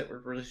stories that were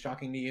really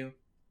shocking to you?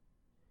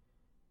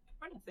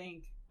 I'm trying to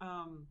think.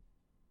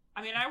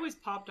 I mean, I always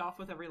popped off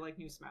with every like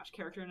new Smash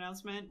character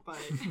announcement, but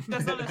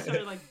that's not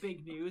necessarily like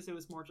big news. It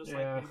was more just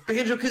Yeah. like.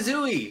 Banjo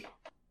Kazooie.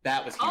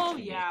 That was huge Oh to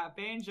me. yeah,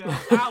 Banjo.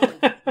 That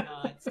was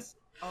nuts.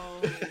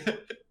 Oh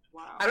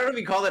wow. I don't know if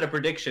you call that a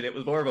prediction. It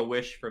was more of a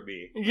wish from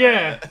me.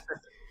 Yeah.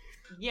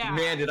 Yeah.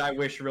 Man, did I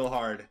wish real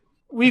hard.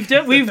 We've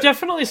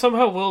definitely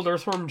somehow willed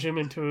Earthworm Jim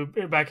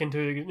back into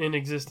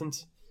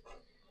existence.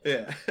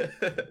 Yeah.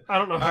 I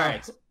don't know All how.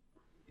 right.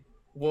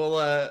 Well,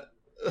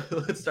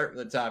 let's start from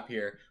the top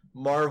here.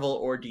 Marvel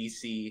or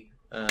DC?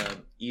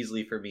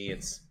 Easily for me,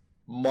 it's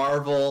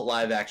Marvel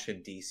live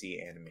action,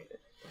 DC animated.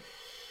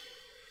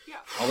 Yeah.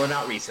 Although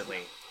not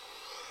recently.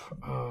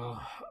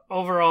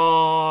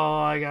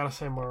 Overall, I gotta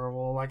say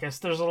Marvel. I guess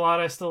there's a lot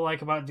I still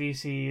like about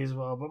DC as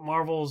well, but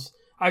Marvel's.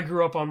 I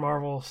grew up on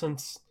Marvel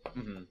since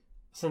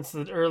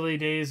the early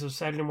days of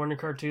Saturday morning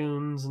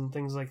cartoons and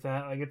things like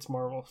that. Like, it's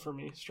Marvel for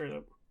me, straight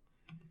up.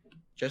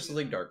 Justice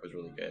League Dark was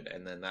really good,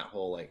 and then that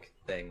whole like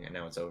thing, and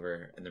now it's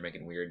over, and they're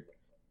making weird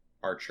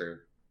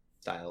Archer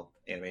style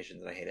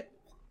animations, and I hate it.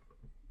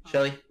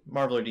 Shelly,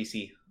 Marvel or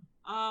DC?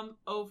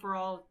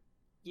 Overall,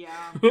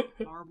 yeah,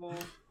 Marvel.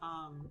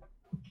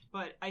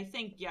 But I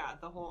think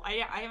the whole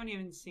I haven't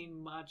even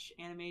seen much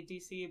anime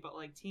DC, but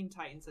like Teen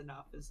Titans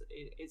enough is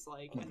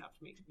like enough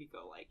to make me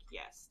go like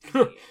yes, DC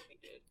animated.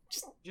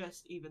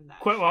 Just even that.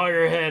 Quit while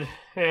you're ahead.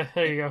 Yeah,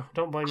 there you go.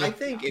 Don't blame me. I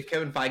think if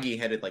Kevin Feige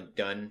had like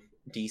done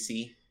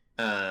DC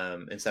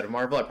instead of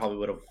Marvel, I probably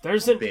would have.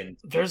 There's been an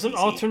DC.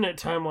 alternate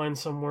timeline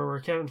somewhere where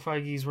Kevin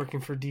Feige's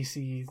working for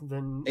DC.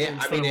 Then Yeah,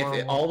 I mean, if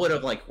it all would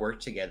have like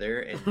worked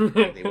together and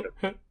they would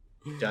have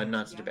done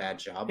not such a bad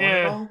job on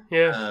it all.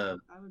 Yeah. That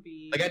would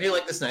be Like I do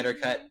like the Snyder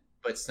Cut,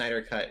 but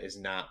Snyder Cut is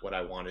not what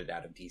I wanted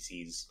out of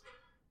DC's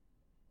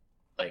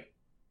like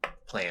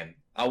plan.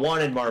 I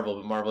wanted Marvel,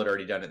 but Marvel had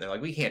already done it. They're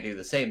like, we can't do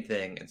the same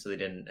thing, and so they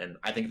didn't. And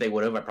I think they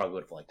would have. I probably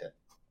would have liked it.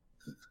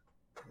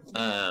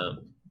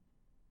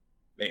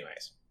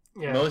 Anyways,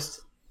 Yeah.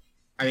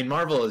 I mean,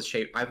 Marvel is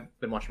shaped. I've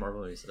been watching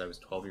Marvel movies since I was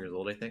 12 years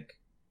old, I think.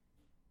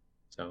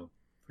 So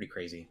pretty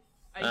crazy.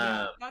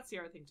 yeah, that's the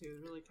other thing too.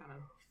 It really kind of.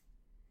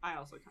 I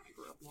also kind of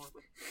grew up more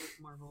with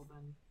Marvel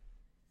than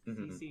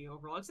Mhm. DC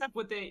overall, except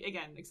with the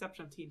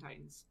exception of Teen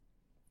Titans.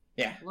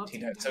 Yeah, Love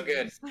Teen Titans, so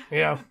good.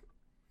 Yeah.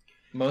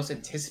 Most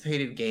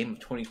anticipated game of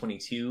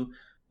 2022.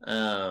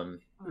 I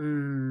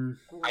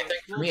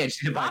think for me, I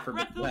just did buy Not for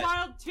Breath of the West.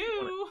 Wild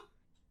 2.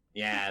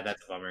 Yeah,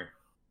 that's a bummer.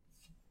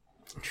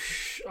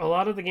 A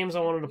lot of the games I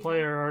wanted to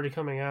play are already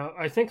coming out.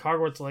 I think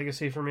Hogwarts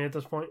Legacy for me at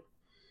this point.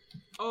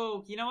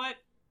 Oh, you know what?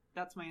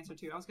 That's my answer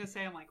too. I was gonna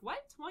say, I'm like, what?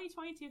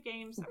 2022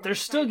 games?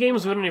 There's still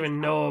games we don't even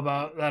know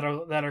about that are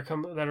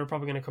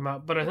probably going to come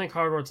out, but I think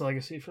Hogwarts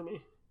Legacy for me.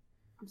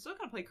 I'm still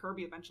gonna play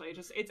Kirby eventually.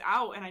 It's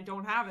out and I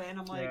don't have it, and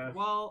I'm like, Yeah.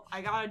 well,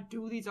 I gotta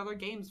do these other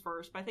games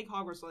first. But I think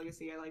Hogwarts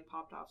Legacy, I like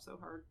popped off so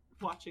hard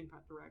watching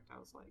Pet Direct. I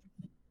was like,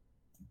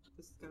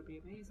 this is gonna be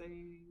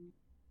amazing.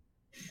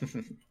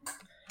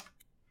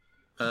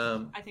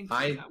 I think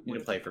I that need to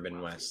would play be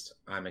Forbidden well. West.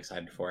 I'm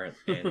excited for it,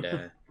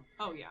 and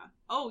Oh yeah.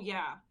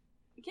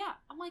 Yeah.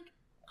 I'm like,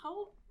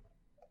 how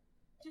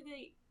did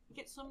they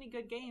get so many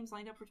good games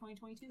lined up for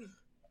 2022?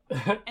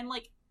 And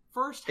like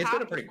first It's half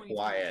been a of pretty 2022.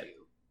 quiet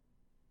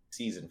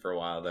season for a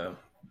while, though.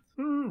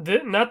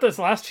 Not this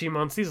last few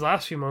months. These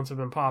last few months have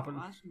been popping.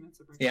 Last few months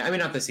have been Yeah, I mean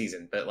not quiet. the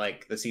season, but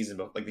like the season,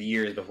 like the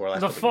years before last.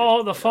 The couple fall,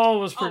 years the before fall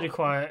was pretty Oh.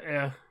 quiet.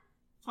 Yeah.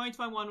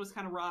 2021 was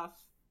kind of rough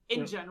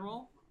in Yep.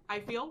 general, I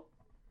feel,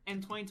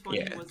 and 2020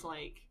 Yeah. was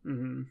like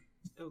Hmm.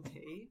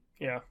 okay.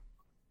 Yeah.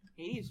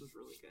 Hades was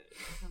really good,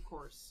 and of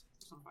course,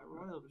 Persona 5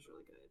 Royal was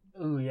really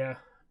good. Oh yeah.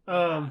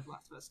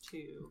 Last of Us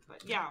 2,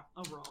 but yeah,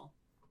 overall.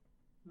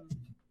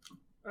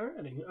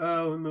 Alrighty.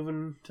 We're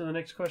moving to the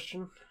next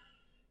question.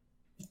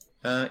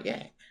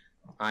 Yeah,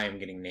 I am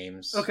getting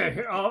names. Okay,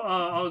 here,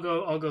 I'll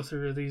go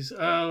through these.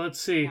 Let's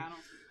see. Yeah, I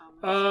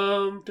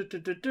don't see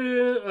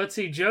comments. Let's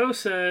see. Joe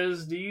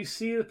says, "Do you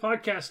see the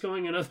podcast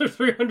going another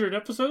 300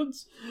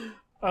 episodes?"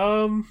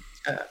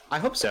 I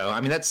hope so. I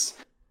mean, that's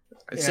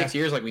Yeah. 6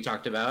 years, like we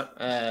talked about.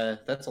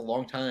 That's a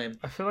long time.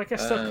 I feel like I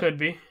still could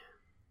be.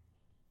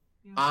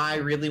 Yeah. I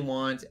really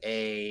want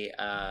a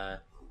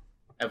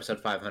episode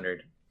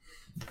 500.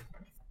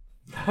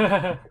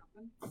 I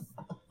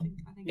think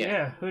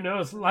Yeah, who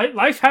knows?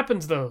 Life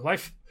happens though.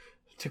 Life,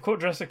 to quote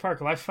Jurassic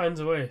Park, life finds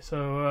a way.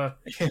 So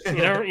you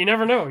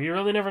never know. You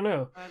really never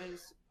know. that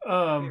is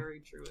Um, very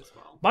true as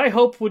well. my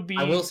hope would be.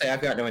 I will say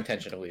I've got no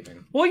intention of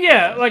leaving. Well,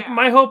 yeah, like Yeah,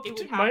 my hope. It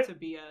would have My to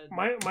be a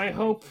my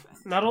hope.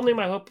 event. Not only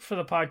my hope for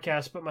the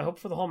podcast, but my hope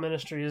for the whole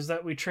ministry is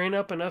that we train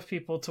up enough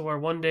people to where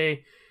one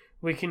day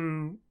we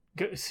can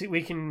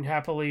we can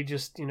happily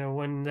just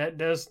when that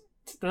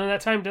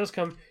time does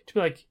come to be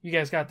like, you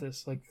guys got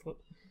this. Like,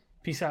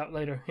 peace out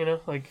later.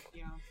 Like.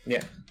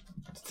 Yeah.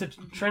 To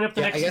train up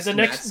the Yeah, I guess in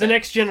that the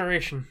next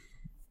generation.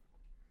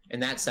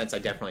 In that sense, I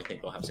definitely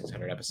think we'll have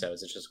 600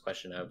 episodes. It's just a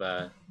question of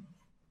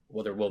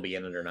whether we'll be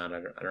in it or not. I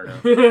don't know.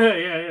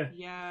 Yeah.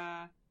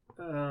 Yeah,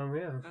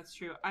 Yeah. that's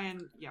true.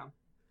 Yeah.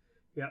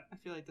 I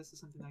feel like this is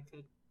something that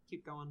could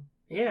keep going.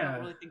 I Yeah.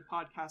 don't really think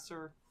podcasts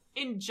are,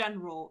 in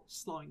general,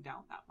 slowing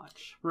down that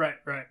much. Right.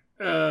 I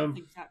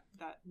think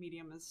that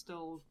medium is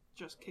still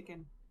just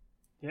kicking.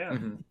 Yeah.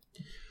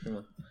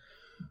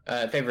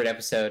 Favorite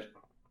episode?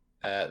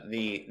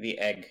 The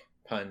egg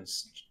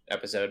puns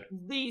episode.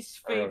 Least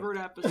favorite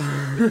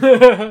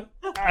episode.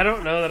 I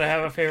don't know that I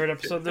have a favorite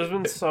episode. There's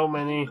been so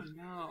many. Oh,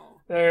 no.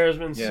 There's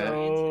been Yeah.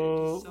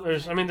 So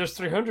there's many. there's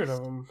 300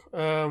 of them.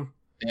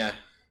 Yeah,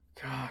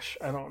 Gosh,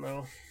 I don't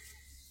know.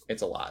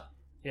 it's a lot.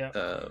 Yeah. I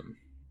don't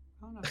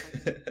know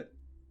if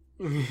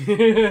I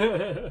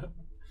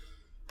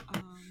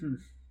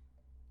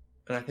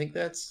And I think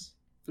that's.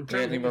 I'm Do you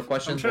trying have to any more think-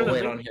 questions? I'm trying We'll to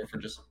wait think- on here for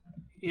just.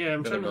 Yeah,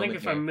 I'm for trying the to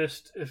think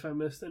moment if I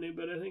missed any,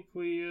 but I think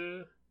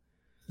we.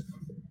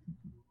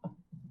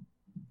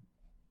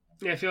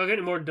 Yeah, if y'all get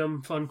any more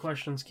dumb fun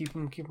questions, keep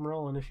them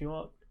rolling if you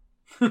want.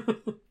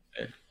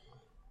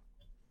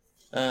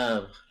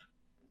 While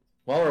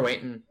we're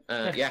waiting,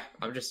 yeah,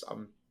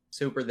 I'm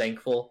super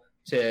thankful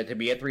to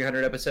be at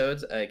 300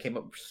 episodes. It came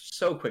up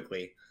so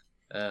quickly.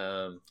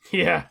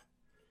 Yeah.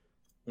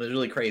 It was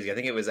really crazy. I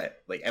think it was at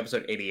like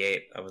episode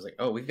 88. I was like,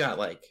 oh, we've got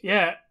like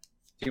Yeah.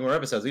 2 more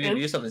episodes. We need to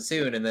do something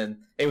soon. And then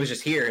it was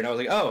just here, and I was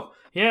like, oh.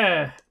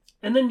 Yeah.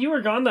 And then you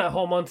were gone that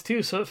whole month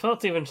too, so it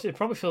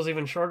probably feels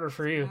even shorter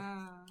for you.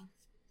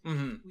 We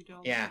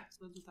don't Yeah.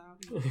 episodes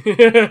without you.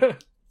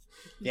 That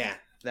Yeah,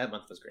 that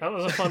month was great.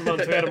 was a fun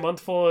month. We had a month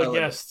full I of loved it.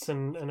 guests,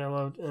 and I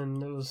loved,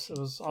 and it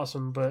was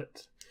awesome.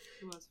 But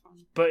It was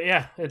fun.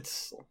 yeah,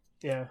 it's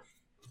yeah.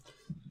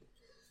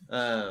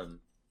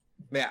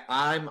 Yeah,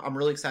 I'm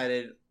really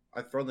excited.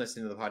 I've thrown this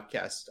into the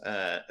podcast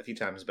a few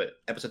times, but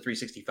episode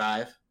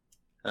 365.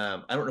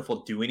 I don't know if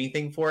we'll do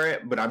anything for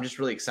it, but I'm just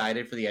really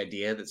excited for the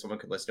idea that someone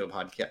could listen to a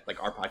podcast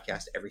like our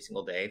podcast every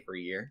single day for a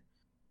year.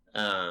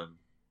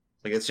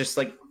 Like it's just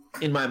like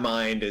in my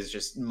mind is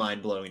just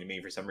mind blowing to me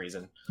for some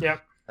reason. Yeah.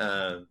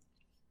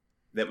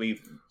 That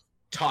we've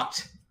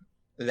talked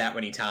that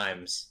many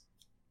times.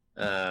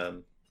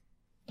 And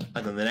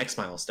then the next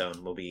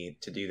milestone will be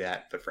to do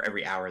that, but for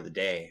every hour of the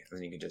day, and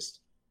then you can just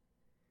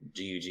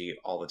GUG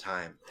all the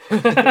time.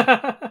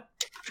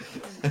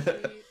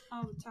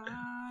 All the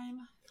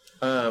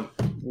time.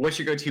 What's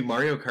your go-to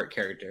Mario Kart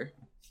character?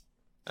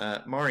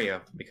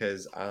 Mario,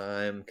 because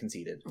I'm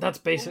conceited. That's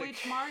basic.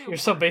 which Mario You're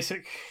so Kart?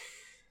 basic.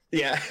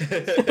 Yeah.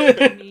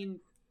 I mean,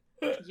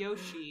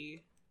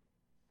 Yoshi.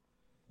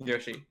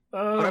 Yoshi. but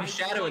Oh, I'm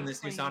shadowing this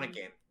new playing- Sonic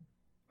game.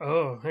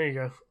 oh, there you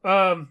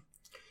go.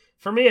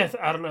 For me,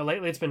 I don't know.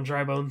 Lately, it's been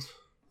Dry Bones.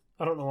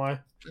 I don't know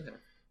why.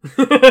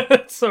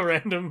 It's so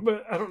random,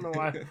 but I don't know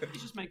why.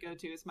 It's just my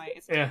go-to. It's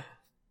Yeah.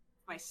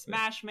 my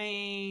Smash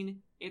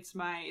main. It's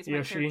my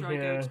Yoshi, character I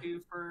yeah. go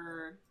to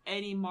for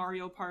any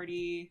Mario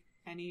Party,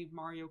 any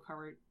Mario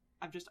Kart.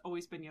 I've just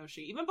always been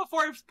Yoshi. Even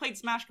before I played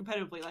Smash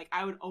competitively, like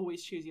I would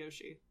always choose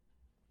Yoshi.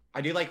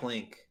 I do like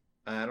Link.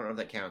 I don't know if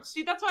that counts.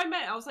 See, that's what I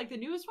meant. I was like, the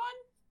newest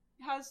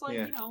one has like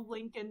Yeah.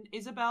 Link and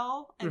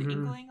Isabelle and Mhm.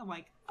 Inkling. I'm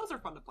like, those are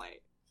fun to play.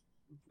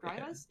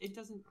 Grivas, it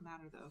doesn't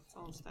matter though. It's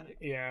all aesthetic.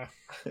 Yeah.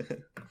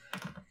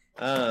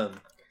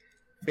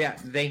 Yeah,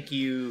 thank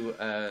you,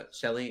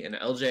 Shelly and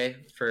LJ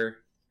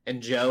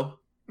and Joe.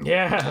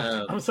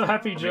 Yeah. I'm so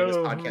happy for making this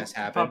Joe podcast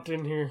happen. popped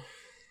in here.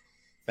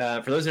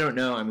 For those who don't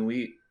know, I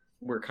mean,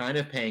 we're kind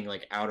of paying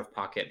like out of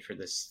pocket for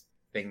this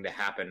thing to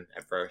happen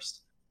at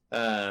first.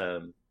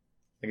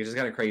 Like it's just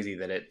kind of crazy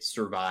that it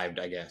survived,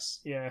 I guess.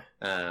 Yeah.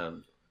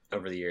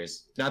 Over the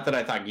years, not that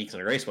I thought Geeks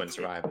Under Grace wouldn't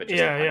survive, but just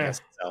Yeah, the yeah.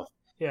 podcast itself.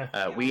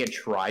 Yeah. We had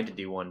tried to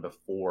do one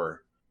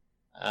before,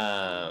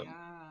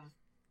 Yeah.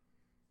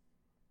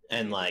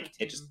 and like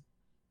it just,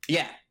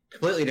 yeah,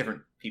 completely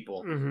different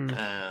people. hmm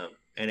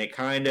And it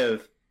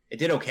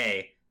did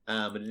okay,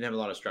 but it didn't have a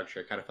lot of structure.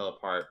 It kind of fell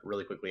apart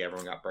really quickly.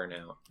 Everyone got burnt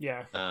out.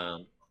 Yeah.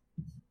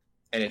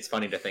 And it's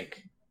funny to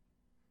think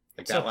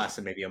like that So-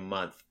 lasted maybe a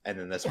month, and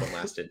then this one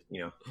lasted,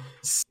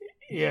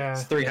 Yeah.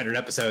 300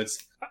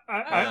 episodes.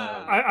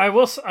 I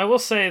will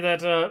say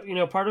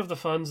that part of the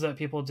funds that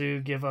people do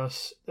give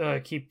us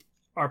keep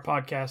our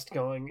podcast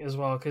going as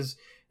well, because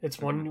it's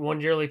one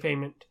yearly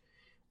payment,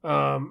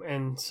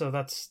 and so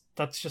that's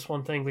just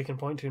one thing we can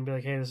point to and be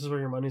like, hey, this is where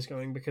your money's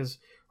going, because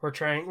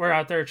we're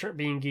out there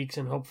being geeks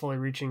and hopefully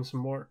reaching some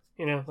more,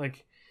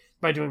 like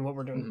by doing what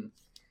we're doing.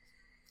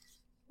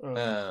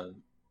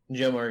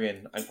 Joe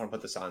Morgan, I just want to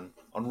put this on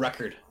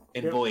record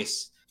in Yep.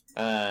 voice.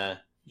 Joe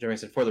Morgan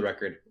said, for the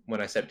record,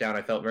 when I stepped down,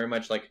 I felt very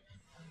much like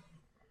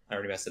I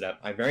already messed it up.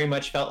 I very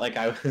much felt like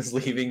I was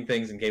leaving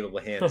things in capable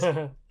hands.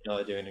 Y'all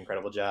are doing an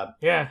incredible job.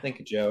 Yeah. Thank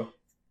you, Joe.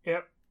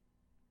 Yep.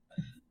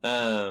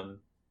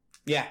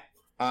 Yeah,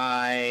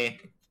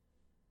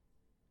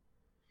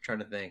 trying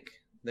to think.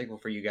 Thankful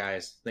for you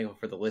guys. Thankful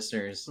for the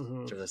listeners.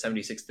 Mhm. For the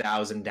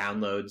 76,000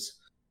 downloads.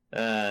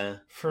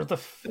 For the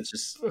It's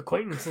just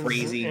acquaintances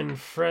crazy. and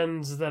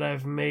friends that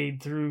I've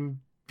made through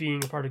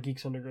being a part of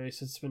Geeks Under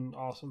Grace, it's been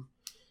awesome.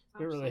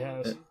 It really has.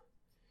 Absolutely.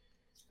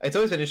 it's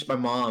always been just my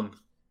mom.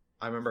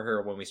 I remember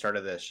her when we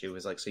started this. She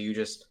was like, "So you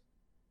just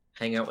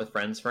hang out with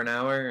friends for an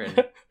hour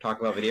and talk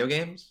about video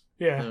games?"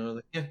 Yeah. And I was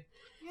like, yeah.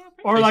 Yeah,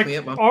 pretty Or Makes like, me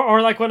up, Mom.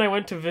 or like when I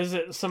went to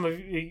visit some of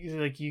you,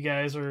 like you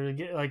guys, or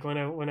like when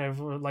I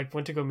like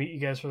went to go meet you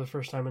guys for the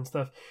first time and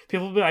stuff,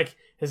 people would be like,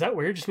 "Is that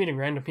weird? Just meeting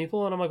random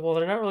people?" And I'm like, "Well,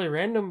 they're not really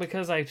random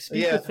because I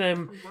speak Yeah. with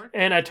them Work.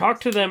 and I talk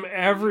to them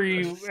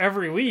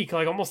every week,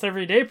 like almost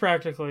every day,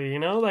 practically.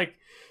 Like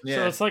so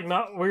Yeah. it's like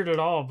not weird at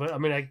all. But I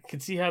mean, I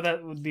could see how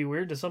that would be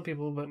weird to some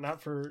people, but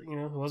not for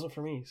it wasn't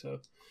for me. So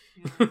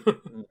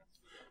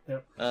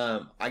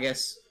I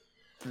guess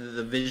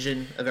the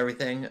vision of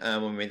everything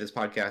when we made this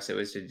podcast, it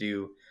was to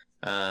do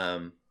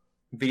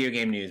video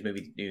game news,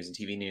 movie news, and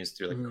TV news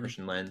through like a Mhm.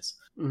 Christian lens.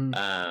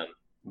 Mhm.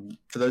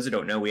 For those who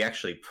don't know, we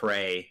actually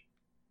pray.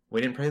 We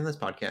didn't pray in this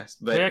podcast,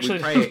 but we actually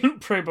we pray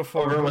pray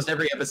before. over almost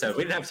every episode.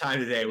 We didn't have time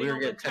today. We Being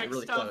were able to getting cut text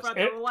really stuff close.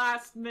 at the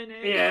last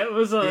minute. Yeah, it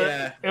was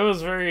Yeah. it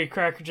was very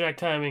crackerjack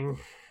timing.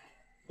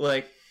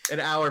 Like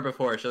an hour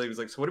before, Shelly was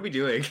like, "So what are we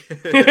doing?"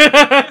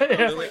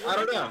 Yeah. Like, I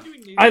don't know.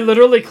 I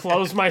literally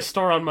closed my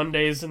store on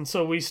Mondays, and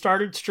so we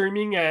started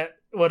streaming at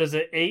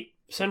 8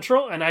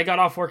 Central, and I got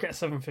off work at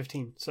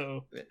 7:15.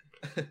 So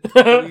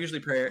we usually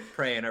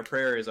pray, and our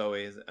prayer is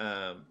always,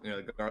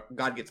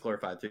 God gets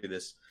glorified through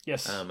this.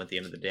 yes, At the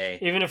end of the day,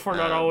 even if we're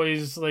not um,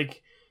 always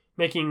like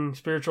making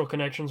spiritual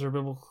connections or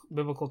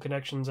biblical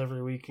connections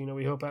every week,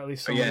 we hope at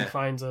least somebody yeah.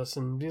 finds us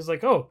and he's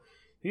like, oh,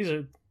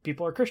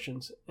 people are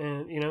Christians,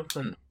 and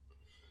like,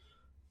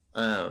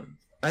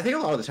 I think a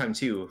lot of the time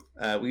too,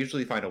 we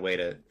usually find a way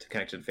to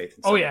connect to the faith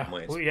in oh some yeah,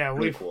 ways. really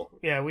Really cool.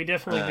 Yeah, we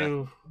definitely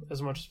do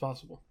as much as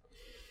possible.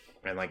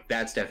 And like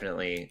that's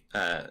definitely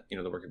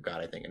the work of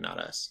God, I think, and not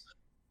us.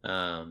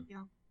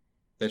 Yeah.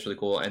 That's really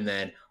cool. And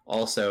then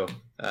also,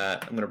 I'm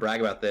going to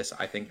brag about this.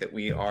 I think that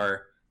we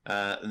are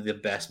the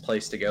best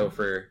place to go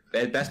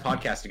best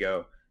podcast to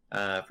go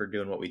for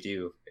doing what we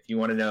do. If you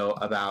want to know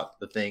about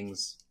the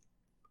things,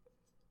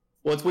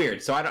 well, it's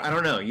weird. So I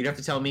don't know. You'd have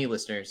to tell me,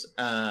 listeners.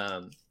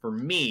 For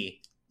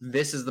me,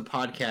 this is the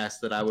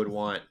podcast that I would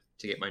want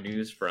to get my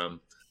news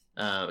from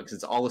because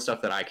it's all the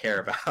stuff that I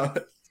care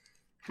about.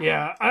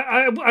 Yeah,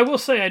 I will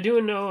say I do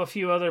know a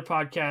few other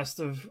podcasts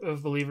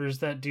of believers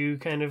that do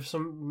kind of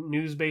some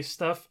news-based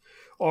stuff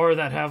or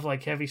that have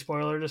like heavy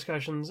spoiler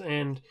discussions,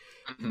 and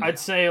I'd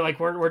say like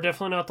we're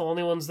definitely not the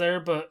only ones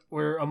there, but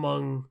we're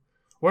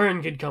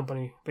in good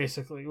company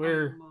basically.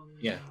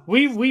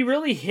 We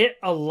really hit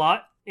a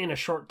lot in a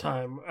short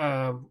time.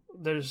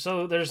 There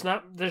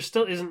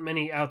still isn't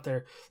many out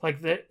there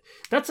like that.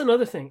 That's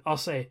another thing I'll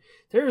say.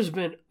 There's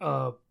been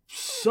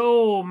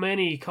so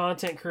many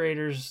content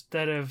creators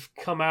that have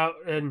come out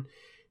and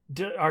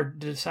are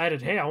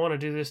decided, hey, I want to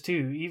do this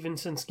too, even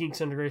since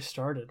Geeks Under Grace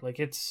started. Like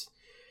it's,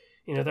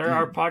 there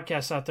are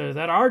podcasts out there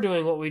that are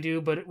doing what we do,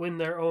 but in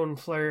their own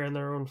flair and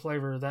their own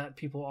flavor that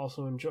people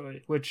also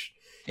enjoy, which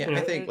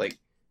I think like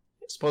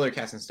spoiler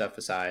cast and stuff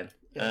aside.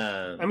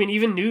 I mean,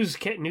 even news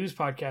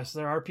podcasts,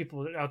 there are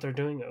people out there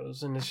doing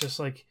those, and it's just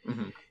like,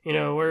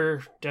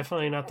 we're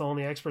definitely not the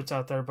only experts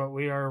out there, but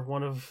we are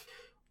one of,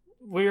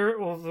 we are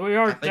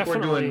I think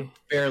definitely we're doing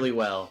fairly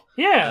well.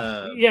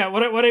 Yeah.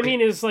 What I mean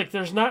is like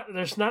there's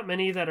not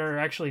many that are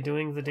actually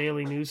doing the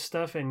daily news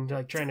stuff and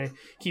like trying to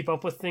keep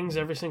up with things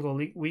every single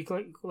week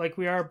like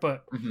we are.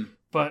 But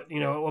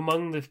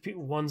among the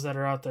ones that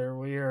are out there,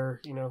 we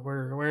are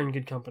we're in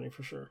good company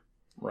for sure.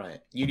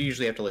 Right. You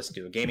usually have to listen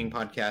to a gaming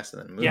podcast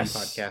and then a movie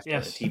podcast and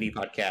a TV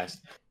podcast.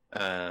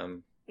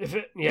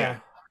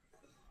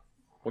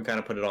 We kind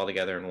of put it all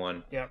together in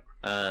one. Yeah.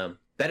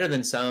 Better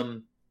than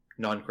some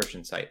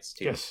non-Christian sites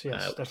too. Yes,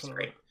 definitely.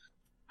 Great.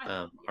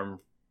 I'm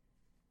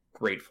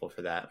grateful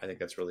for that. I think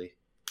that's really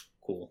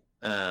cool.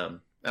 I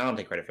don't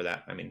take credit for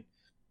that. I mean,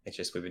 it's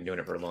just we've been doing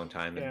it for a long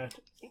time.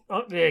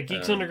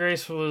 Geeks Under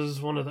Grace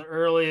was one of the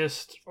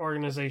earliest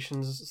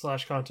organizations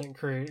 / content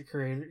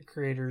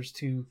creators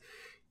to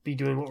be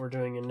doing what we're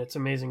doing, and it's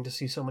amazing to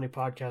see so many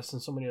podcasts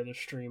and so many other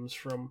streams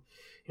from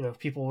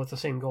people with the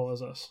same goal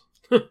as us.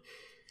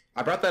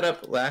 I brought that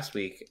up last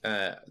week.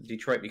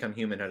 Detroit Become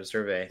Human had a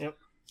survey. Yep.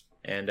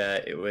 And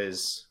it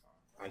was,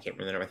 I can't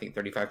remember the number, I think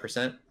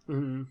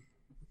 35%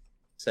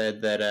 said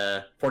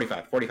that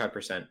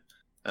 45%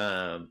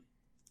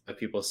 of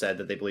people said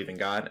that they believe in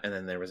God, and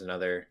then there was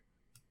another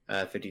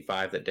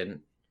 55 that didn't.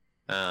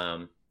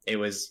 It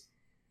was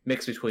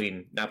mixed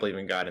between not believing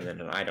in God and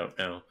then I don't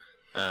know.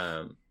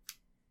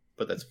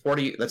 But that's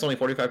only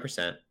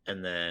 45%,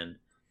 and then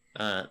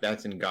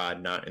that's in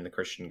God, not in the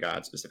Christian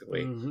God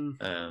specifically.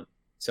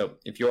 So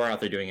if you are out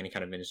there doing any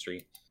kind of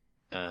ministry,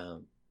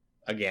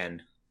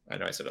 again, I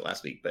know I said it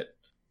last week, but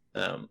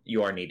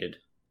you are needed.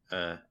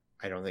 I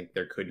don't think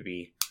there could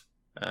be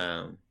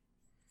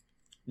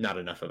not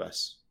enough of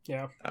us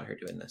out here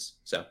doing this.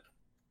 So,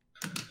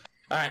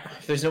 all right,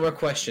 if there's no more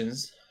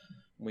questions,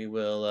 we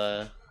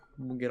will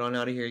we'll get on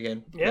out of here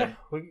again. Yeah.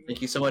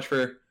 Thank you so much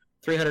for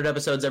 300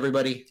 episodes,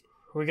 everybody.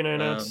 We're going to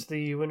announce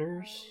the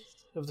winners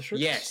of the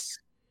shirts?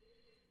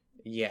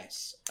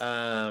 Yes.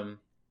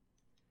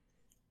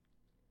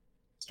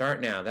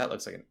 Start now. That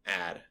looks like an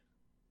ad.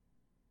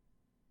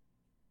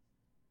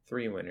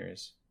 3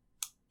 winners.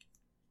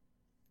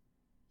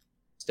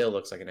 Still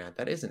looks like an ad.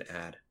 That is an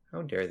ad.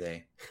 How dare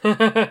they?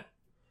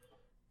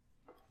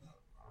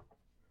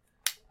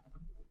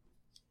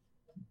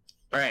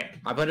 All right,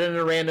 I put it in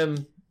a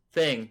random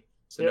thing,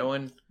 so no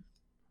one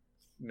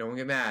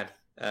get mad.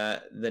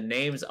 The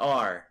names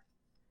are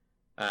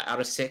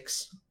out of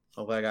 6.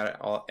 Hopefully, I got it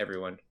all.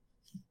 Everyone.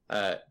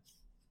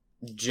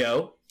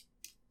 Joe,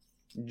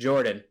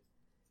 Jordan,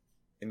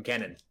 and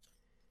Kenan.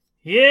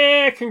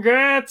 Yeah,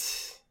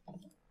 congrats.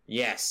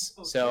 Yes.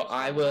 So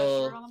I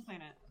will. On the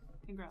planet.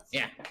 Congrats.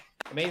 Yeah,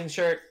 amazing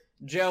shirt,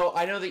 Joe.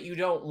 I know that you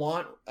don't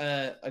want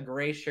a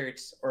gray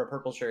shirt or a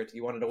purple shirt.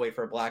 You wanted to wait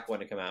for a black one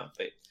to come out,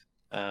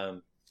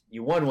 but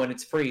you won one.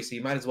 It's free, so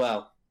you might as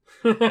well.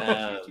 Give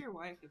it to your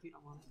wife if you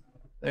don't want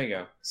it. There you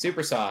go.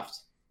 Super soft.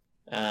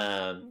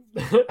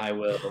 I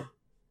will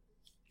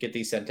get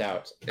these sent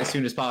out as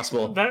soon as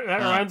possible. That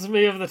reminds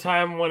me of the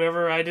time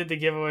whenever I did the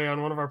giveaway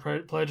on one of our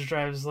pledge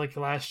drives like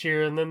last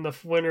year, and then the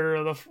winner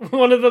of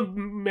one of the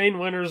main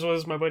winners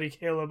was my buddy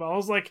Caleb. I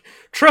was like,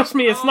 "Trust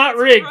me, it's not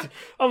rigged."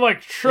 I'm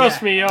like,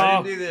 "Trust me, y'all."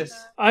 I didn't do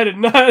this. I did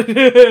not.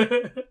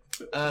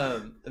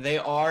 They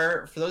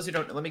are, for those who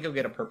don't, let me go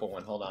get a purple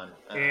one. Hold on.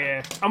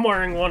 Yeah, I'm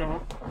wearing one of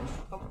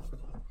them.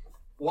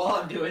 While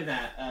I'm doing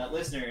that,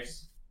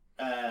 listeners,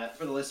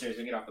 for the listeners,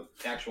 we get off the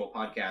actual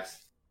podcast.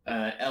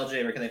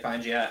 LJ, where can they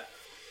find you at?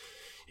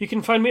 You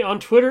can find me on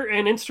Twitter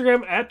and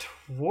Instagram at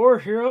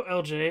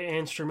WarHeroLJ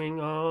and streaming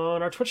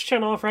on our Twitch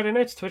channel on Friday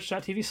nights,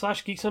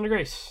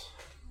 twitch.tv/GeeksUnderGrace.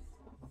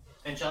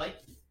 And Shelly?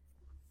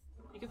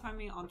 You can find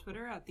me on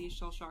Twitter at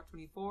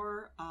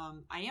TheShellShock24.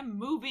 I am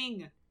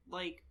moving,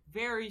 like,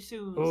 very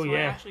soon. Oh, so yeah.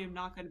 I actually am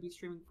not going to be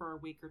streaming for a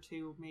week or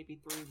two,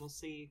 maybe 3, we'll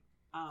see.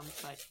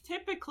 But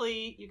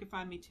typically, you can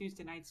find me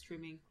Tuesday night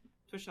streaming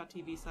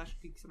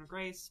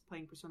twitch.tv/GeeksUnderGrace,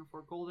 playing Persona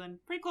 4 Golden.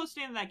 Pretty close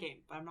to the end of that game,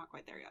 but I'm not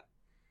quite there yet.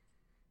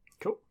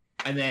 Cool.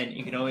 And then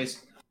you can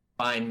always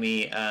find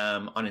me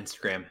on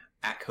Instagram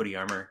at Cody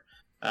Armor.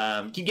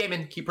 Keep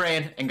gaming, keep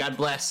praying, and God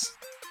bless.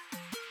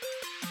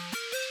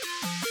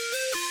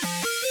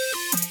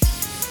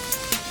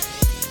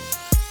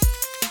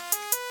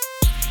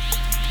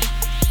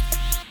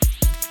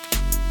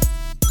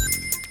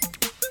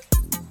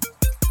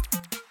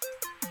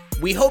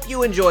 We hope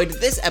you enjoyed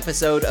this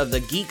episode of the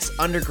Geeks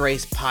Under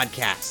Grace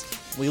podcast.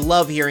 We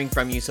love hearing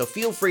from you, so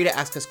feel free to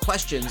ask us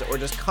questions or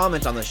just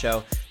comment on the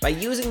show by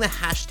using the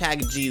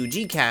hashtag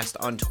GUGcast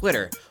on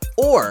Twitter,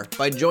 or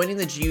by joining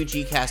the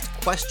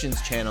GUGcast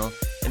questions channel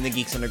in the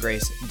Geeks Under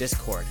Grace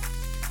Discord.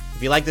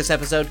 If you like this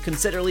episode,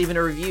 consider leaving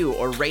a review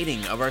or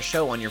rating of our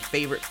show on your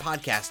favorite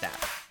podcast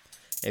app.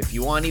 If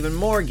you want even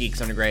more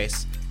Geeks Under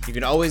Grace, you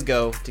can always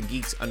go to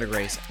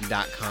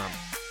geeksundergrace.com.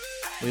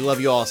 We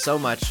love you all so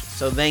much,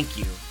 so thank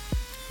you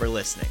for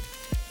listening.